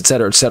Israelites,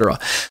 etc., etc.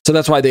 So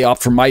that's why they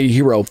opt for mighty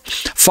hero.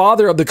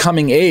 Father of the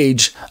coming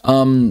age,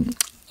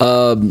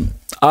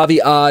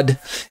 Aviad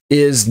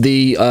is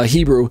the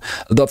Hebrew,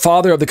 the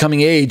father of the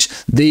coming age.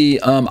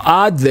 The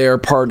ad there,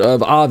 part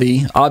of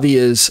Avi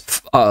is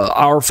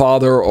our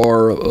father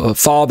or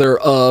father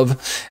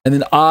of, and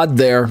then ad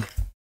there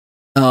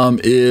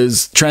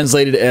is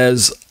translated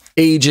as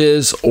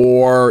ages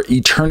or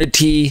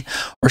eternity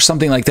or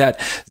something like that.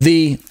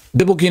 The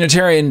biblical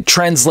Unitarian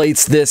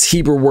translates this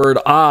Hebrew word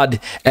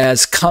ad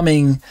as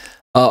coming,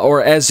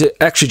 or as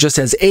actually just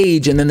as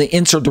age, and then they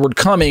insert the word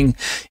coming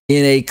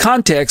in a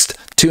context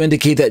to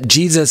indicate that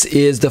Jesus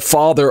is the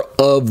father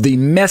of the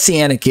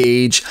messianic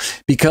age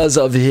because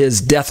of his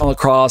death on the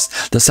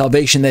cross, the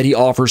salvation that he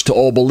offers to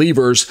all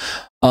believers.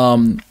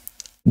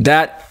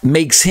 That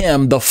makes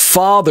him the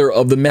father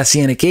of the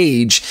messianic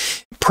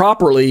age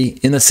properly,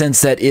 in the sense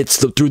that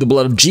it's through the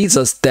blood of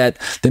Jesus that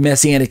the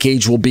messianic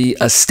age will be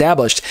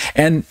established.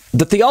 And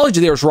the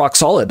theology there is rock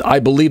solid. I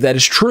believe that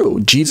is true.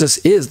 Jesus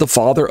is the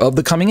father of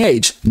the coming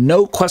age.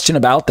 No question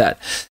about that.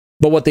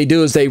 But what they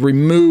do is they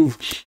remove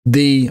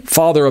the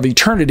father of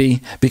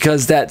eternity,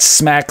 because that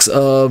smacks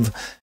of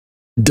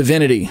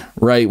divinity,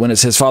 right? When it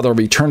says father of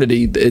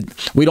eternity,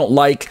 we don't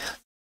like,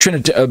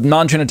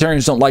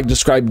 non-Trinitarians don't like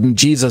describing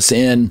Jesus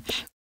in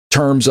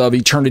terms of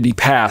eternity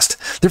past.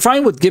 They're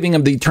fine with giving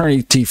him the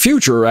eternity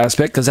future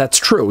aspect, because that's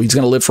true. He's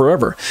going to live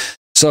forever.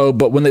 So,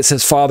 but when it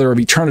says father of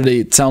eternity,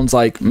 it sounds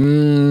like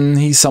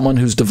he's someone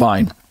who's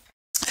divine.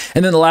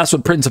 And then the last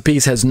one, Prince of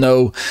Peace, has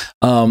no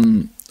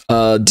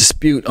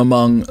dispute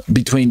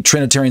between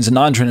Trinitarians and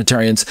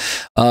non-Trinitarians.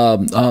 Sar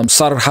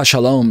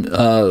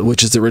HaShalom,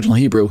 which is the original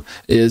Hebrew,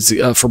 is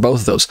for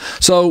both of those.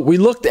 So we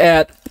looked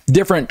at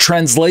different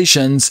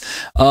translations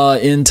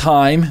in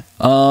time.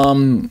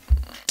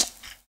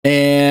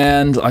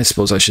 And I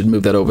suppose I should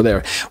move that over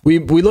there. We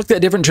looked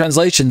at different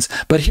translations,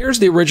 but here's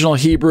the original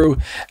Hebrew,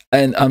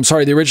 and I'm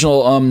sorry, the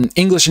original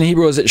English and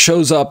Hebrew as it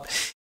shows up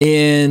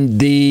in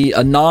the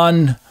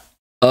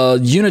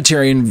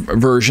non-Unitarian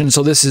version.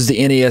 So this is the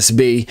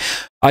NASB.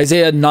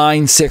 Isaiah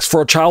 9:6,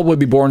 for a child will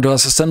be born to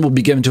us, a son will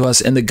be given to us,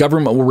 and the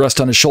government will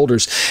rest on his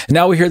shoulders. And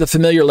now we hear the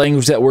familiar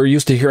language that we're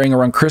used to hearing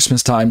around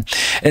Christmas time.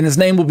 And his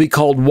name will be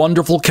called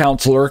Wonderful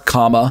Counselor,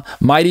 comma,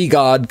 Mighty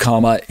God,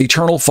 comma,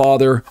 Eternal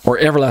Father, or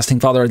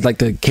Everlasting Father. Like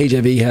the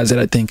KJV has it,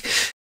 I think.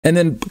 and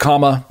then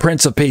comma,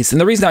 Prince of Peace. And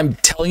the reason I'm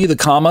telling you the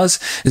commas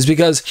is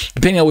because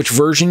depending on which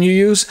version you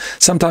use,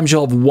 sometimes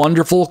you'll have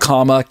wonderful,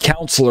 comma,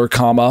 counselor,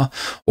 comma,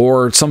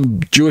 or some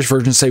Jewish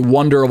versions say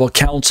wonder of a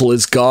counsel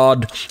is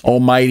God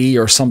Almighty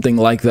or something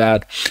like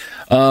that.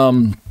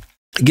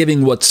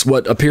 Giving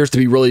what appears to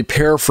be really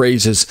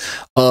paraphrases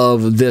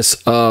of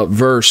this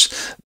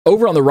verse.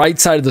 Over on the right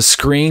side of the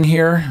screen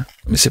here,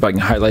 let me see if I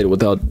can highlight it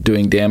without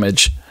doing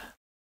damage.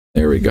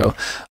 There we go.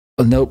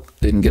 Nope,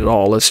 didn't get it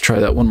all. Let's try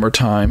that one more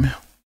time.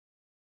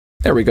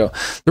 There we go.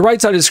 The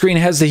right side of the screen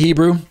has the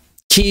Hebrew.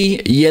 Ki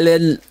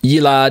yelel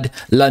yilad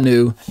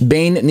lanu,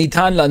 ben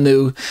nitan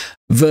lanu,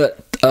 vat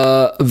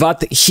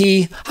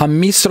hi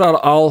hamisrar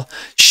al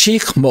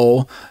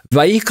shichmo,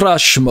 vaikra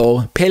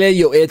shmo, pele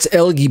yoetz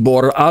el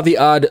gibor,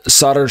 aviad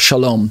sar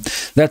shalom.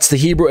 That's the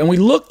Hebrew. And we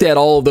looked at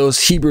all of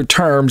those Hebrew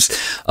terms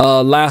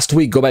last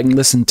week. Go back and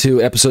listen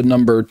to episode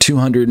number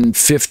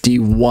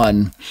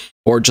 251.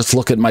 Or just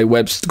look at my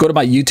website. Go to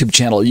my YouTube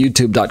channel,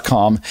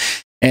 youtube.com,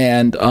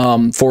 and /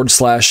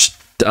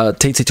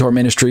 Tetze Torah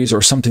Ministries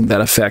or something to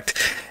that effect.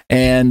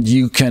 And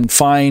you can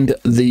find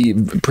the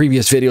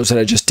previous videos that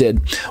I just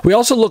did. We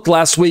also looked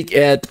last week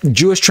at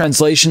Jewish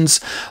translations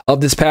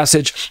of this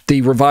passage. The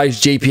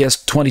revised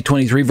JPS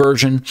 2023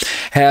 version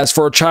has,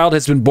 "For a child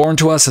has been born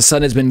to us, a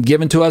son has been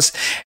given to us,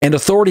 and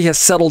authority has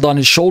settled on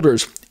his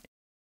shoulders.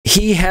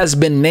 He has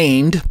been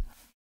named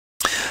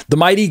the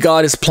mighty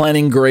God is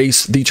planning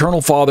grace, the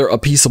eternal Father, a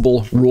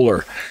peaceable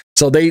ruler."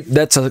 So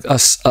that's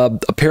a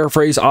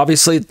paraphrase.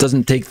 Obviously, it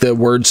doesn't take the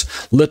words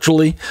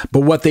literally.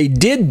 But what they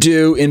did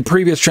do in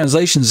previous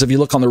translations, if you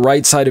look on the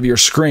right side of your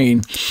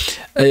screen,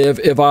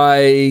 if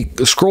I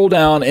scroll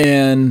down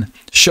and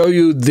show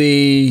you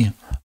the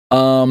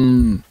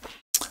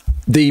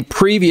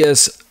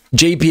previous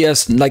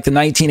JPS, like the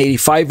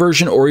 1985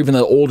 version, or even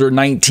the older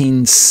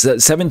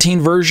 1917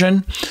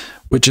 version,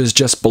 which is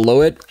just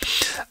below it,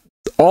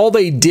 all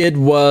they did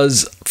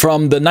was,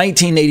 from the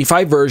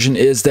 1985 version,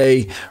 is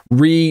they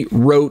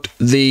rewrote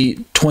the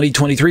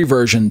 2023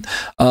 version.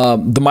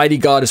 The mighty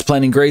God is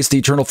planning grace, the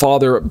eternal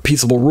Father,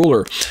 peaceable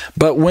ruler.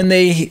 But when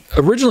they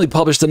originally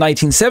published the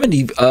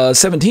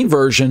 1917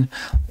 version,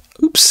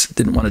 oops,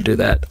 didn't want to do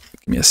that.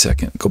 Give me a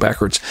second, go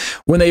backwards.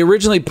 When they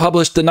originally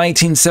published the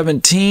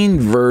 1917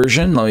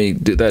 version, let me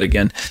do that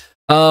again.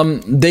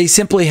 They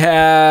simply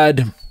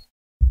had,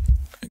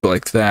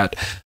 like that.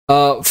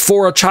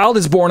 "For a child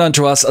is born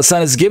unto us, a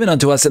son is given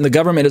unto us, and the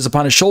government is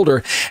upon his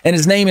shoulder, and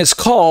his name is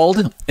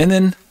called," and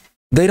then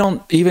they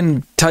don't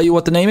even tell you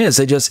what the name is.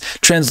 They just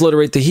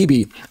transliterate the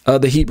Hebrew.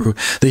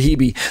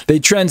 They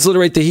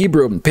transliterate the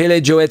Hebrew.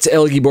 Pele joetz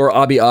el gibor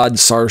abiad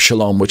sar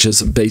shalom, which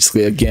is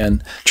basically,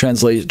 again,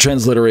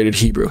 transliterated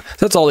Hebrew.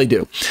 That's all they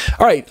do.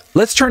 All right,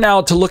 let's turn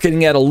now to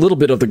looking at a little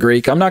bit of the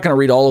Greek. I'm not going to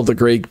read all of the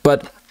Greek,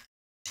 but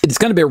it's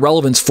going to be a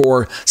relevance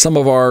for some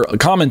of our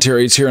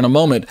commentaries here in a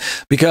moment,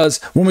 because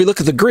when we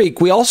look at the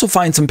Greek, we also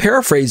find some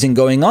paraphrasing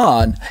going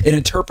on in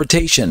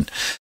interpretation.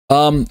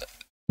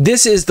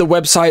 This is the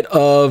website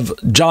of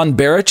John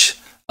Barrich.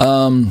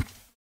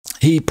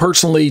 He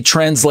personally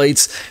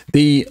translates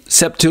the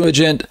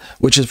Septuagint,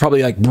 which is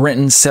probably like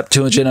Brenton's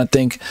Septuagint, I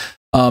think.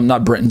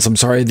 Not Brenton's, I'm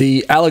sorry.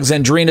 The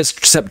Alexandrinus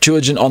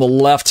Septuagint on the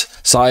left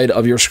side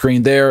of your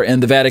screen there,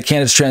 and the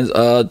Vaticanus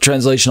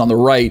translation on the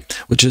right,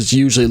 which is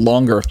usually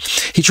longer.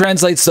 He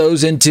translates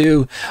those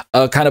into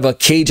kind of a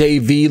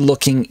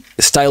KJV-looking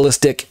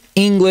stylistic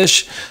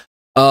English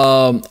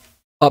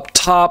up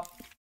top,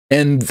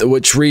 and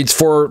which reads,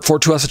 for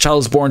to us a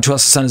child is born, to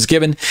us a son is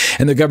given,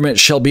 and the government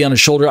shall be on his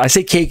shoulder. I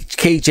say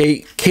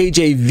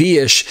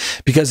KJV-ish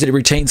because it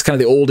retains kind of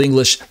the Old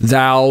English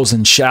thous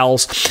and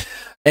shalls.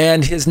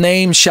 "And his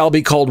name shall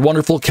be called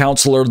Wonderful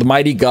Counselor, the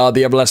Mighty God,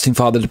 the Everlasting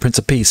Father, the Prince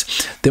of Peace."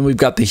 Then we've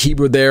got the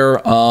Hebrew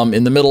there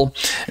in the middle.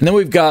 And then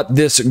we've got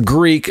this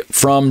Greek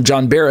from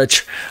John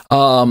Barrich.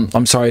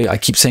 I'm sorry, I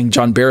keep saying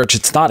John Barrich.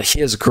 It's not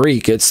his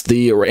Greek. It's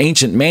the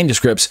ancient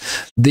manuscripts.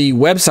 The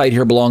website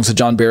here belongs to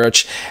John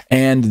Barrich,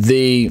 and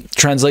the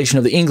translation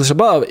of the English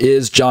above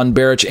is John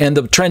Barrich, and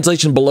the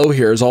translation below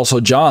here is also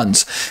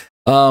John's.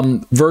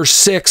 Verse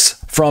 6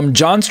 from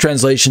John's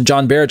translation,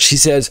 John Barrich, he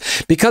says,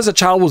 "Because a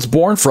child was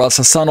born for us,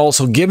 a son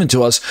also given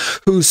to us,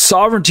 whose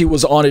sovereignty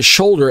was on his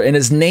shoulder, and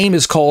his name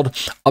is called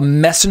a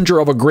messenger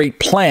of a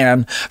great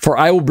plan, for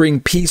I will bring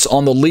peace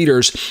on the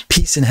leaders,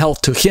 peace and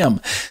health to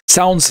him."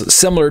 Sounds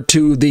similar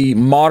to the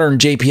modern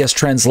JPS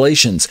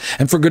translations,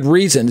 and for good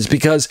reason. It's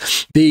because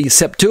the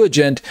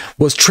Septuagint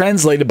was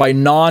translated by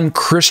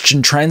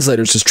non-Christian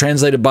translators. It's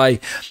translated by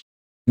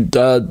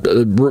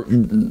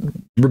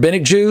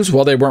rabbinic Jews.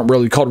 Well, they weren't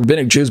really called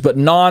rabbinic Jews, but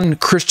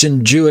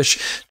non-Christian Jewish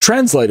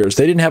translators.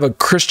 They didn't have a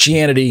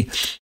Christianity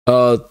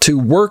to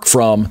work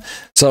from,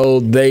 so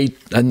they,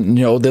 and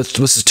you know, this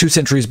was 2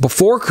 centuries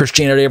before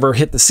Christianity ever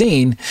hit the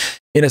scene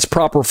in its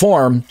proper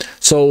form.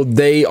 So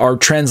they are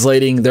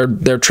translating.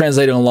 They're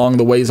translating along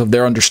the ways of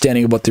their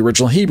understanding of what the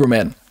original Hebrew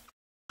meant.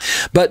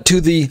 But to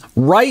the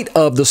right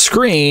of the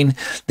screen,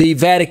 the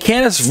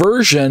Vaticanus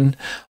version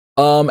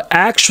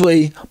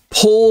actually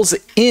pulls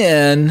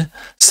in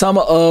some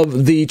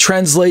of the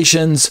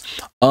translations,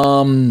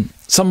 some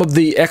of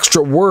the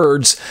extra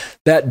words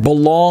that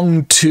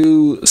belong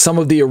to some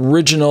of the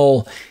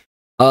original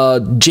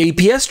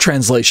JPS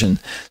translation.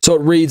 So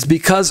it reads,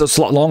 because it's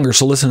a lot longer,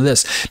 so listen to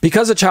this.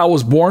 Because a child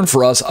was born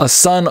for us, a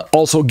son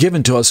also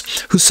given to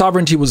us, whose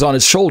sovereignty was on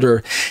his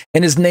shoulder,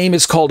 and his name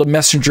is called a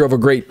messenger of a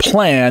great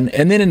plan.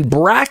 And then in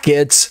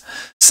brackets,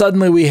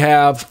 suddenly we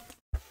have,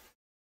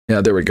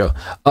 there we go.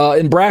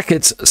 In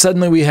brackets,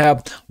 suddenly we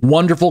have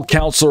Wonderful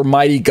Counselor,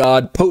 Mighty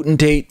God,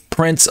 Potentate,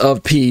 Prince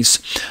of Peace,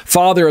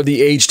 Father of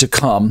the age to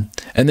come.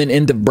 And then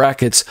into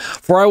brackets,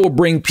 for I will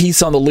bring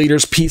peace on the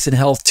leaders, peace and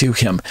health to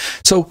him.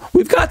 So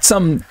we've got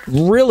some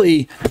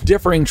really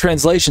differing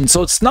translations.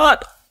 So it's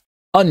not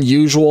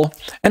unusual,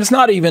 and it's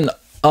not even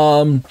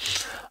wrong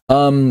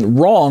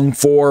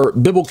for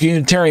biblical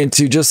Unitarian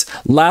to just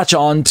latch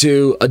on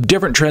to a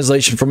different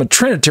translation from a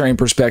Trinitarian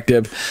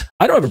perspective.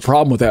 I don't have a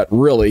problem with that,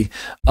 really.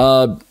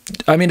 I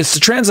mean, it's the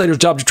translator's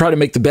job to try to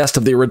make the best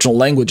of the original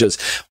languages.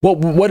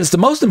 What is the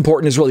most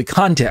important is really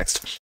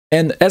context.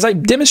 And as I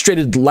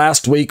demonstrated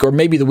last week, or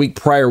maybe the week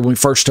prior when we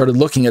first started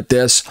looking at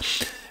this,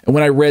 and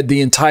when I read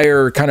the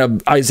entire kind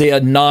of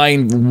Isaiah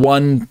 9,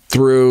 1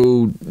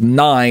 through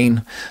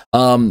 9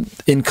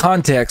 in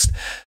context,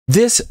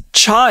 this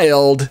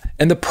child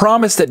and the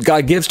promise that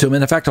God gives to him,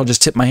 and in fact, I'll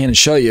just tip my hand and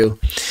show you.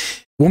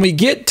 When we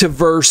get to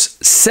verse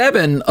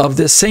 7 of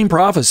this same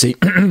prophecy,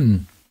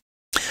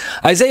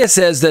 Isaiah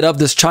says that of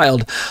this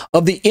child,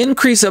 of the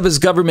increase of his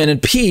government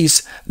and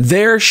peace,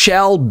 there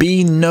shall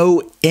be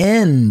no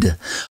end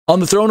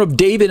on the throne of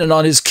David and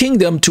on his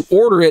kingdom, to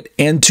order it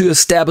and to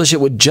establish it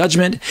with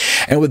judgment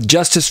and with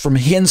justice from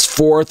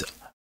henceforth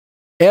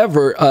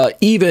ever,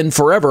 even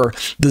forever.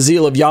 The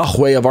zeal of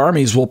Yahweh of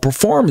armies will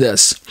perform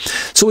this.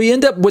 So we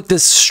end up with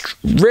this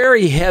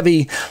very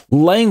heavy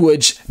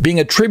language being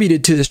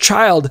attributed to this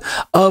child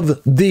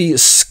of the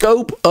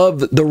scope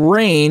of the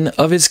reign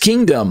of his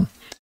kingdom.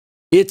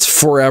 It's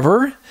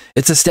forever.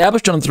 It's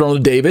established on the throne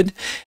of David,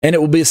 and it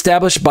will be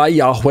established by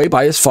Yahweh,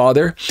 by his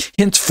Father,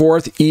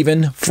 henceforth,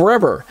 even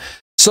forever.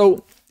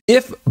 So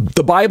if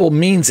the Bible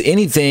means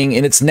anything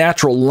in its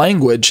natural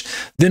language,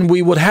 then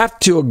we would have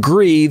to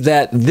agree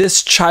that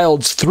this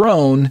child's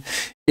throne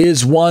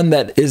is one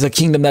that is a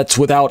kingdom that's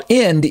without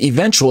end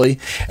eventually.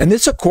 And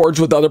this accords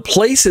with other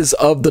places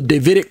of the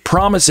Davidic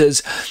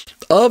promises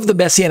of the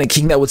Messianic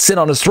king that would sit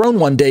on his throne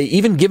one day,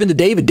 even given to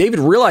David. David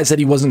realized that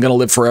he wasn't going to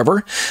live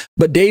forever,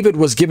 but David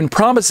was given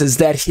promises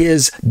that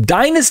his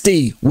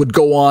dynasty would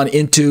go on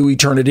into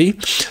eternity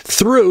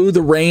through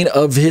the reign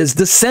of his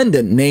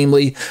descendant,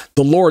 namely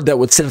the Lord that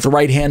would sit at the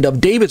right hand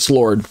of David's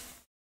Lord.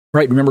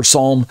 Right, remember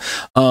Psalm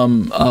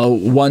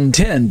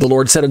 110, the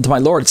Lord said unto my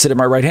Lord, sit at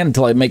my right hand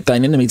until I make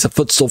thine enemies a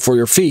footstool for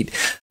your feet.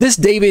 This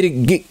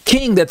Davidic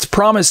king that's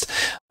promised,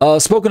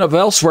 spoken of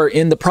elsewhere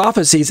in the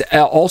prophecies,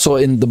 also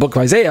in the book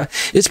of Isaiah,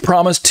 is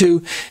promised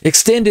to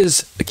extend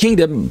his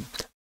kingdom,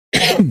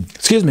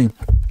 excuse me,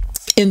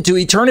 into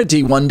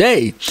eternity one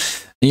day.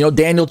 You know,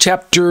 Daniel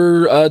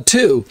chapter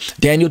 2,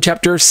 Daniel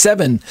chapter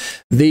 7,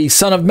 the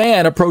Son of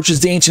Man approaches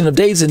the Ancient of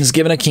Days and is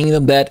given a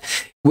kingdom that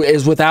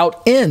is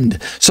without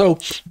end. So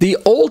the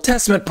Old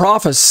Testament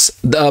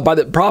by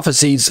the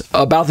prophecies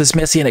about this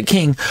Messianic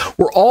king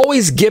were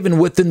always given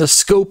within the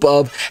scope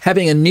of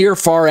having a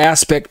near-far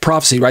aspect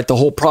prophecy, right? The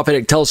whole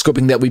prophetic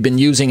telescoping that we've been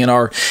using in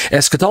our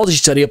eschatology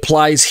study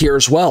applies here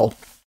as well.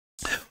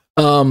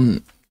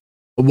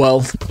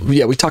 Well,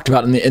 yeah, we talked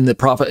about it in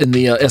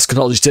the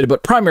eschatology study,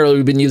 but primarily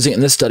we've been using it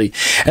in this study.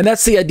 And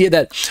that's the idea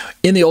that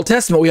in the Old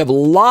Testament, we have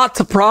lots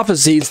of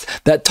prophecies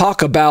that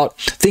talk about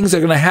things that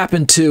are going to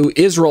happen to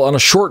Israel on a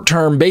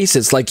short-term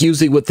basis, like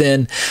usually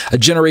within a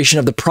generation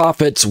of the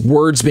prophets,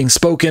 words being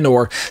spoken,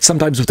 or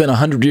sometimes within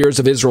 100 years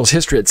of Israel's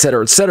history,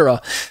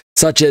 etc.,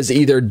 such as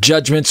either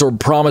judgments or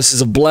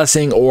promises of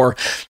blessing, or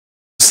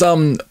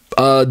some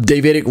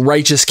Davidic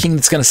righteous king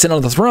that's going to sit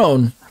on the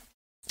throne.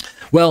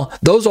 Well,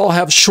 those all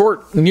have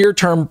short,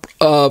 near-term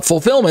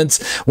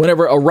fulfillments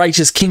whenever a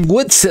righteous king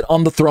would sit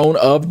on the throne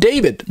of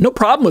David. No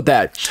problem with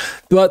that.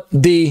 But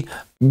the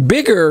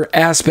bigger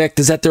aspect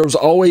is that there was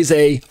always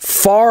a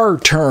far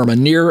term, a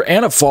near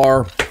and a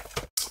far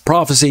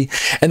prophecy.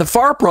 And the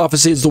far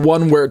prophecy is the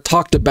one where it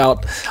talked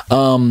about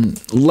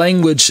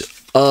language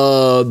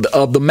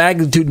of the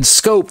magnitude and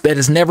scope that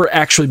has never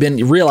actually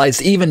been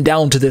realized, even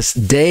down to this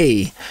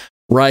day.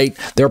 Right?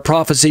 There are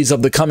prophecies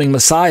of the coming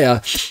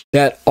Messiah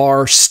that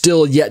are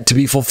still yet to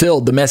be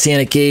fulfilled. The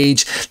Messianic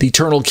age, the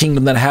eternal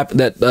kingdom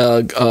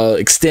that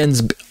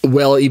extends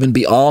well even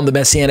beyond the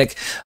Messianic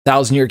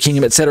 1,000-year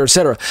kingdom, etc.,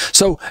 etc.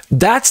 So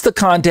that's the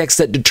context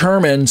that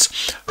determines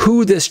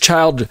who this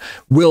child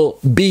will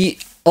be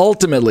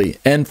ultimately.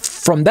 And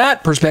from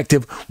that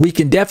perspective, we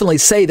can definitely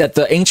say that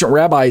the ancient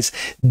rabbis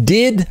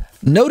did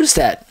notice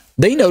that.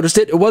 They noticed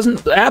it. It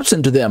wasn't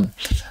absent to them.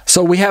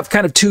 So we have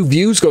kind of two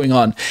views going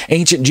on.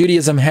 Ancient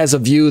Judaism has a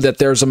view that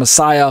there's a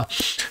Messiah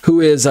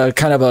who is a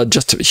kind of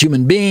just a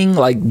human being,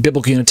 like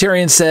Biblical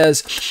Unitarian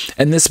says,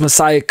 and this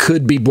Messiah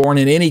could be born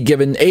in any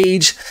given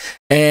age,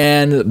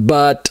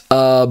 but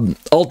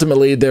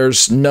ultimately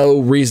there's no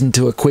reason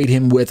to equate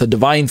him with a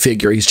divine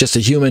figure. He's just a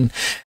human,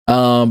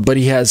 but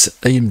he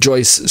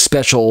enjoys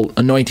special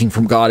anointing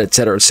from God,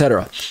 etc.,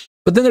 etc.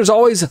 But then there's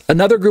always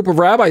another group of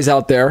rabbis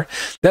out there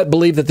that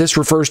believe that this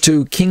refers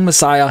to King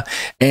Messiah,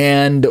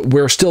 and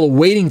we're still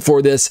waiting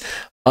for this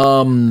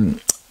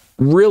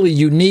really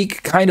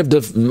unique kind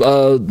of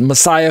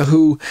Messiah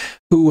who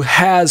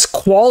has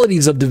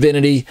qualities of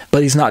divinity,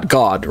 but he's not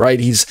God, right?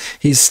 He's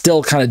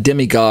still kind of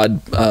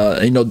demigod.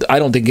 I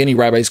don't think any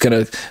rabbi is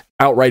going to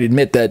outright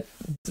admit that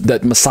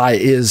Messiah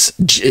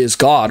is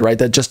God, right?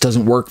 That just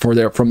doesn't work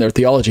from their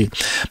theology.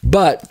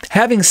 But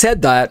having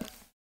said that,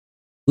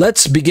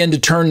 let's begin to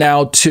turn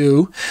now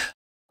to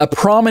a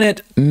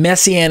prominent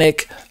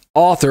messianic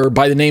author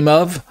by the name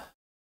of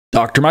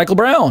Dr. Michael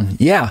Brown.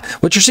 Yeah,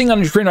 what you're seeing on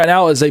your screen right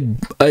now is a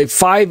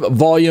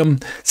 5-volume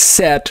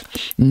set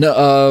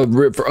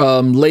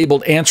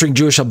labeled Answering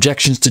Jewish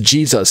Objections to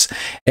Jesus.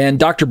 And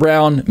Dr.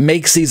 Brown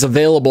makes these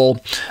available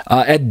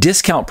at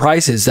discount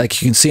prices,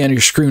 like you can see on your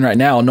screen right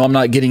now. No, I'm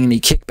not getting any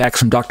kickbacks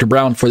from Dr.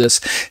 Brown for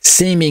this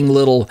seeming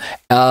little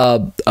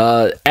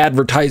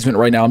advertisement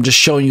right now. I'm just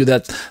showing you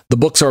that the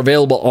books are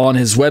available on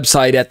his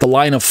website at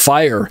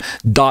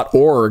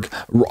thelineoffire.org.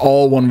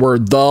 All one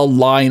word,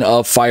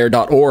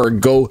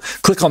 thelineoffire.org. Go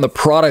click on the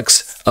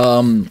products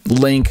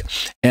link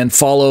and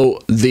follow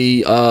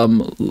the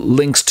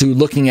links to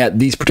looking at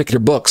these particular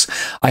books.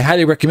 I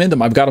highly recommend them.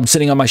 I've got them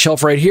sitting on my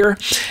shelf right here,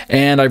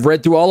 and I've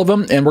read through all of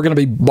them, and we're going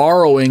to be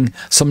borrowing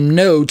some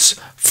notes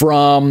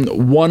from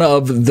one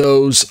of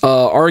those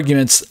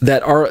arguments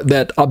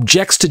that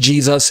objects to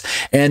Jesus,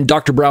 and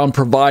Dr. Brown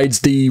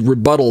provides the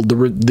rebuttal,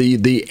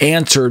 the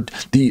answer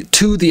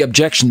to the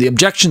objection. The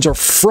objections are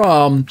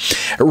from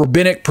a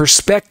rabbinic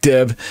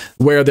perspective,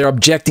 where they're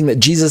objecting that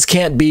Jesus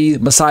can't be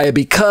Messiah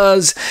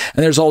because,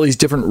 and there's all these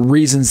different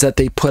reasons that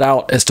they put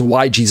out as to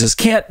why Jesus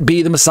can't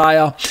be the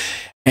Messiah.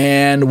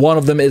 And one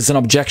of them is an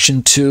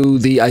objection to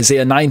the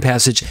Isaiah 9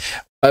 passage,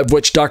 of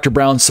which Dr.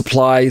 Brown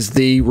supplies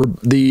the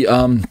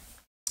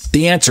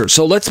answer.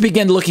 So let's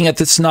begin looking at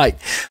this tonight.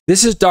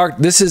 This is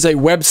a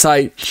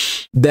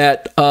website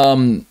that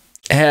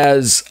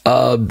has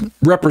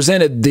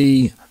represented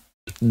the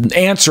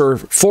answer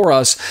for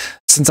us,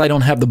 since I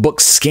don't have the book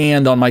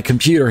scanned on my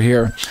computer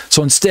here.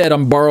 So instead,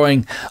 I'm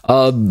borrowing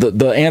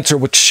the answer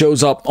which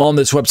shows up on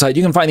this website.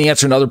 You can find the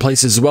answer in other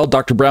places as well.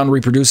 Dr. Brown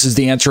reproduces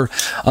the answer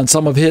on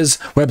some of his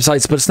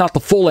websites, but it's not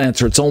the full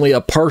answer. It's only a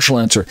partial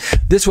answer.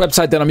 This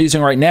website that I'm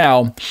using right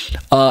now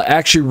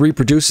actually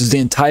reproduces the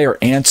entire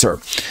answer.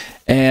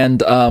 And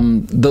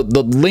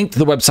the link to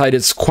the website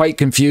is quite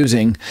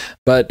confusing,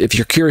 but if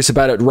you're curious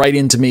about it, write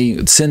into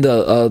me, send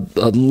a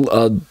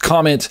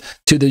comment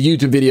to the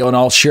YouTube video, and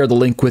I'll share the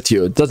link with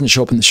you. It doesn't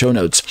show up in the show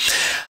notes.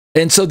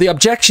 And so the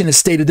objection is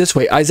stated this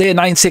way: Isaiah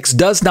 9:6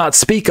 does not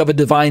speak of a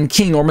divine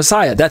king or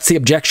Messiah. That's the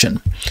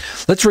objection.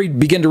 Let's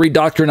begin to read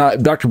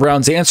Dr.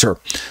 Brown's answer.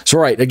 So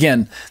right,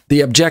 again,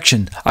 the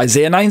objection: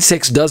 Isaiah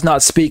 9:6 does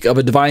not speak of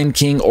a divine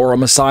king or a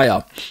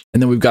Messiah.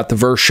 And then we've got the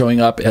verse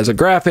showing up as a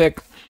graphic.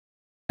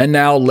 And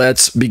now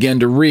let's begin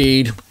to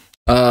read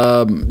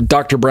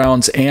Dr.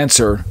 Brown's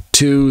answer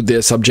to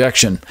this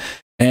objection.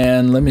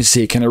 And let me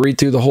see, can I read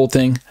through the whole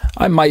thing?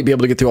 I might be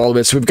able to get through all of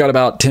it. So we've got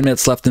about 10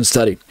 minutes left in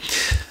study.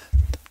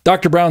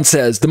 Dr. Brown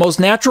says, the most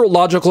natural,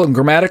 logical, and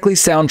grammatically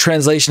sound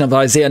translation of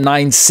Isaiah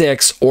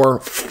 9:6, or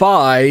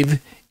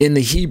 5 in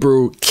the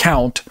Hebrew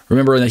count.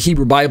 Remember, in the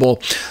Hebrew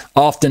Bible,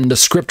 often the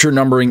scripture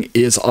numbering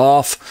is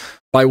off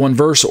by one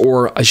verse,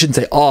 or I shouldn't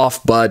say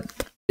off, but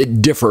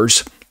it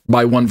differs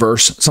by one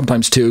verse,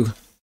 sometimes two.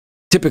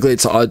 Typically,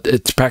 it's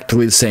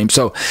practically the same.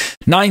 So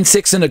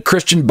 9:6 in a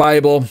Christian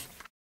Bible,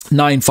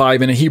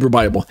 9:5 in a Hebrew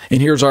Bible.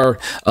 And here's our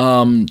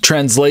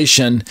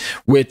translation,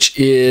 which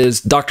is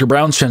Dr.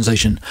 Brown's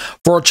translation.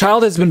 For a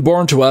child has been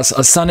born to us,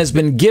 a son has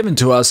been given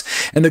to us,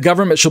 and the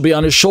government shall be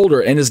on his shoulder.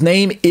 And his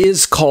name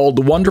is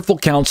called Wonderful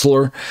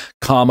Counselor,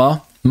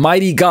 comma,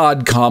 Mighty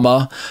God,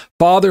 comma,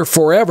 Father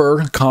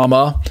forever,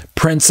 comma,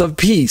 Prince of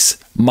Peace.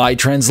 My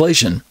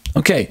translation.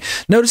 Okay,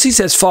 notice he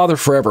says Father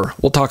forever.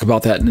 We'll talk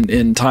about that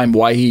in time,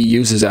 why he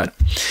uses that.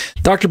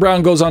 Dr.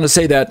 Brown goes on to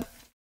say that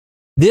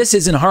this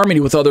is in harmony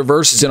with other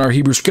verses in our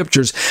Hebrew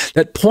scriptures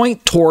that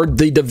point toward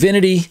the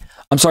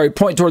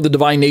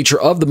divine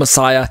nature of the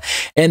Messiah,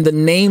 and the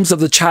names of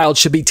the child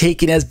should be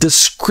taken as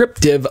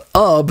descriptive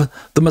of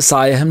the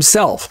Messiah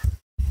himself.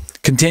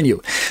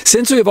 Continue.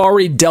 Since we have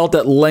already dealt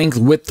at length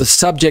with the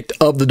subject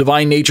of the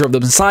divine nature of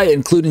the Messiah,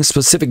 including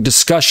specific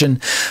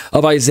discussion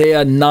of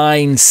Isaiah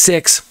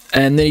 9:6,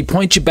 and then he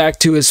points you back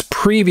to his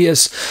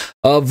previous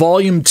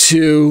volume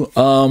 2,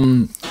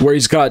 where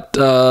he's got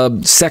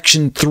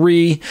section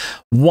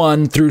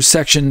 3.1 through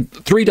section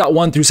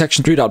 3.1 through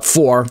section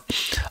 3.4.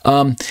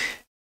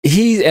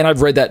 and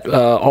I've read that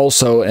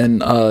also,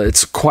 and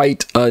it's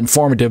quite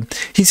informative.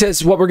 He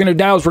says what we're going to do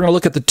now is we're going to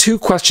look at the two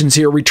questions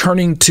here,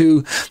 returning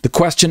to the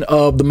question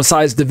of the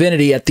Messiah's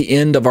divinity at the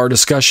end of our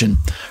discussion.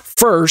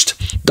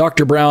 First,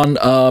 Dr.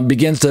 Brown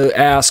begins to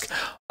ask,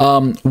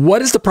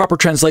 what is the proper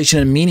translation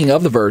and meaning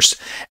of the verse?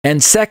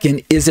 And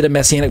second, is it a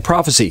messianic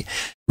prophecy?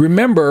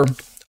 Remember,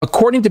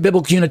 according to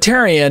Biblical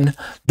Unitarian,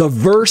 the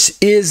verse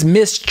is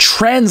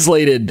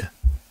mistranslated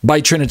by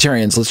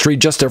Trinitarians. Let's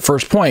read just their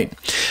first point.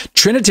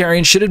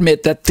 Trinitarians should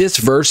admit that this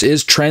verse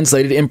is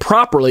translated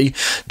improperly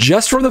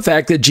just from the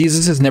fact that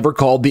Jesus is never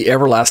called the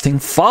everlasting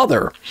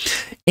Father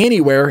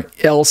anywhere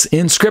else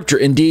in Scripture.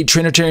 Indeed,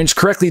 Trinitarians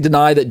correctly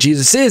deny that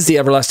Jesus is the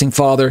everlasting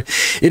Father.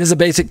 It is a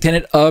basic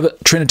tenet of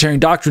Trinitarian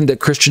doctrine that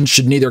Christians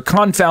should neither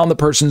confound the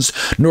persons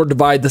nor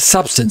divide the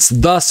substance.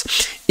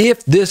 Thus,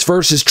 if this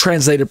verse is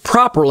translated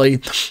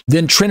properly,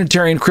 then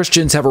Trinitarian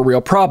Christians have a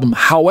real problem.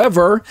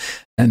 However,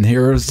 and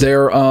here's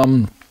their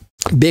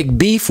big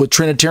beef with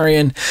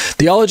Trinitarian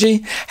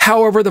theology.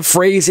 However, the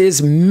phrase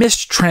is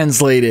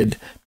mistranslated.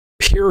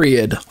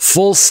 Period.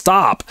 Full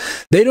stop.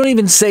 They don't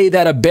even say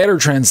that a better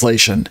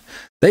translation.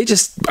 They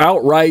just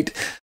outright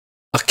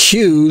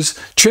accuse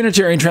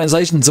Trinitarian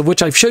translations, of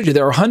which I've showed you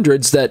there are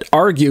hundreds that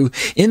argue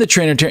in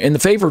the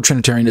favor of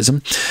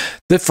Trinitarianism.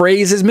 The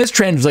phrase is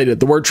mistranslated.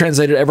 The word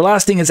translated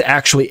everlasting is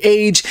actually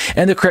age,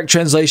 and the correct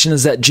translation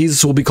is that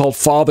Jesus will be called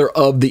Father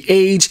of the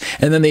age,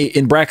 and then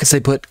in brackets they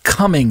put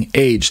coming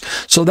age.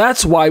 So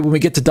that's why when we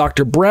get to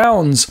Dr.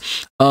 Brown's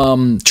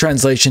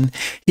translation,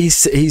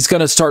 he's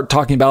going to start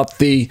talking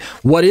about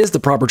what is the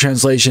proper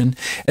translation.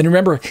 And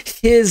remember,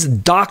 his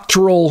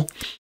doctoral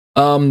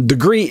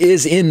degree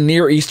is in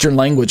Near Eastern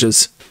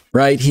languages,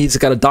 right? He's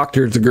got a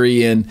doctorate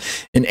degree in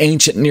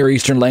ancient Near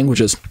Eastern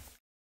languages.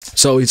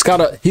 So he's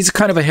kind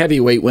of a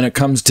heavyweight when it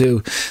comes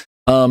to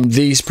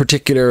these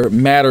particular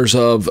matters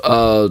of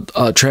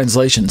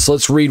translation. So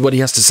let's read what he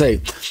has to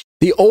say.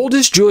 The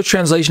oldest Jewish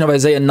translation of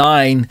Isaiah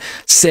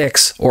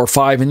 9:6 or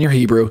 5 in your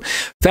Hebrew,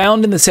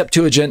 found in the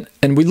Septuagint,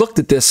 and we looked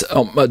at this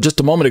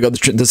just a moment ago,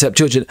 the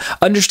Septuagint,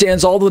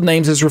 understands all the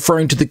names as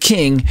referring to the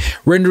king,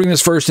 rendering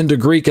this verse into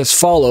Greek as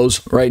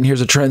follows, right? And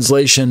here's a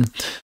translation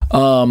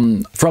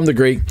from the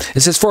Greek.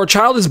 It says, "For a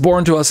child is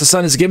born to us, a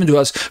son is given to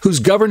us, whose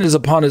government is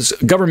upon his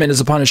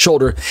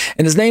shoulder,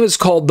 and his name is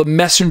called the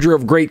Messenger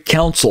of Great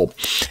Counsel."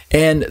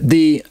 And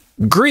the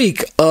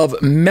Greek of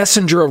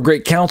messenger of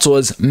great counsel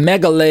is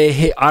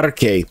megale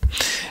arche.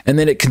 And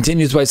then it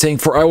continues by saying,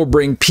 "For I will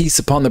bring peace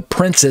upon the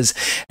princes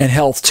and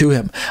health to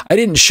him." I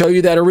didn't show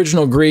you that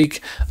original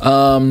Greek,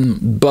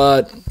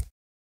 but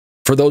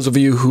for those of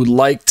you who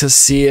like to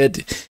see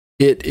it,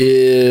 it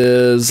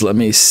is, let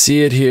me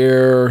see it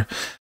here.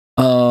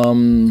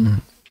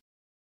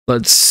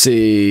 Let's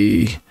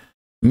see.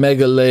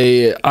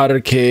 Megale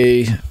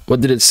arche.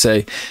 What did it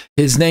say?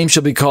 "His name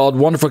shall be called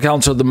Wonderful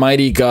Counselor, the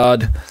Mighty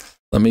God."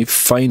 Let me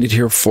find it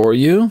here for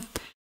you.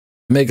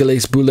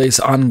 Megales Bules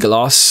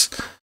Angelos,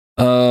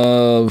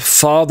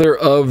 Father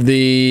of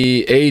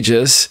the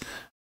Ages.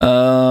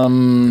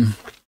 Hai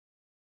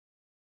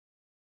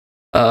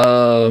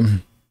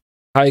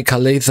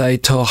Kalethai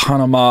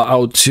Tohanama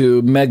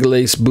Autu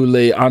Megales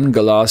Bule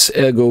Angelos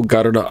Ego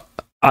Garda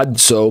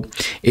Adso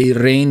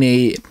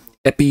Erene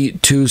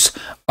Epitus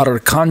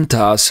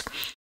Arcantas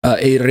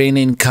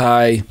Erenen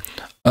Kai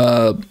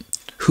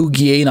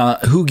Hugiean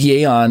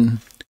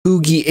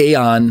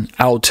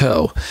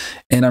auto.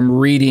 And I'm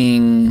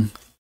reading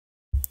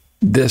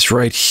this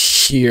right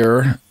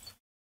here,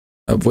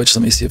 of which,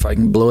 let me see if I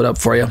can blow it up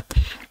for you.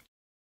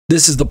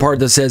 This is the part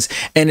that says,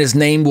 "And his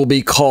name will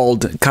be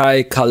called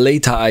Kai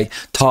Kaletai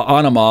Ta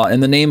Anama,"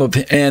 and the name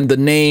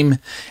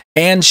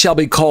shall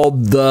be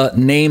called the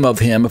name of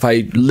him. If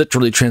I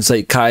literally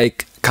translate Kai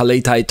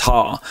Kaletai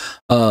Ta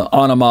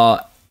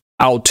Anama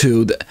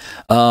Autu,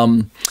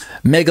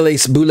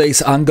 Megales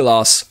Bules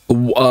Angelos,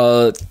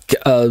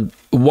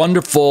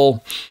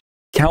 wonderful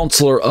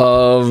counselor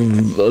of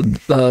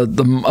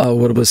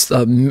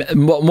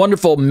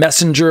wonderful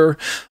messenger,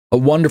 a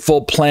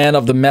wonderful plan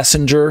of the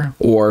messenger,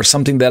 or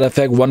something to that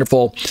effect.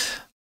 Wonderful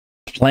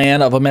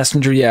plan of a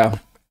messenger. Yeah.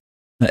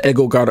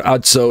 Ego gar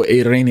adso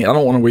ereni. I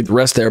don't want to read the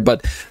rest there,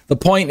 but the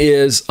point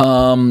is,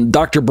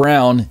 Dr.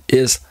 Brown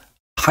is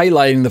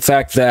highlighting the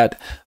fact that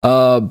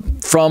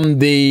from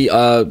the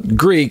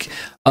Greek,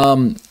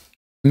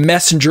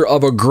 messenger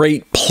of a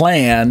great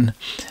plan,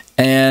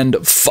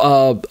 and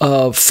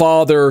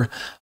Father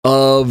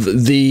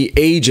of the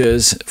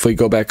ages, if we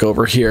go back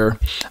over here,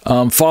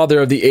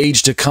 Father of the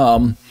age to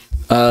come.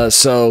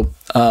 So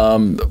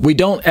we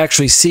don't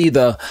actually see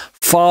the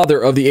Father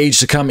of the age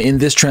to come in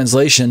this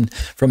translation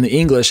from the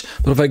English,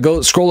 but if I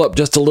scroll up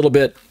just a little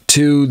bit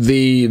to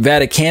the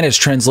Vaticanus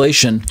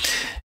translation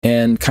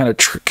and kind of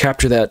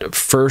capture that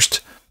first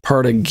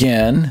part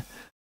again.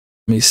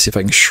 Let me see if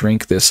I can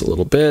shrink this a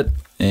little bit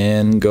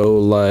and go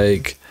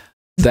like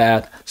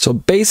that. So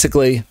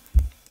basically,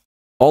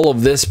 all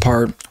of this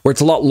part, where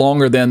it's a lot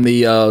longer than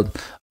the,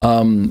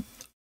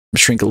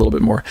 shrink a little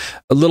bit more,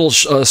 a little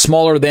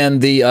smaller than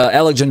the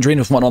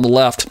Alexandrinus one on the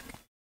left.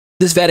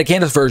 This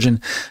Vaticanus version,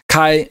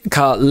 kai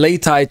ka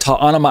leitai ta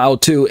anima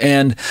autu,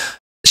 and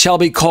shall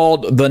be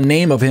called the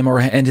name of him,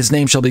 and his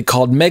name shall be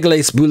called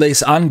Megales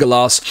Bules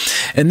Angelos.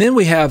 And then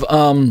we have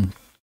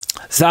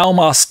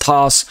Zaumas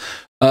tas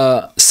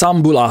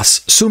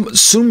Sumbulas.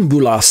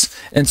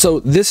 And so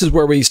this is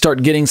where we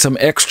start getting some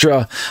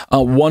extra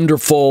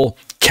wonderful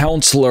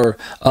counselor,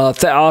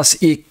 Theos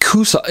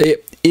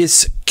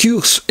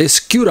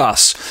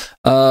Iskuras,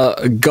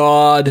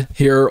 God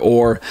here,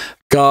 or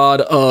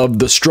God of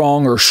the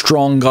strong, or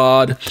strong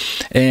God,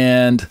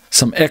 and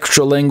some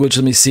extra language.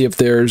 Let me see if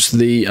there's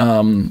the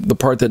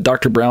part that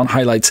Dr. Brown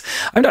highlights.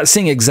 I'm not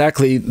seeing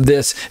exactly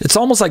this. It's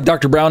almost like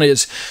Dr. Brown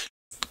is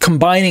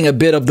combining a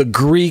bit of the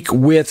Greek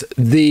with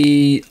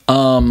the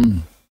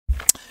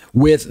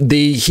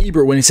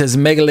Hebrew when he says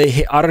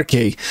megale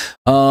hearche,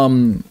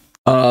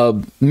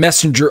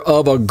 messenger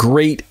of a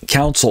great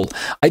council.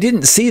 I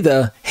didn't see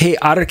the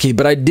hearche,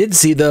 but I did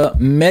see the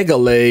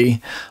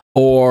megale,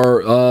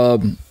 or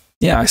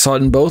yeah, I saw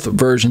it in both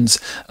versions.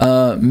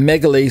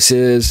 Megales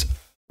is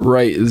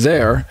right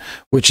there,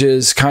 which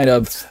is kind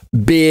of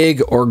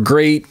big or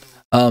great.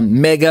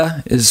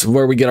 Mega is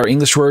where we get our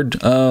English word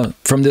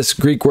from this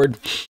Greek word,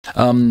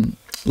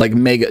 like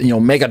mega,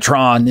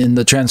 Megatron in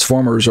the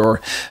Transformers,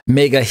 or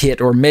mega hit,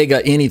 or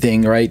mega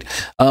anything, right?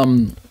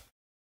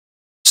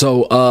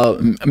 So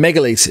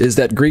megales is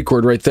that Greek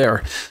word right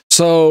there.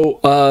 So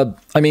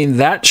I mean,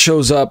 that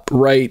shows up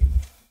right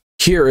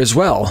here as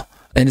well.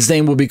 And his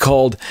name will be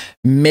called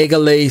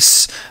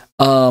Megales,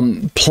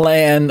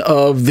 plan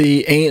of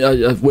the,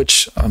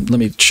 which, let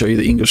me show you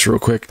the English real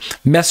quick.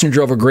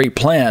 Messenger of a great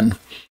plan.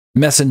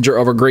 Messenger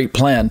of a great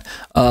plan.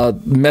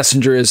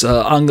 Messenger is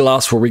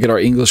angelos, where we get our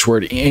English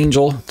word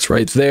angel. It's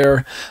right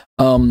there.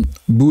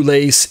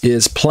 Boules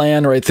is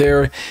plan right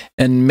there.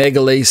 And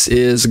megales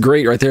is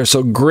great right there.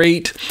 So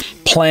great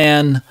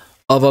plan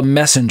of a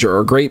messenger,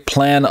 or great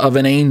plan of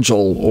an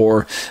angel,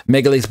 or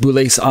megales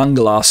boules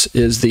angelos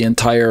is the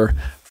entire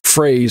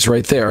phrase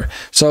right there.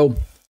 So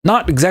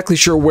not exactly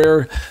sure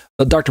where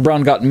Dr.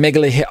 Brown got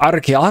megale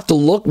hearche. I'll have to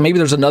look. Maybe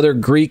there's another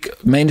Greek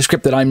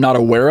manuscript that I'm not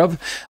aware of.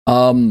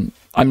 I'm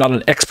not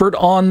an expert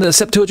on the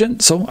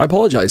Septuagint, so I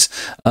apologize.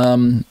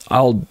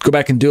 I'll go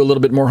back and do a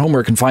little bit more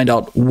homework and find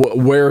out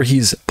where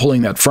he's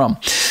pulling that from.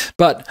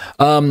 But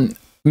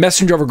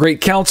messenger of a great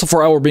council,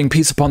 for I will bring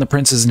peace upon the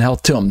princes and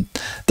health to them.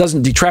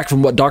 Doesn't detract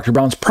from what Dr.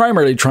 Brown's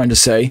primarily trying to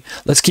say.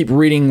 Let's keep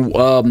reading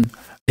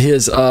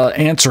his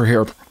answer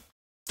here.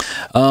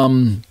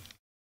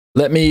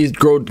 Let me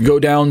go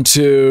down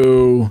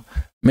to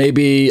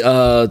maybe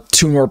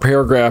 2 more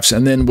paragraphs,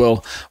 and then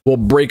we'll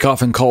break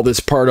off and call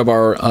this part of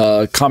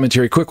our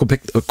commentary quick. We'll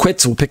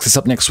pick this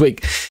up next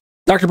week.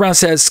 Dr. Brown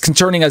says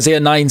concerning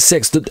Isaiah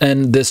 9:6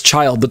 and this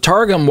child, the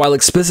Targum, while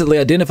explicitly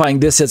identifying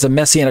this as a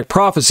messianic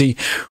prophecy,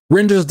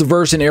 renders the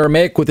verse in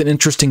Aramaic with an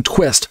interesting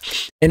twist.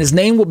 And his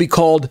name will be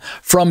called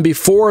from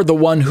before the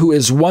one who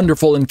is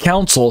wonderful in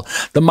counsel,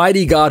 the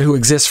mighty God who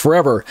exists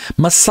forever,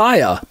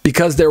 Messiah,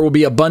 because there will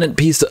be abundant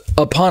peace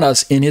upon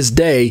us in his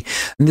day.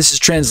 And this is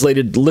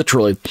translated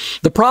literally.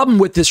 The problem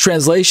with this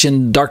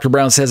translation, Dr.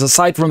 Brown says,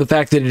 aside from the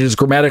fact that it is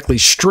grammatically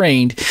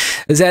strained,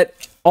 is that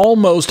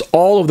almost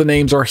all of the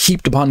names are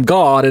heaped upon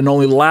God, and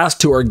only the last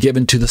 2 are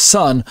given to the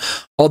Son,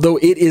 although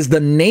it is the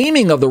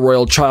naming of the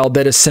royal child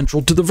that is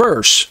central to the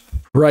verse,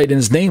 right? And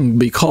his name will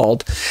be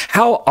called.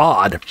 How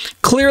odd.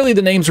 Clearly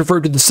the names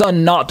refer to the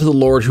Son, not to the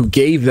Lord who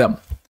gave them,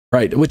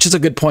 right? Which is a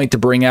good point to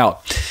bring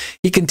out.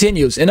 He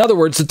continues, in other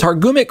words, the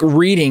Targumic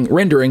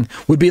rendering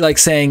would be like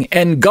saying,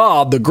 and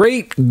God, the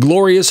great,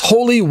 glorious,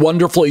 holy,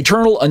 wonderful,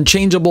 eternal,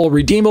 unchangeable,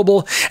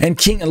 redeemable, and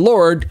King and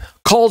Lord,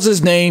 calls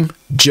his name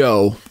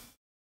Joe.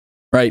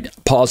 Right,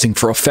 pausing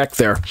for effect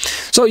there.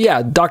 So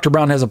yeah, Dr.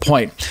 Brown has a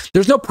point.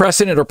 There's no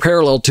precedent or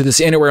parallel to this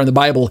anywhere in the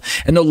Bible,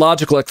 and no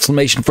logical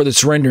explanation for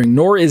this rendering,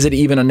 nor is it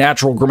even a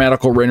natural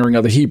grammatical rendering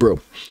of the Hebrew.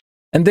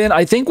 And then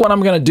I think what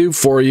I'm going to do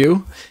for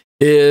you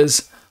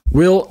is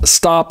we'll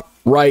stop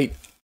right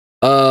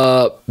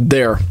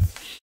there.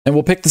 And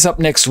we'll pick this up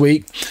next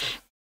week,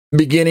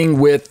 beginning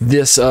with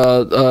this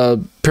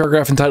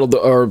paragraph entitled,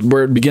 or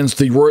where it begins,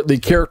 the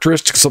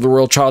characteristics of the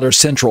royal child are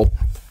central,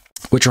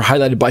 which are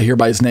highlighted by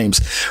his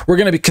names. We're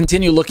going to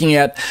continue looking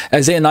at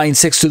Isaiah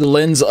 9:6 through the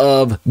lens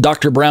of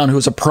Dr. Brown, who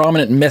is a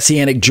prominent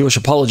Messianic Jewish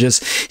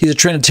apologist. He's a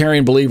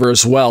Trinitarian believer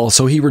as well,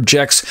 so he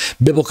rejects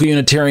biblical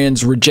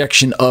Unitarians'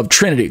 rejection of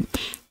Trinity.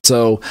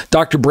 So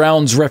Dr.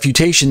 Brown's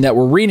refutation that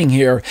we're reading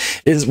here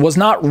was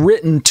not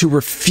written to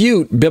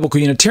refute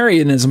biblical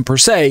Unitarianism per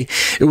se.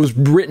 It was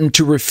written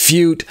to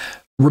refute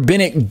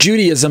Rabbinic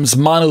Judaism's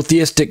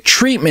monotheistic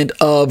treatment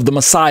of the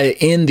Messiah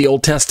in the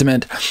Old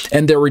Testament,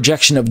 and their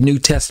rejection of New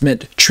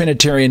Testament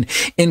Trinitarian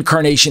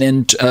incarnation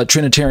and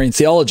Trinitarian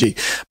theology.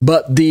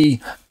 But the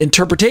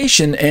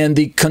interpretation and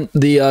the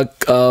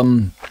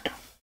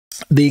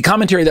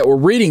commentary that we're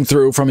reading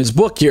through from his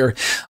book here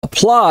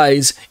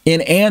applies in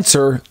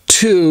answer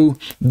to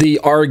the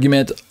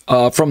argument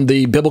from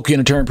the biblical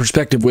Unitarian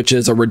perspective, which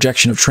is a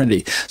rejection of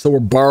Trinity. So we're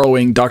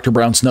borrowing Dr.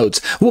 Brown's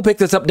notes. We'll pick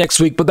this up next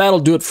week, but that'll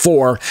do it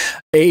for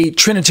a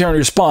Trinitarian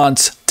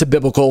response to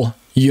biblical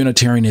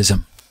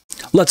Unitarianism.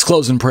 Let's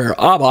close in prayer.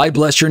 Abba, I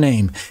bless your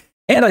name.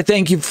 And I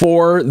thank you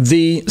for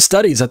the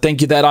studies. I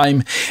thank you that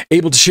I'm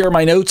able to share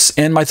my notes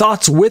and my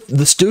thoughts with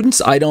the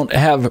students. I don't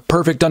have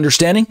perfect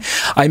understanding.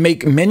 I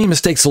make many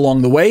mistakes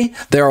along the way.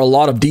 There are a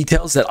lot of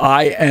details that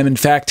I am, in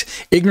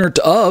fact, ignorant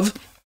of.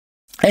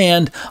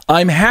 And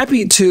I'm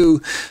happy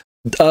to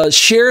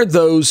share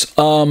those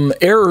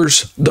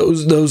errors,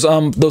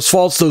 those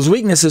faults, those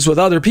weaknesses with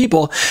other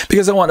people,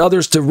 because I want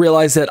others to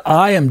realize that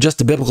I am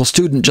just a biblical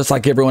student, just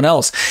like everyone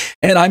else.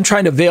 And I'm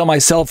trying to avail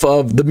myself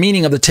of the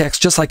meaning of the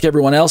text, just like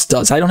everyone else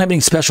does. I don't have any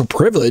special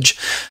privilege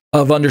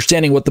of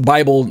understanding what the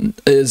Bible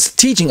is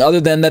teaching,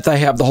 other than that I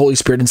have the Holy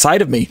Spirit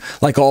inside of me,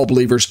 like all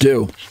believers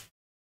do.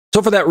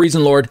 So for that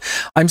reason, Lord,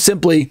 I'm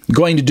simply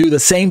going to do the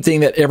same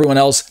thing that everyone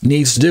else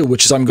needs to do,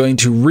 which is I'm going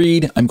to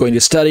read, I'm going to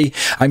study,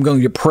 I'm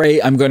going to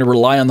pray, I'm going to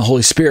rely on the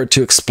Holy Spirit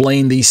to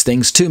explain these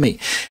things to me.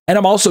 And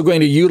I'm also going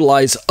to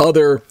utilize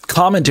other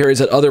commentaries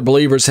that other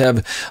believers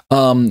have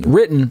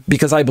written,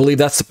 because I believe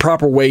that's the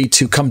proper way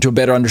to come to a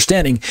better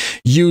understanding,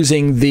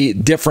 using the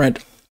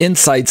different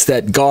insights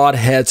that God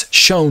has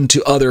shown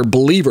to other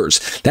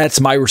believers. That's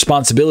my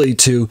responsibility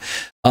to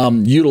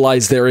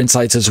utilize their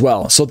insights as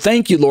well. So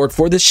thank you, Lord,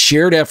 for this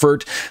shared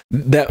effort,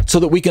 so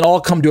that we can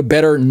all come to a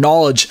better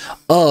knowledge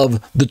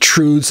of the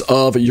truths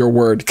of your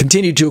word.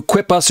 Continue to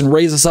equip us and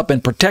raise us up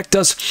and protect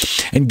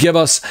us, and give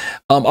us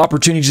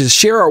opportunities to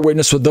share our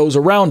witness with those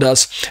around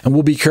us. And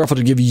we'll be careful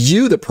to give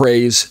you the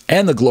praise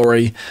and the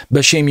glory.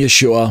 B'Shem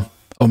Yeshua.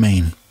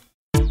 Amen.